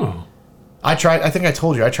 Wow. Oh, I think I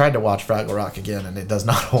told you I tried to watch Fraggle Rock again, and it does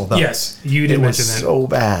not hold up. yes, you did It was mention that. so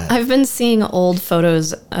bad. I've been seeing old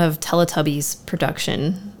photos of Teletubbies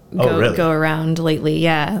production really? go around lately.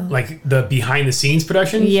 Yeah. Like the behind the scenes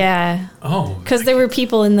production. Yeah. Oh, Because there were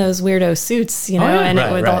people in those weirdo suits, you know, yeah. and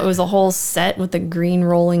Right, right. it was a whole set with the green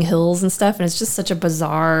rolling hills and stuff, and it's just such a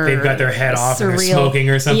bizarre. They've got their head off and they're surreal- smoking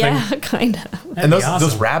or something? Yeah, kind of. that'd And be those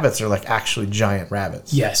awesome. rabbits are like actually giant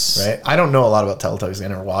rabbits. Yes. Right. I don't know a lot about Teletubbies. I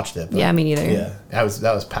never watched it. But Yeah, me neither. Yeah, that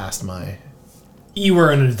was past my. You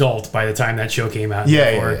were an adult by the time that show came out.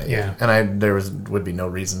 Yeah. And there would be no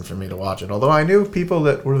reason for me to watch it. Although I knew people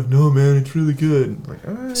that were like, "No, man, it's really good."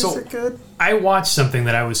 Like, So- is it good? I watched something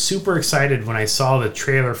that I was super excited when I saw the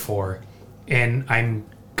trailer for, and I'm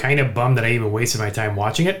kind of bummed that I even wasted my time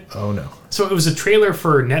watching it. Oh no. So it was a trailer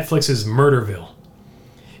for Netflix's Murderville,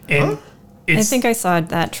 and I think I saw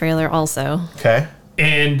that trailer also. Okay.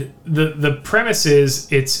 and the premise is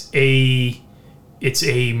it's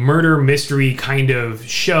a murder mystery kind of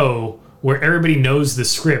show where everybody knows the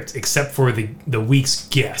script except for the week's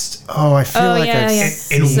guest. Oh, I feel Oh like yeah, I've yeah.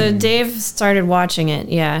 seen. So Dave started watching it.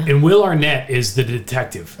 Yeah. And Will Arnett is the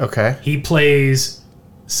detective. Okay. He plays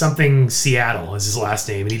something Seattle is his last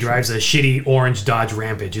name, and he drives a shitty orange Dodge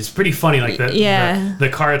Rampage. It's pretty funny, like Yeah. the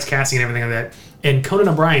car it's casting and everything like that. And Conan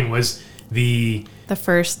O'Brien was the The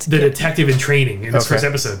first. detective in training in this Okay. first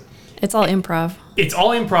episode. It's all improv. It's all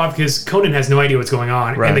improv because Conan has no idea what's going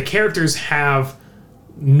on, Right. and the characters have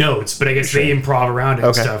notes, but I guess they improv around it and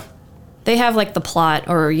Okay. stuff. They have like the plot,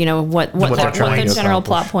 or you know what they're the trying to general accomplish.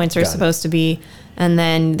 plot points are Got it. supposed to be, and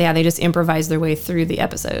then they just improvise their way through the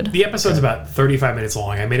episode. The episode's about 35 minutes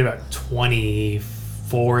long. I made about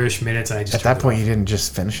 24-ish minutes, and I just At that turned it point, off. you didn't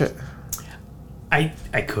just finish it.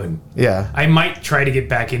 I couldn't. Yeah. I might try to get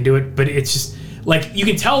back into it, but it's just like you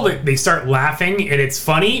can tell that they start laughing and it's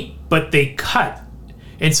funny, but they cut,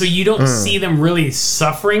 and so you don't see them really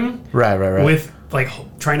suffering Right. with like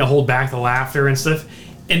trying to hold back the laughter and stuff.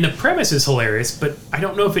 And the premise is hilarious, but I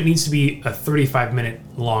don't know if it needs to be a 35-minute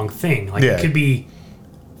long thing. Like Yeah. it could be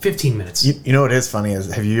 15 minutes. You know what is funny is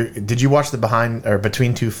did you watch the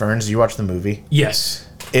Between Two Ferns? Did you watch the movie? Yes.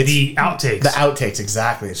 It's the outtakes. The outtakes,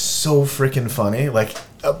 exactly. It's so freaking funny. Like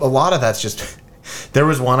a lot of that's just. There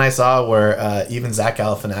was one I saw where even Zach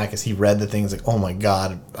Galifianakis, he read the things like, "Oh my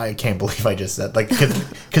god, I can't believe I just said," like,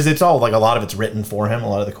 because it's all like a lot of it's written for him. A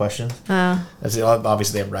lot of the questions.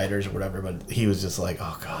 Obviously they have writers or whatever, but he was just like,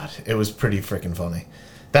 "Oh god," it was pretty freaking funny.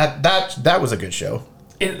 That was a good show.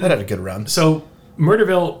 That had a good run. So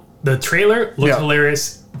Murderville, the trailer looked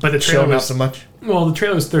hilarious, but the trailer Show not was so much. Well, the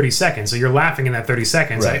trailer was 30 seconds, so you're laughing in that 30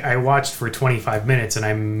 seconds. Right. I watched for 25 minutes, and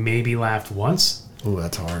I maybe laughed once. Ooh,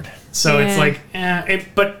 that's hard. So it's Yeah.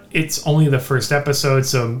 like, but it's only the first episode,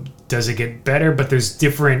 so does it get better? But there's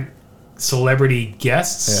different celebrity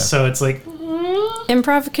guests, Yeah. so it's like,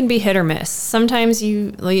 Improv can be hit or miss. Sometimes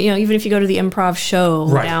you know, even if you go to the improv show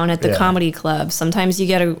Right. down at the Yeah. comedy club, sometimes you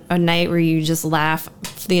get a night where you just laugh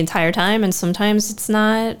the entire time, and sometimes it's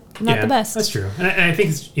not the best. That's true. And I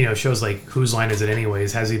think, shows like Whose Line Is It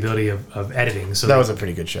Anyways has the ability of editing. So That was a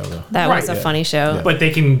pretty good show, though. That was Right. a funny show. but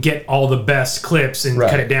they can get all the best clips and Right.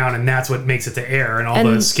 cut it down, and that's what makes it to air. And all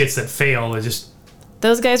the And- skits that fail, it just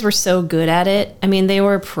Those guys were so good at it. I mean, they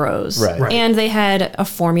were pros. Right. And they had a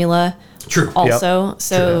formula true. also.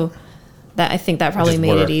 So that I think that probably just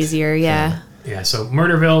made worked. it easier. Yeah. Yeah, so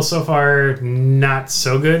Murderville so far not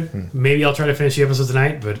so good. Maybe I'll try to finish the episode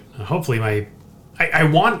tonight, but hopefully I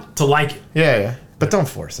want to like it. Yeah. But don't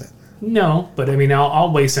force it. No, but I mean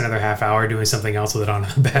I'll waste another half hour doing something else with it on in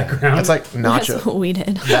the background. It's like That's Nacho. what we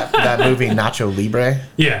did. that movie Nacho Libre.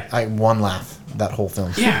 yeah. I one laugh that whole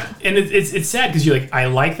film. Yeah, and it's sad because you're like, I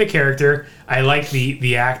like the character, I like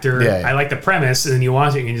the actor, Yeah. I like the premise, and then you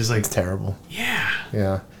watch it and you're just like, It's terrible. yeah.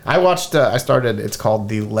 Yeah. I watched. I started. It's called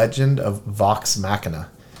The Legend of Vox Machina.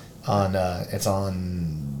 It's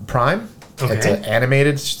on Prime. Okay. It's an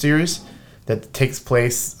animated series that takes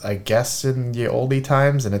place, I guess, in the oldie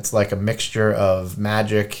times, and it's like a mixture of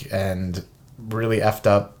magic and really effed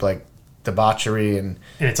up like debauchery and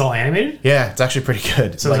And it's all animated? yeah, it's actually pretty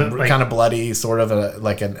good. So is like, it like- kind of bloody, sort of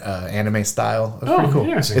like an anime style. It's Oh, pretty cool.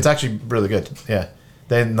 interesting. It's actually really good. Yeah.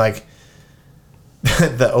 Then like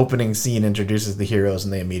the opening scene introduces the heroes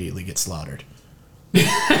and they immediately get slaughtered.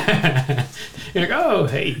 You're like, oh,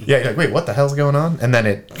 hey. Yeah, you're like, wait, what the hell's going on? And then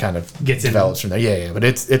it kind of Gets in. develops from there. Yeah, but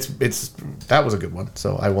it's that was a good one.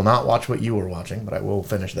 So I will not watch what you were watching, but I will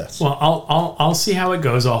finish this. Well, I'll see how it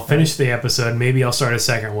goes. I'll finish the episode. Maybe I'll start a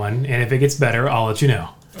second one, and if it gets better, I'll let you know.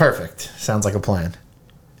 Perfect. Sounds like a plan.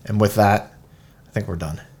 And with that, I think we're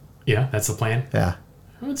done. Yeah, that's the plan. Yeah,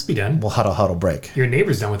 Let's be done. we'll huddle break. Your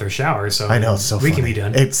neighbor's done with her shower, so I know, it's so we funny. can be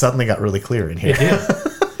done. It suddenly got really clear in here. Yeah.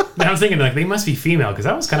 But I was thinking like they must be female because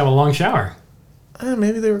that was kind of a long shower.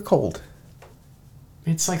 Maybe they were cold.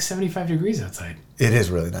 It's like 75 degrees outside. It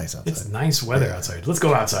is really nice outside. It's nice weather outside. Let's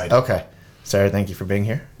go outside. Okay. Sarah, thank you for being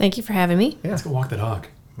here. Thank you for having me. Let's go walk the dog.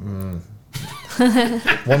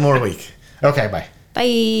 One more week. Okay, bye.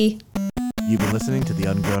 Bye. You've been listening to the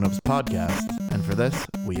Ungrown Ups podcast, and for this,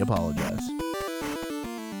 we apologize.